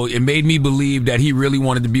Obama. So it made me believe that he really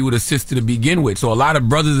wanted to be with a sister to begin with. So a lot of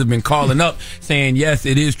brothers have been calling up saying, yes,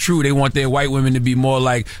 it is true. They want their white women to be more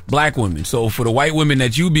like black women. So for the white women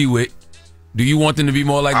that you be with, do you want them to be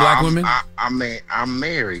more like black women? I'm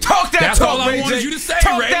married. Talk that That's talk, all I Ray wanted J. you to say,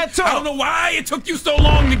 talk Ray. That talk. I don't know why it took you so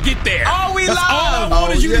long to get there. Oh, we That's live. all I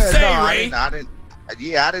wanted you to say, Ray.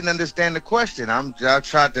 I didn't understand the question. I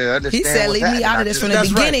tried to understand. He said, "Leave me out of this from the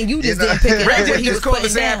beginning." Right. You just didn't pick it up. Ray J He just was called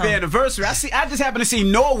putting this happy down. anniversary. I just happened to see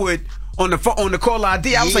Norwood on the call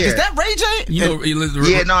ID. I was like, is that Ray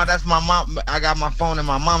J? No, that's my mom. I got my phone in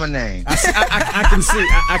my mama name.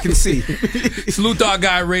 I can see. Salute to our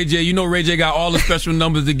guy Ray J. You know Ray J got all the special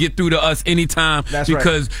numbers to get through to us anytime. That's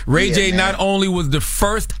because right. Ray J not only was the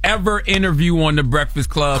first ever interview on the Breakfast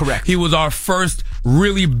Club. Correct. He was our first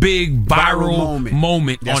really big viral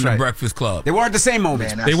moment on the Breakfast Club. They weren't the same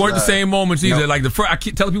moments. They weren't the same moments either. Like the first, I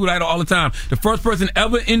keep telling people that all the time. The first person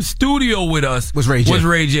ever in studio with us was Ray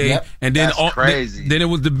J. Yep. And then crazy. Then it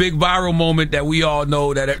was the big viral moment that we all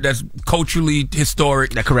know that's culturally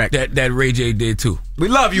historic. That's correct. That Ray J did too. We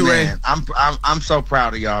love you, man, Ray. I'm so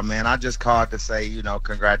proud of y'all, man. I just called to say,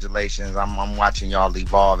 congratulations. I'm watching y'all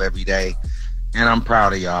evolve every day, and I'm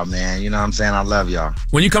proud of y'all, man. You know what I'm saying? I love y'all.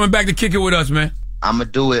 When you coming back to kick it with us, man? I'm gonna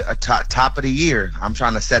do it top of the year. I'm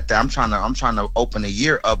trying to set that. I'm trying to open the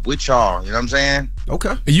year up with y'all. You know what I'm saying?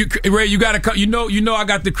 Okay. Ray, you gotta come. You know, I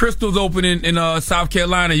got the Crystals opening in South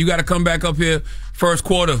Carolina. You gotta come back up here first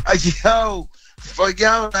quarter. Yo,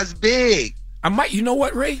 that's big. I might. You know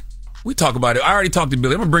what, Ray? We talk about it. I already talked to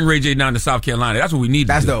Billy. I'm gonna bring Ray J down to South Carolina. That's what we need.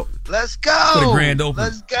 That's to do. dope. Let's go. For the grand opening.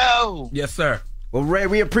 Let's go. Yes, sir. Well, Ray,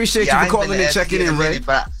 we appreciate you for calling and checking in, Ray.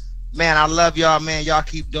 Man, I love y'all, man. Y'all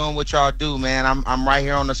keep doing what y'all do, man. I'm right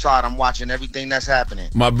here on the side. I'm watching everything that's happening.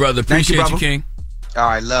 My brother, appreciate you, King. All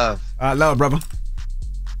right, love. Love, brother.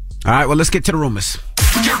 All right, well, let's get to the rumors.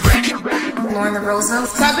 Loren LoRosa.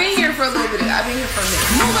 So I've been here for a little bit. I've been here for a minute.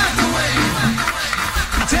 Move out the way.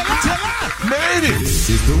 Tell her. Made it. This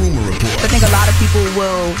is the rumor report. I think a lot of people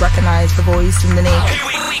will recognize the voice and the name.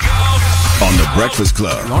 On the Breakfast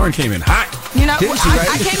Club. Loren came in hot.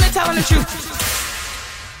 I came in telling the truth.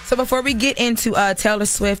 So before we get into Taylor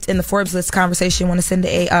Swift and the Forbes list conversation, I want to send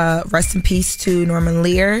a rest in peace to Norman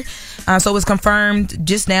Lear. So it was confirmed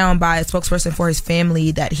just now by a spokesperson for his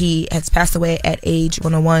family that he has passed away at age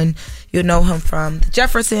 101. You'll know him from The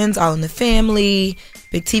Jeffersons, All in the Family,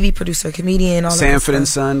 big TV producer, comedian, all Sanford and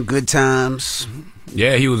Son, Good Times.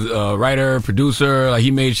 Yeah, he was a writer, producer. Like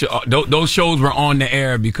he made sure those shows were on the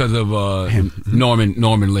air because of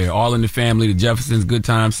Norman Lear. All in the Family, The Jeffersons, Good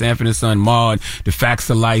Times, Sanford and Son, Maude, The Facts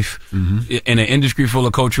of Life. In an industry full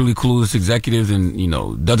of culturally clueless executives,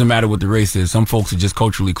 and doesn't matter what the race is. Some folks are just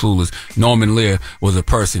culturally clueless. Norman Lear was a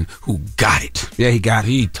person who got it. Yeah, he got it.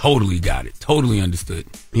 He totally got it. Totally understood.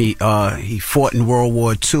 He fought in World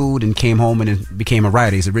War II, then came home and then became a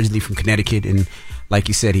writer. He's originally from Connecticut, and like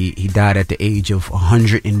you said, he died at the age of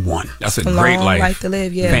 101. That's a great long life to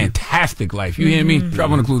live, yeah. Fantastic life. You hear me?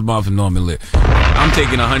 Drop on the clues bomb for Norman Lear. I'm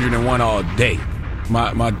taking 101 all day.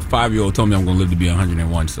 My 5-year-old told me I'm going to live to be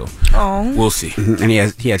 101, so we'll see. And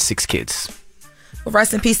he had 6 kids. Well,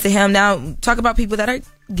 rest in peace to him. Now, talk about people that are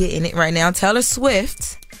getting it right now. Taylor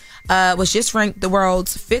Swift was just ranked the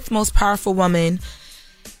world's 5th most powerful woman.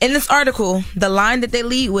 In this article, the line that they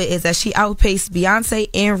lead with is that she outpaced Beyonce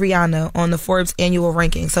and Rihanna on the Forbes annual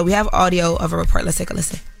ranking. So we have audio of a report. Let's take a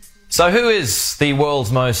listen. So who is the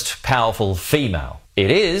world's most powerful female? It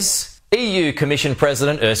is EU Commission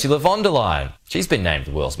President Ursula von der Leyen. She's been named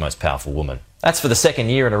the world's most powerful woman. That's for the 2nd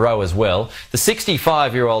year in a row as well. The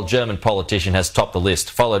 65-year-old German politician has topped the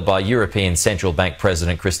list, followed by European Central Bank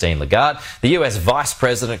President Christine Lagarde, the US Vice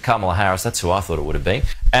President Kamala Harris, that's who I thought it would have been,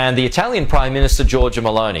 and the Italian Prime Minister Giorgia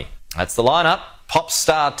Meloni. That's the lineup. Pop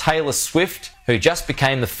star Taylor Swift, who just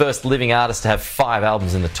became the first living artist to have 5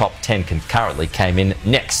 albums in the top 10 concurrently, came in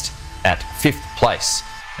next at 5th place.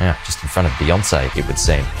 Yeah, just in front of Beyonce, it would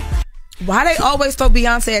seem. Why they always throw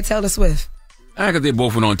Beyonce at Taylor Swift? Because they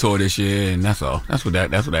both went on tour this year, and that's all. That's where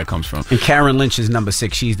that comes from. And Karen Lynch is number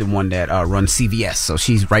 6. She's the one that runs CVS, so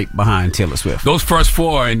she's right behind Taylor Swift. Those first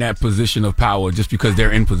 4 are in that position of power just because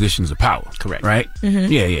they're in positions of power. Correct. Right?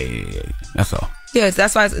 Mm-hmm. Yeah. That's all. Yes,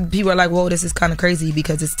 that's why people are like, whoa, this is kind of crazy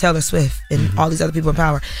because it's Taylor Swift and all these other people in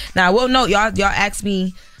power. Now, I will note, y'all asked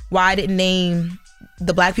me why I didn't name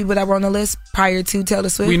the black people that were on the list prior to Taylor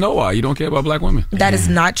Swift. We know why. You don't care about black women. That is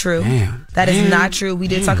not true. Damn. That is not true. We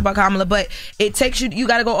did talk about Kamala, but it takes you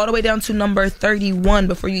got to go all the way down to number 31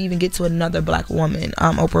 before you even get to another black woman.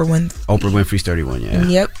 Oprah Winfrey. Oprah Winfrey's 31, yeah.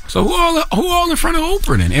 Yep. So who all in front of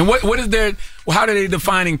Oprah then? And what is their, how are they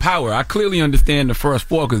defining power? I clearly understand the first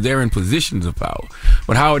 4 because they're in positions of power.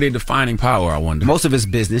 But how are they defining power, I wonder? Most of it's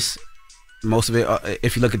business. Most of it,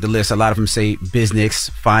 if you look at the list, a lot of them say business,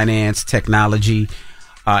 finance, technology.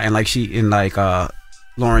 And like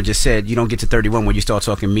Loren just said, you don't get to 31 when you start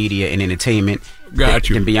talking media and entertainment. Got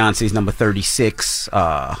you. Then Beyonce's number 36.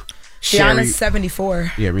 Rihanna's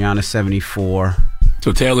 74. Yeah, Rihanna's 74.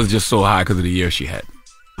 So Taylor's just so high because of the year she had.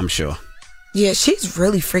 I'm sure. Yeah, she's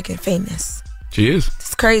really freaking famous. She is.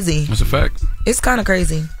 It's crazy. That's a fact. It's kind of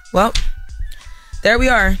crazy. Well, there we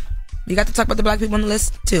are. You got to talk about the black people on the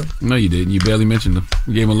list, too. No, you didn't. You barely mentioned them.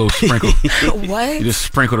 You gave them a little sprinkle. What? You just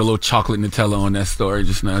sprinkled a little chocolate Nutella on that story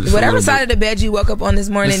just now. Just whatever side of the bed you woke up on this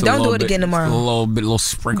morning, don't do it again tomorrow. A little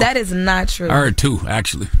sprinkle. That is not true. I heard 2,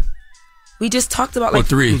 actually. We just talked about like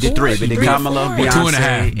 3. We did 3. We did Kamala,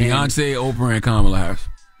 Beyonce, 2.5. Beyonce, Oprah, and Kamala Harris.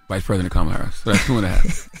 Vice President Kamala Harris. So that's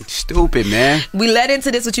 2.5. Stupid, man. We led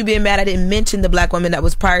into this with you being mad I didn't mention the black woman that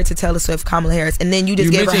was prior to Taylor Swift, Kamala Harris, and then you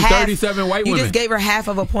just gave her half. 37 white women. You just gave her half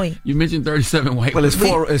of a point. You mentioned 37 white women.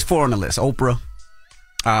 Well, it's 4 on the list. Oprah,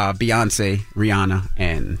 Beyonce, Rihanna,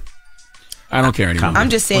 and I don't care anymore. I'm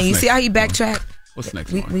just saying. You see how he backtracked? What's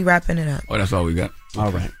next? We wrapping it up. Oh, that's all we got.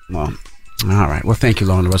 All right. Well. All right. Well, thank you,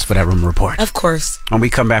 Loren, for that rumor report. Of course. When we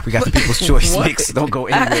come back, we got the People's Choice mix. Don't go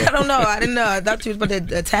anywhere. I don't know. I didn't know. I thought you was about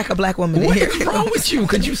to attack a black woman in here. What's wrong with you?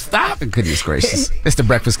 Could you stop? Goodness gracious. It's the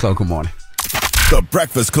Breakfast Club. Good morning. The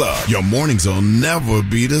Breakfast Club. Your mornings will never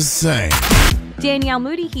be the same. Danielle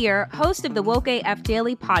Moody here, host of the Woke AF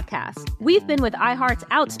Daily podcast. We've been with iHeart's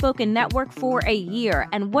Outspoken Network for a year,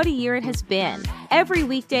 and what a year it has been. Every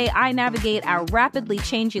weekday, I navigate our rapidly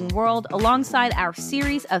changing world alongside our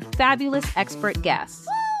series of fabulous expert guests.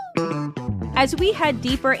 As we head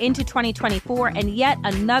deeper into 2024 and yet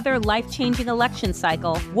another life-changing election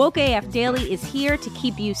cycle, Woke AF Daily is here to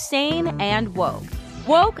keep you sane and woke.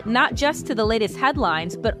 Woke not just to the latest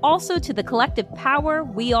headlines, but also to the collective power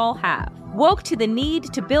we all have. Woke to the need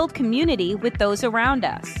to build community with those around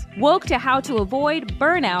us. Woke to how to avoid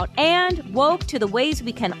burnout, and woke to the ways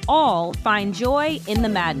we can all find joy in the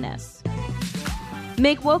madness.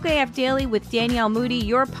 Make Woke AF Daily with Danielle Moody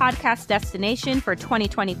your podcast destination for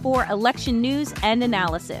 2024 election news and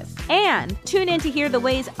analysis. And tune in to hear the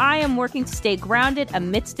ways I am working to stay grounded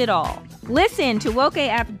amidst it all. Listen to Woke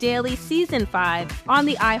AF Daily Season 5 on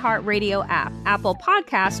the iHeartRadio app, Apple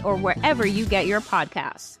Podcasts, or wherever you get your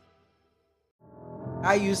podcasts.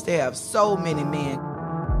 I used to have so many men.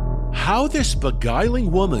 How this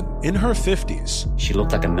beguiling woman in her 50s, she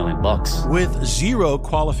looked like $1 million, with 0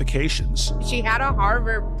 qualifications, she had a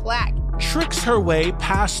Harvard plaque, tricks her way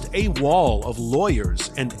past a wall of lawyers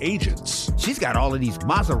and agents. She's got all of these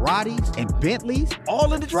Maseratis and Bentleys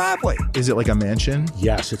all in the driveway. Is it like a mansion?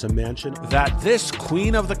 Yes, it's a mansion that this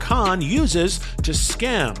queen of the con uses to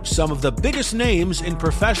scam some of the biggest names in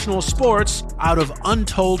professional sports out of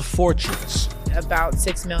untold fortunes. About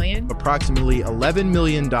 $6 million. Approximately $11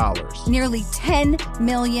 million. Nearly $10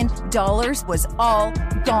 million was all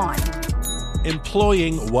gone.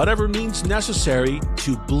 Employing whatever means necessary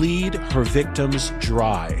to bleed her victims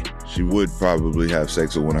dry. She would probably have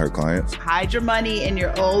sex with one of her clients. Hide your money in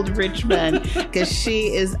your old rich man, because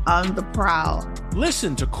she is on the prowl.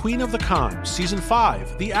 Listen to Queen of the Con, Season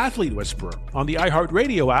 5, The Athlete Whisperer, on the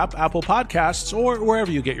iHeartRadio app, Apple Podcasts, or wherever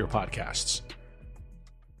you get your podcasts.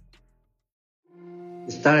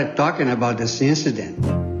 Started talking about this incident.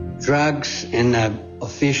 Drugs and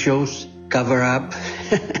officials cover up.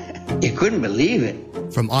 You couldn't believe it.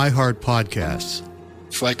 From iHeart Podcasts.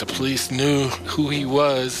 It's like the police knew who he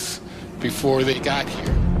was before they got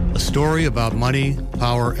here. A story about money,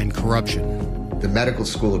 power, and corruption. The medical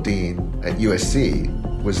school dean at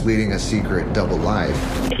USC was leading a secret double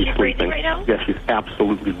life. Is she breathing right now? Yes, she's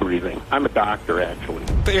absolutely breathing. I'm a doctor, actually.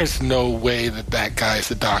 There's no way that guy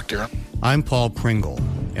is a doctor. I'm Paul Pringle,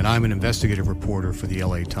 and I'm an investigative reporter for the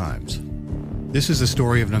LA Times. This is the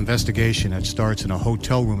story of an investigation that starts in a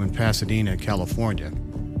hotel room in Pasadena, California,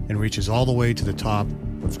 and reaches all the way to the top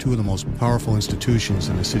of 2 of the most powerful institutions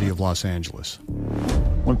in the city of Los Angeles.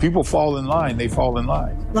 When people fall in line, they fall in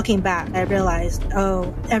line. Looking back, I realized,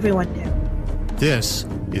 everyone knew. This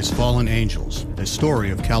is Fallen Angels, a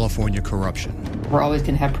story of California corruption. We're always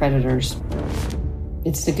going to have predators.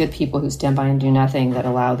 It's the good people who stand by and do nothing that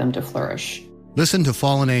allow them to flourish. Listen to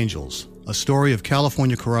Fallen Angels, a story of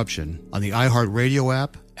California corruption on the iHeartRadio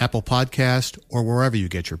app, Apple Podcast, or wherever you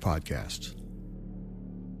get your podcasts.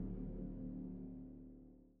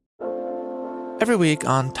 Every week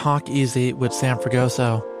on Talk Easy with Sam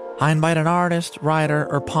Fragoso, I invite an artist,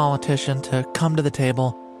 writer, or politician to come to the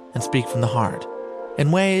table and speak from the heart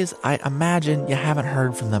in ways I imagine you haven't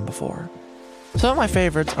heard from them before. Some of my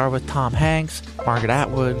favorites are with Tom Hanks, Margaret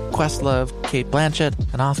Atwood, Questlove, Cate Blanchett,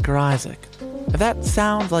 and Oscar Isaac. If that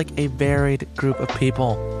sounds like a varied group of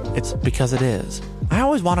people, it's because it is. I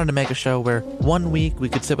always wanted to make a show where one week we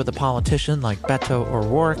could sit with a politician like Beto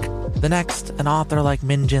O'Rourke, the next an author like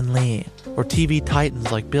Min-Jin Lee, or TV titans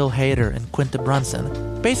like Bill Hader and Quinta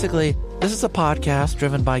Brunson. Basically, this is a podcast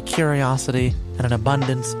driven by curiosity and an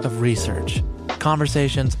abundance of research.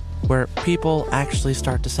 Conversations where people actually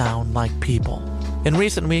start to sound like people. In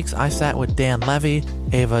recent weeks, I sat with Dan Levy,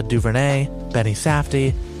 Ava DuVernay, Benny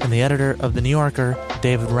Safdie, and the editor of The New Yorker,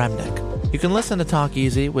 David Remnick. You can listen to Talk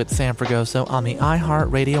Easy with Sam Fragoso on the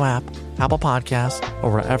iHeartRadio app, Apple Podcasts,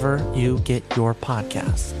 or wherever you get your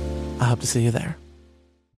podcasts. I hope to see you there.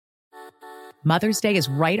 Mother's Day is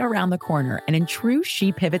right around the corner, and in true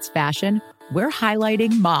She Pivots fashion, we're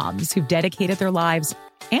highlighting moms who've dedicated their lives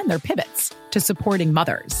and their pivots to supporting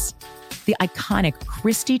mothers. The iconic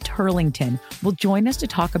Christy Turlington will join us to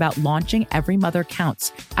talk about launching Every Mother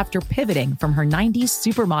Counts after pivoting from her 90s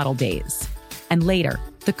supermodel days. And later,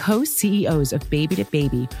 the co-CEOs of Baby to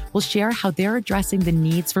Baby will share how they're addressing the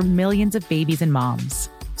needs for millions of babies and moms.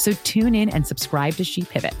 So tune in and subscribe to She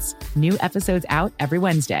Pivots. New episodes out every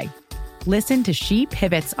Wednesday. Listen to She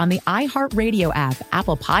Pivots on the iHeartRadio app,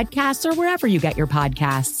 Apple Podcasts, or wherever you get your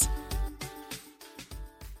podcasts.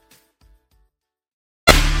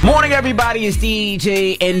 Morning, everybody. It's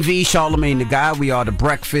DJ NV, Charlamagne the Guy. We are the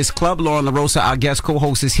Breakfast Club. Loren LoRosa, our guest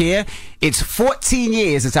co-host, is here. It's 14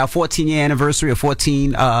 years. It's our 14-year anniversary, a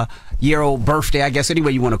 14-year-old birthday, I guess, any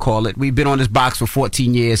way you want to call it. We've been on this box for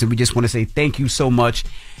 14 years, and we just want to say thank you so much.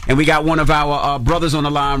 And we got one of our brothers on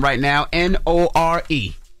the line right now,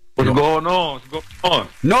 N-O-R-E. What's going on? What's going on?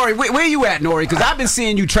 Nori, where you at, Nori? Because I've been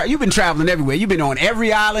seeing you. You've been traveling everywhere. You've been on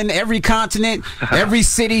every island, every continent, every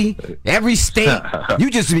city, every state.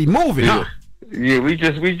 You just be moving, huh? Yeah, we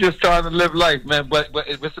just trying to live life, man. But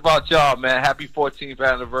it's about y'all, man. Happy 14th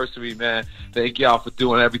anniversary, man. Thank y'all for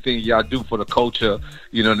doing everything y'all do for the culture.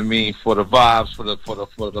 You know what I mean? For the vibes, for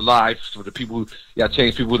the lives, for the people. Y'all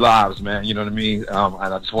change people's lives, man. You know what I mean?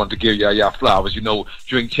 And I just wanted to give y'all flowers. You know,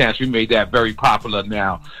 Drink Champs, we made that very popular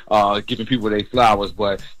now, giving people their flowers.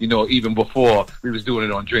 But you know, even before we was doing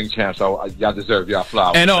it on Drink Champs, so y'all deserve y'all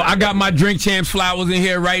flowers. And I got my Drink Champs flowers in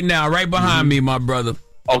here right now, right behind me, my brother.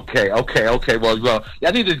 Okay. Well,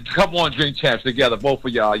 y'all need to come on Drink Champs together, both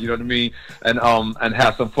of y'all. You know what I mean? And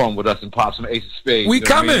have some fun with us and pop some Ace of Spades. We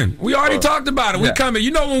coming. We already talked about it. We coming.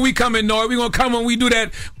 You know when we come in, Nori, we gonna come when we do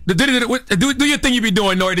that. Do your thing you be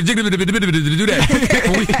doing, Nori. Do that.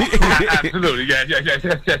 Absolutely.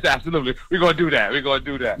 Yes, absolutely. We're gonna do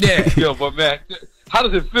that. Yeah. Yo, but man, how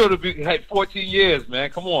does it feel to be 14 years,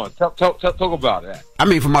 man? Come on, talk about that. I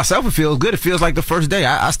mean, for myself, it feels good. It feels like the first day.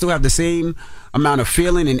 I still have the same amount of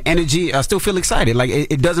feeling and energy. I still feel excited. Like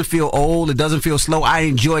it doesn't feel old. It doesn't feel slow. I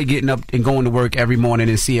enjoy getting up and going to work every morning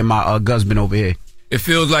and seeing my husband over here. It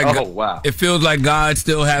feels like It feels like God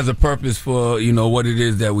still has a purpose for what it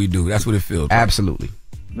is that we do. That's what it feels like. Absolutely.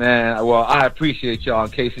 Man, well, I appreciate y'all.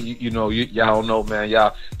 In case y'all don't know, man,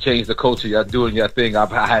 y'all changed the culture. Y'all doing your thing.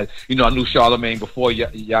 I knew Charlamagne before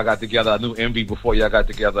y'all got together. I knew Envy before y'all got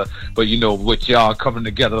together. But with y'all coming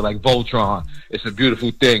together like Voltron, it's a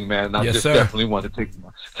beautiful thing, man. And I definitely want to take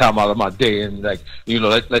time out of my day and let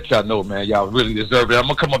y'all know, man, y'all really deserve it. I'm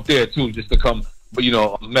gonna come up there too, just to come. But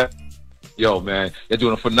yo, man, you're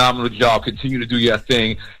doing a phenomenal job. Continue to do your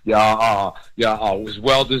thing. Y'all was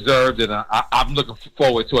well deserved, and I'm looking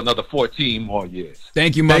forward to another 14 more years.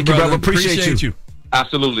 Thank you, my brother. Appreciate you.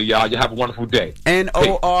 Absolutely, y'all. You have a wonderful day.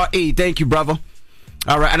 N-O-R-E. Thank you, brother.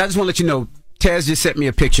 All right, and I just want to let you know, Taz just sent me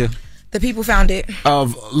a picture. The people found it.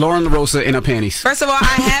 Of Loren LoRosa in her panties. First of all, I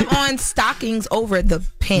have on stockings over the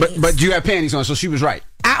panties. But you have panties on, so she was right.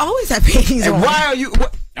 I always have panties on. And why are you...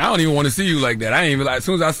 I don't even want to see you like that. I ain't even like. As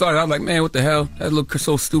soon as I started, I was like, man, what the hell? That look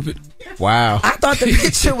so stupid. Wow. I thought the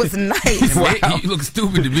picture was nice. Wow. You look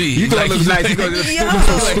stupid to me. You thought it looked nice. You thought it was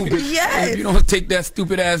so stupid. Yes. You don't take that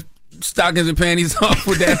stupid ass stockings and panties off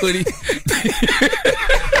with that hoodie.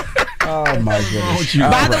 Oh my goodness.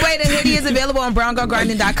 By the way, the hoodie is available on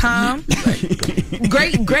browngirlgardening.com.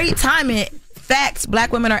 Great timing. Facts,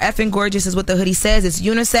 black women are effing gorgeous is what the hoodie says. It's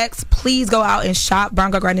unisex. Please go out and shop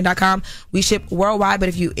browngirlgardening.com. We ship worldwide, but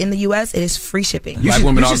if you in the U.S., it is free shipping. You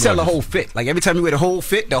should sell the whole fit. Like every time you wear the whole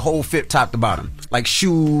fit top to bottom. Like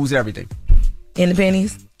shoes, everything. In the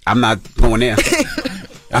panties? I'm not going there.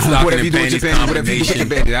 Whatever you do with your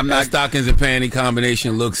panties, I'm not. Stockings and panty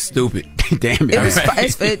combination looks stupid. Damn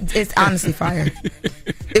it. It's honestly fire.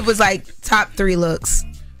 It was like top 3 looks.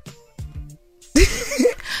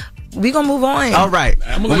 We gonna move on. All right.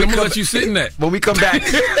 I'm gonna let you sit in that. When we come back,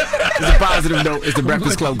 it's a positive note. It's the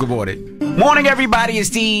Breakfast Club. Good morning. Morning, everybody. It's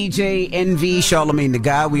DJ NV, Charlamagne the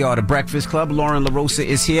Guy. We are the Breakfast Club. Loren LoRosa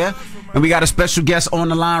is here. And we got a special guest on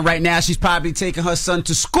the line right now. She's probably taking her son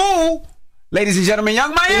to school. Ladies and gentlemen,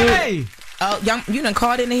 Young Miami. Oh, you done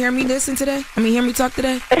called in to hear me listen today? Hear me talk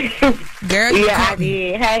today? Girl, yeah, I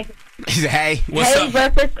did. Hey. Hey. What's up?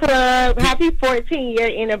 Breakfast Club. Happy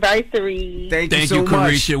 14-year anniversary. Thank you so much.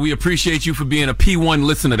 Carisha. We appreciate you for being a P1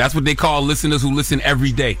 listener. That's what they call listeners who listen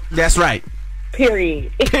every day. That's right.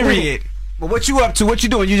 Period. Well, what you up to? What you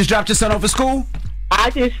doing? You just dropped your son off at school? I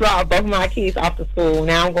just dropped both of my kids off to school.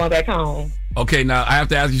 Now I'm going back home. Okay, now I have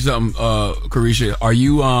to ask you something, Carisha. Are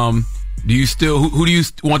you do you still who do you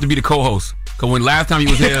want to be the co-host? Because when last time you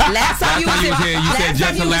was here, you said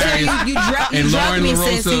Just Hilarious. You drugged me,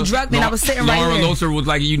 sis. You drugged me, and I was sitting right here. Lauren LoRosa was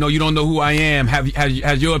like, you don't know who I am.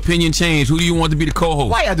 Has your opinion changed? Who do you want to be the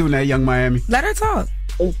co-host? Why y'all doing that, Young Miami? Let her talk.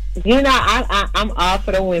 I'm all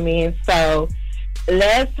for the women. So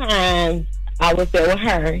last time I was there with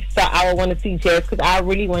her, so I would want to see Jess because I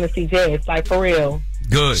really want to see Jess, like for real.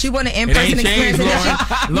 Good. She want an in-person experience.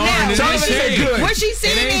 What she's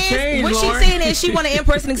saying is she want an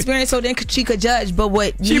in-person experience so then she could judge. But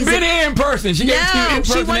what she been in person. She gave you in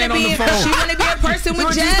person and on the phone. She want to be in person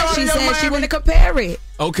with Jess. She said she want to compare it.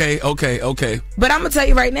 Okay. But I'm gonna tell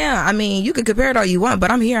you right now. I mean, you can compare it all you want,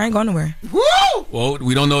 but I'm here. I ain't going nowhere. Woo! Well,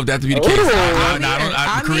 we don't know if that to be the case.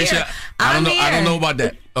 I don't know about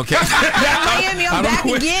that. Okay. Miami, I'm back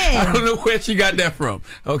again. I don't know where she got that from.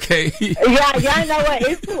 Okay. Y'all know what?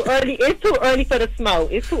 It's too early. It's too early for the smoke.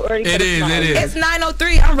 It's too early for the smoke. It is. It's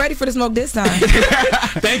 9:03. I'm ready for the smoke this time.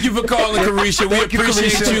 Thank you for calling, Carisha. We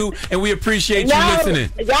appreciate you, and we appreciate you listening.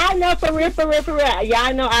 Y'all know for real.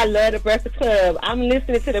 Y'all know I love the Breakfast Club. I'm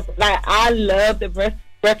listening to I love the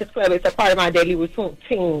Breakfast Club. It's a part of my daily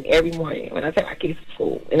routine every morning when I take my kids to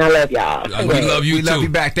school. And I love y'all. We love you, too. We love you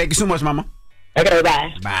back. Thank you so much, Mama. Okay,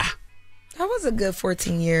 bye. Bye. That was a good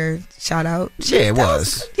 14-year shout out. Yeah, it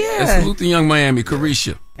was. Yeah. Salute to Young Miami,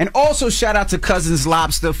 Carisha. And also shout out to Cousins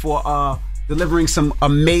Lobster for delivering some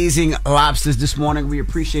amazing lobsters this morning. We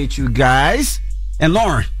appreciate you guys. And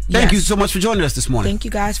Loren, thank you so much for joining us this morning. Thank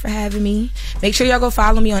you guys for having me. Make sure y'all go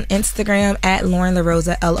follow me on Instagram at Loren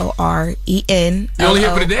LoRosa, LoRen. You only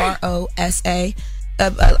here for the day? LoRosa.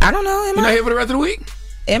 I don't know. You not here for the rest of the week?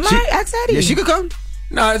 Am I? Ask Eddie. Yeah, she could come.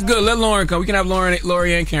 No, it's good. Let Loren come. We can have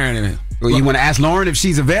Lori and Karen in it. Well, you want to ask Loren if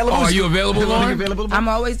she's available? Are you available, Loren?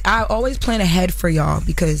 I always plan ahead for y'all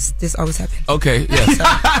because this always happens. Okay,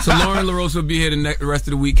 yes. So Loren LoRosa will be here the rest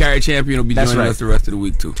of the week. Carrie Champion will be joining us the rest of the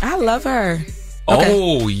week too. I love her. Okay.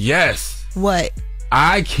 Oh yes. What?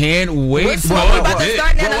 I can't wait for about to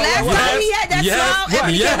start now. The last time he had that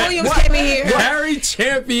song, Evan Williams came in here. Carrie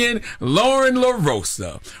Champion, Loren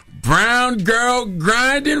LoRosa. Brown Girl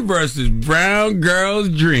Grinding versus Brown Girls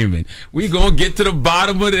Dreaming. We gonna get to the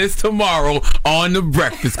bottom of this tomorrow on The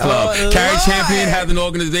Breakfast Club. Carrie Champion has an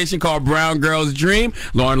organization called Brown Girls Dream.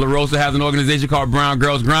 Loren LoRosa has an organization called Brown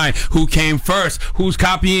Girls Grind. Who came first? Who's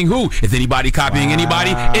copying who? Is anybody copying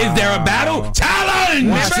anybody? Is there a battle? Challenge!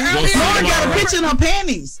 Loren got a bitch in her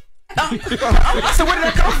panties. So where did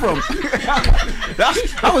that come from?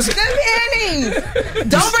 I was the panties.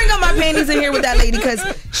 Don't bring up my panties in here with that lady because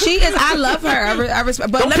she is. I love her. I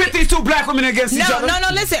respect. But don't pit these two black women against each other. No.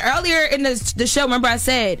 Listen. Earlier in the show, remember I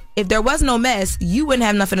said if there was no mess, you wouldn't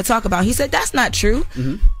have nothing to talk about. He said that's not true.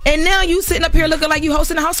 Mm-hmm. And now you sitting up here looking like you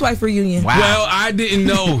hosting a housewife reunion. Wow. Well, I didn't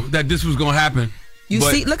know that this was gonna happen. Look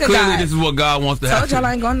at clearly God. This is what God wants to happen. Told y'all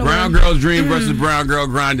I ain't going nowhere. Brown Girls Dream versus Brown Girl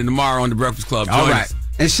Grinding tomorrow on The Breakfast Club. Join us.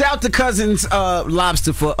 And shout to Cousins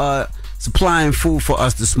Lobster for supplying food for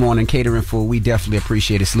us this morning, catering food. We definitely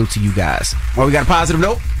appreciate it. Salute to you guys. Well, we got a positive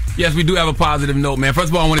note? Yes, we do have a positive note, man. First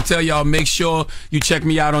of all, I want to tell y'all, make sure you check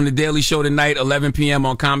me out on The Daily Show tonight, 11 p.m.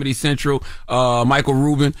 on Comedy Central. Michael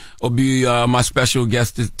Rubin will be my special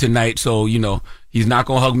guest tonight. So, he's not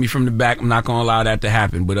going to hug me from the back. I'm not going to allow that to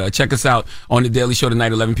happen. But check us out on The Daily Show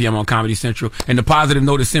tonight, 11 p.m. on Comedy Central. And the positive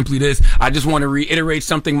note is simply this. I just want to reiterate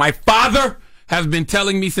something my father has been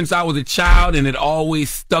telling me since I was a child, and it always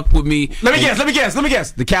stuck with me. Let me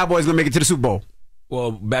guess. The Cowboys going to make it to the Super Bowl.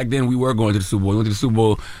 Well, back then we were going to the Super Bowl. We went to the Super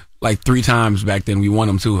Bowl like 3 times back then. We won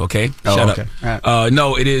them too, okay? Shut up. Right.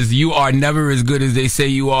 No, it is you are never as good as they say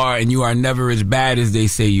you are, and you are never as bad as they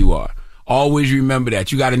say you are. Always remember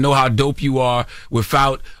that. You got to know how dope you are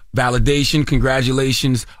without validation.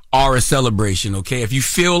 Congratulations are a celebration, okay? If you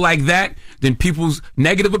feel like that, then people's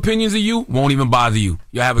negative opinions of you won't even bother you.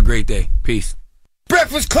 Y'all have a great day. Peace.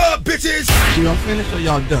 Breakfast Club, bitches! Y'all finished or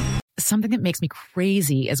y'all done? Something that makes me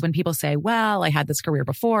crazy is when people say, well, I had this career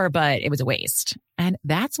before, but it was a waste. And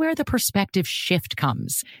that's where the perspective shift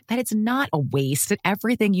comes, that it's not a waste, that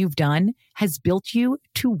everything you've done has built you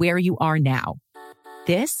to where you are now.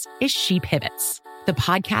 This is She Pivots, the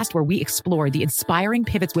podcast where we explore the inspiring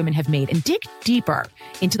pivots women have made and dig deeper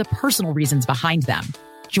into the personal reasons behind them.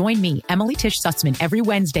 Join me, Emily Tish Sussman, every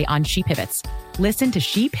Wednesday on She Pivots. Listen to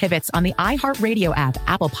She Pivots on the iHeartRadio app,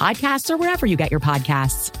 Apple Podcasts, or wherever you get your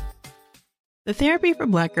podcasts. The Therapy for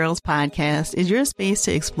Black Girls podcast is your space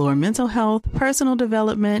to explore mental health, personal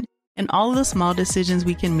development, and all of the small decisions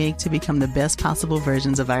we can make to become the best possible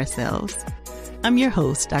versions of ourselves. I'm your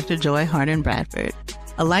host, Dr. Joy Harden Bradford.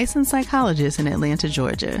 a licensed psychologist in Atlanta,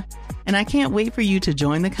 Georgia. And I can't wait for you to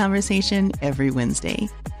join the conversation every Wednesday.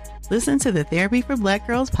 Listen to the Therapy for Black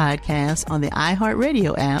Girls podcast on the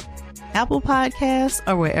iHeartRadio app, Apple Podcasts,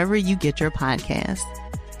 or wherever you get your podcasts.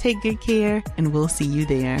 Take good care, and we'll see you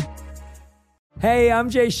there. Hey, I'm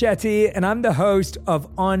Jay Shetty, and I'm the host of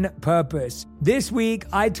On Purpose. This week,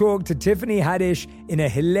 I talked to Tiffany Haddish in a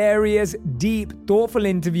hilarious, deep, thoughtful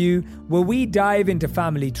interview where we dive into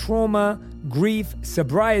family trauma, grief,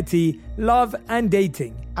 sobriety, love, and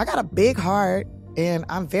dating. I got a big heart, and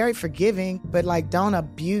I'm very forgiving, but don't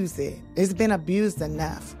abuse it. It's been abused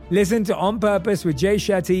enough. Listen to On Purpose with Jay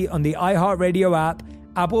Shetty on the iHeartRadio app,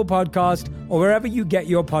 Apple Podcast, or wherever you get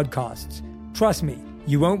your podcasts. Trust me,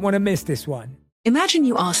 you won't want to miss this one. Imagine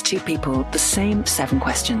you ask two people the same 7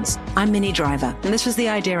 questions. I'm Minnie Driver, and this was the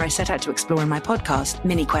idea I set out to explore in my podcast,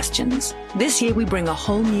 Mini Questions. This year, we bring a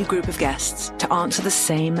whole new group of guests to answer the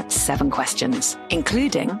same 7 questions,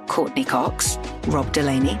 including Courtney Cox, Rob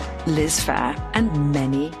Delaney, Liz Phair, and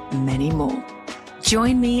many, many more.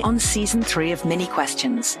 Join me on Season 3 of Mini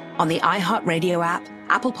Questions on the iHeartRadio app,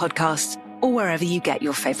 Apple Podcasts, or wherever you get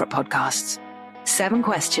your favorite podcasts. 7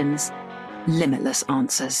 questions, limitless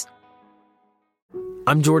answers.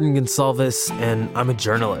 I'm Jordan Gonsalves, and I'm a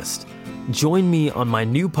journalist. Join me on my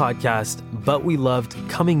new podcast, But We Loved,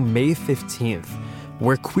 coming May 15th,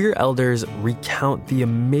 where queer elders recount the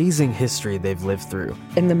amazing history they've lived through.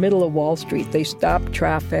 In the middle of Wall Street, they stopped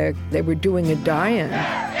traffic. They were doing a die-in.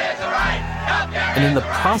 And in the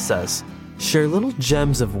process, share little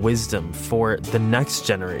gems of wisdom for the next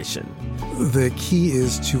generation. The key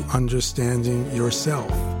is to understanding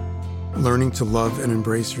yourself, learning to love and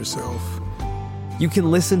embrace yourself. You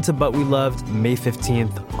can listen to But We Loved May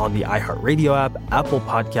 15th on the iHeartRadio app, Apple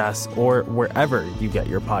Podcasts, or wherever you get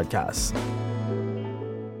your podcasts.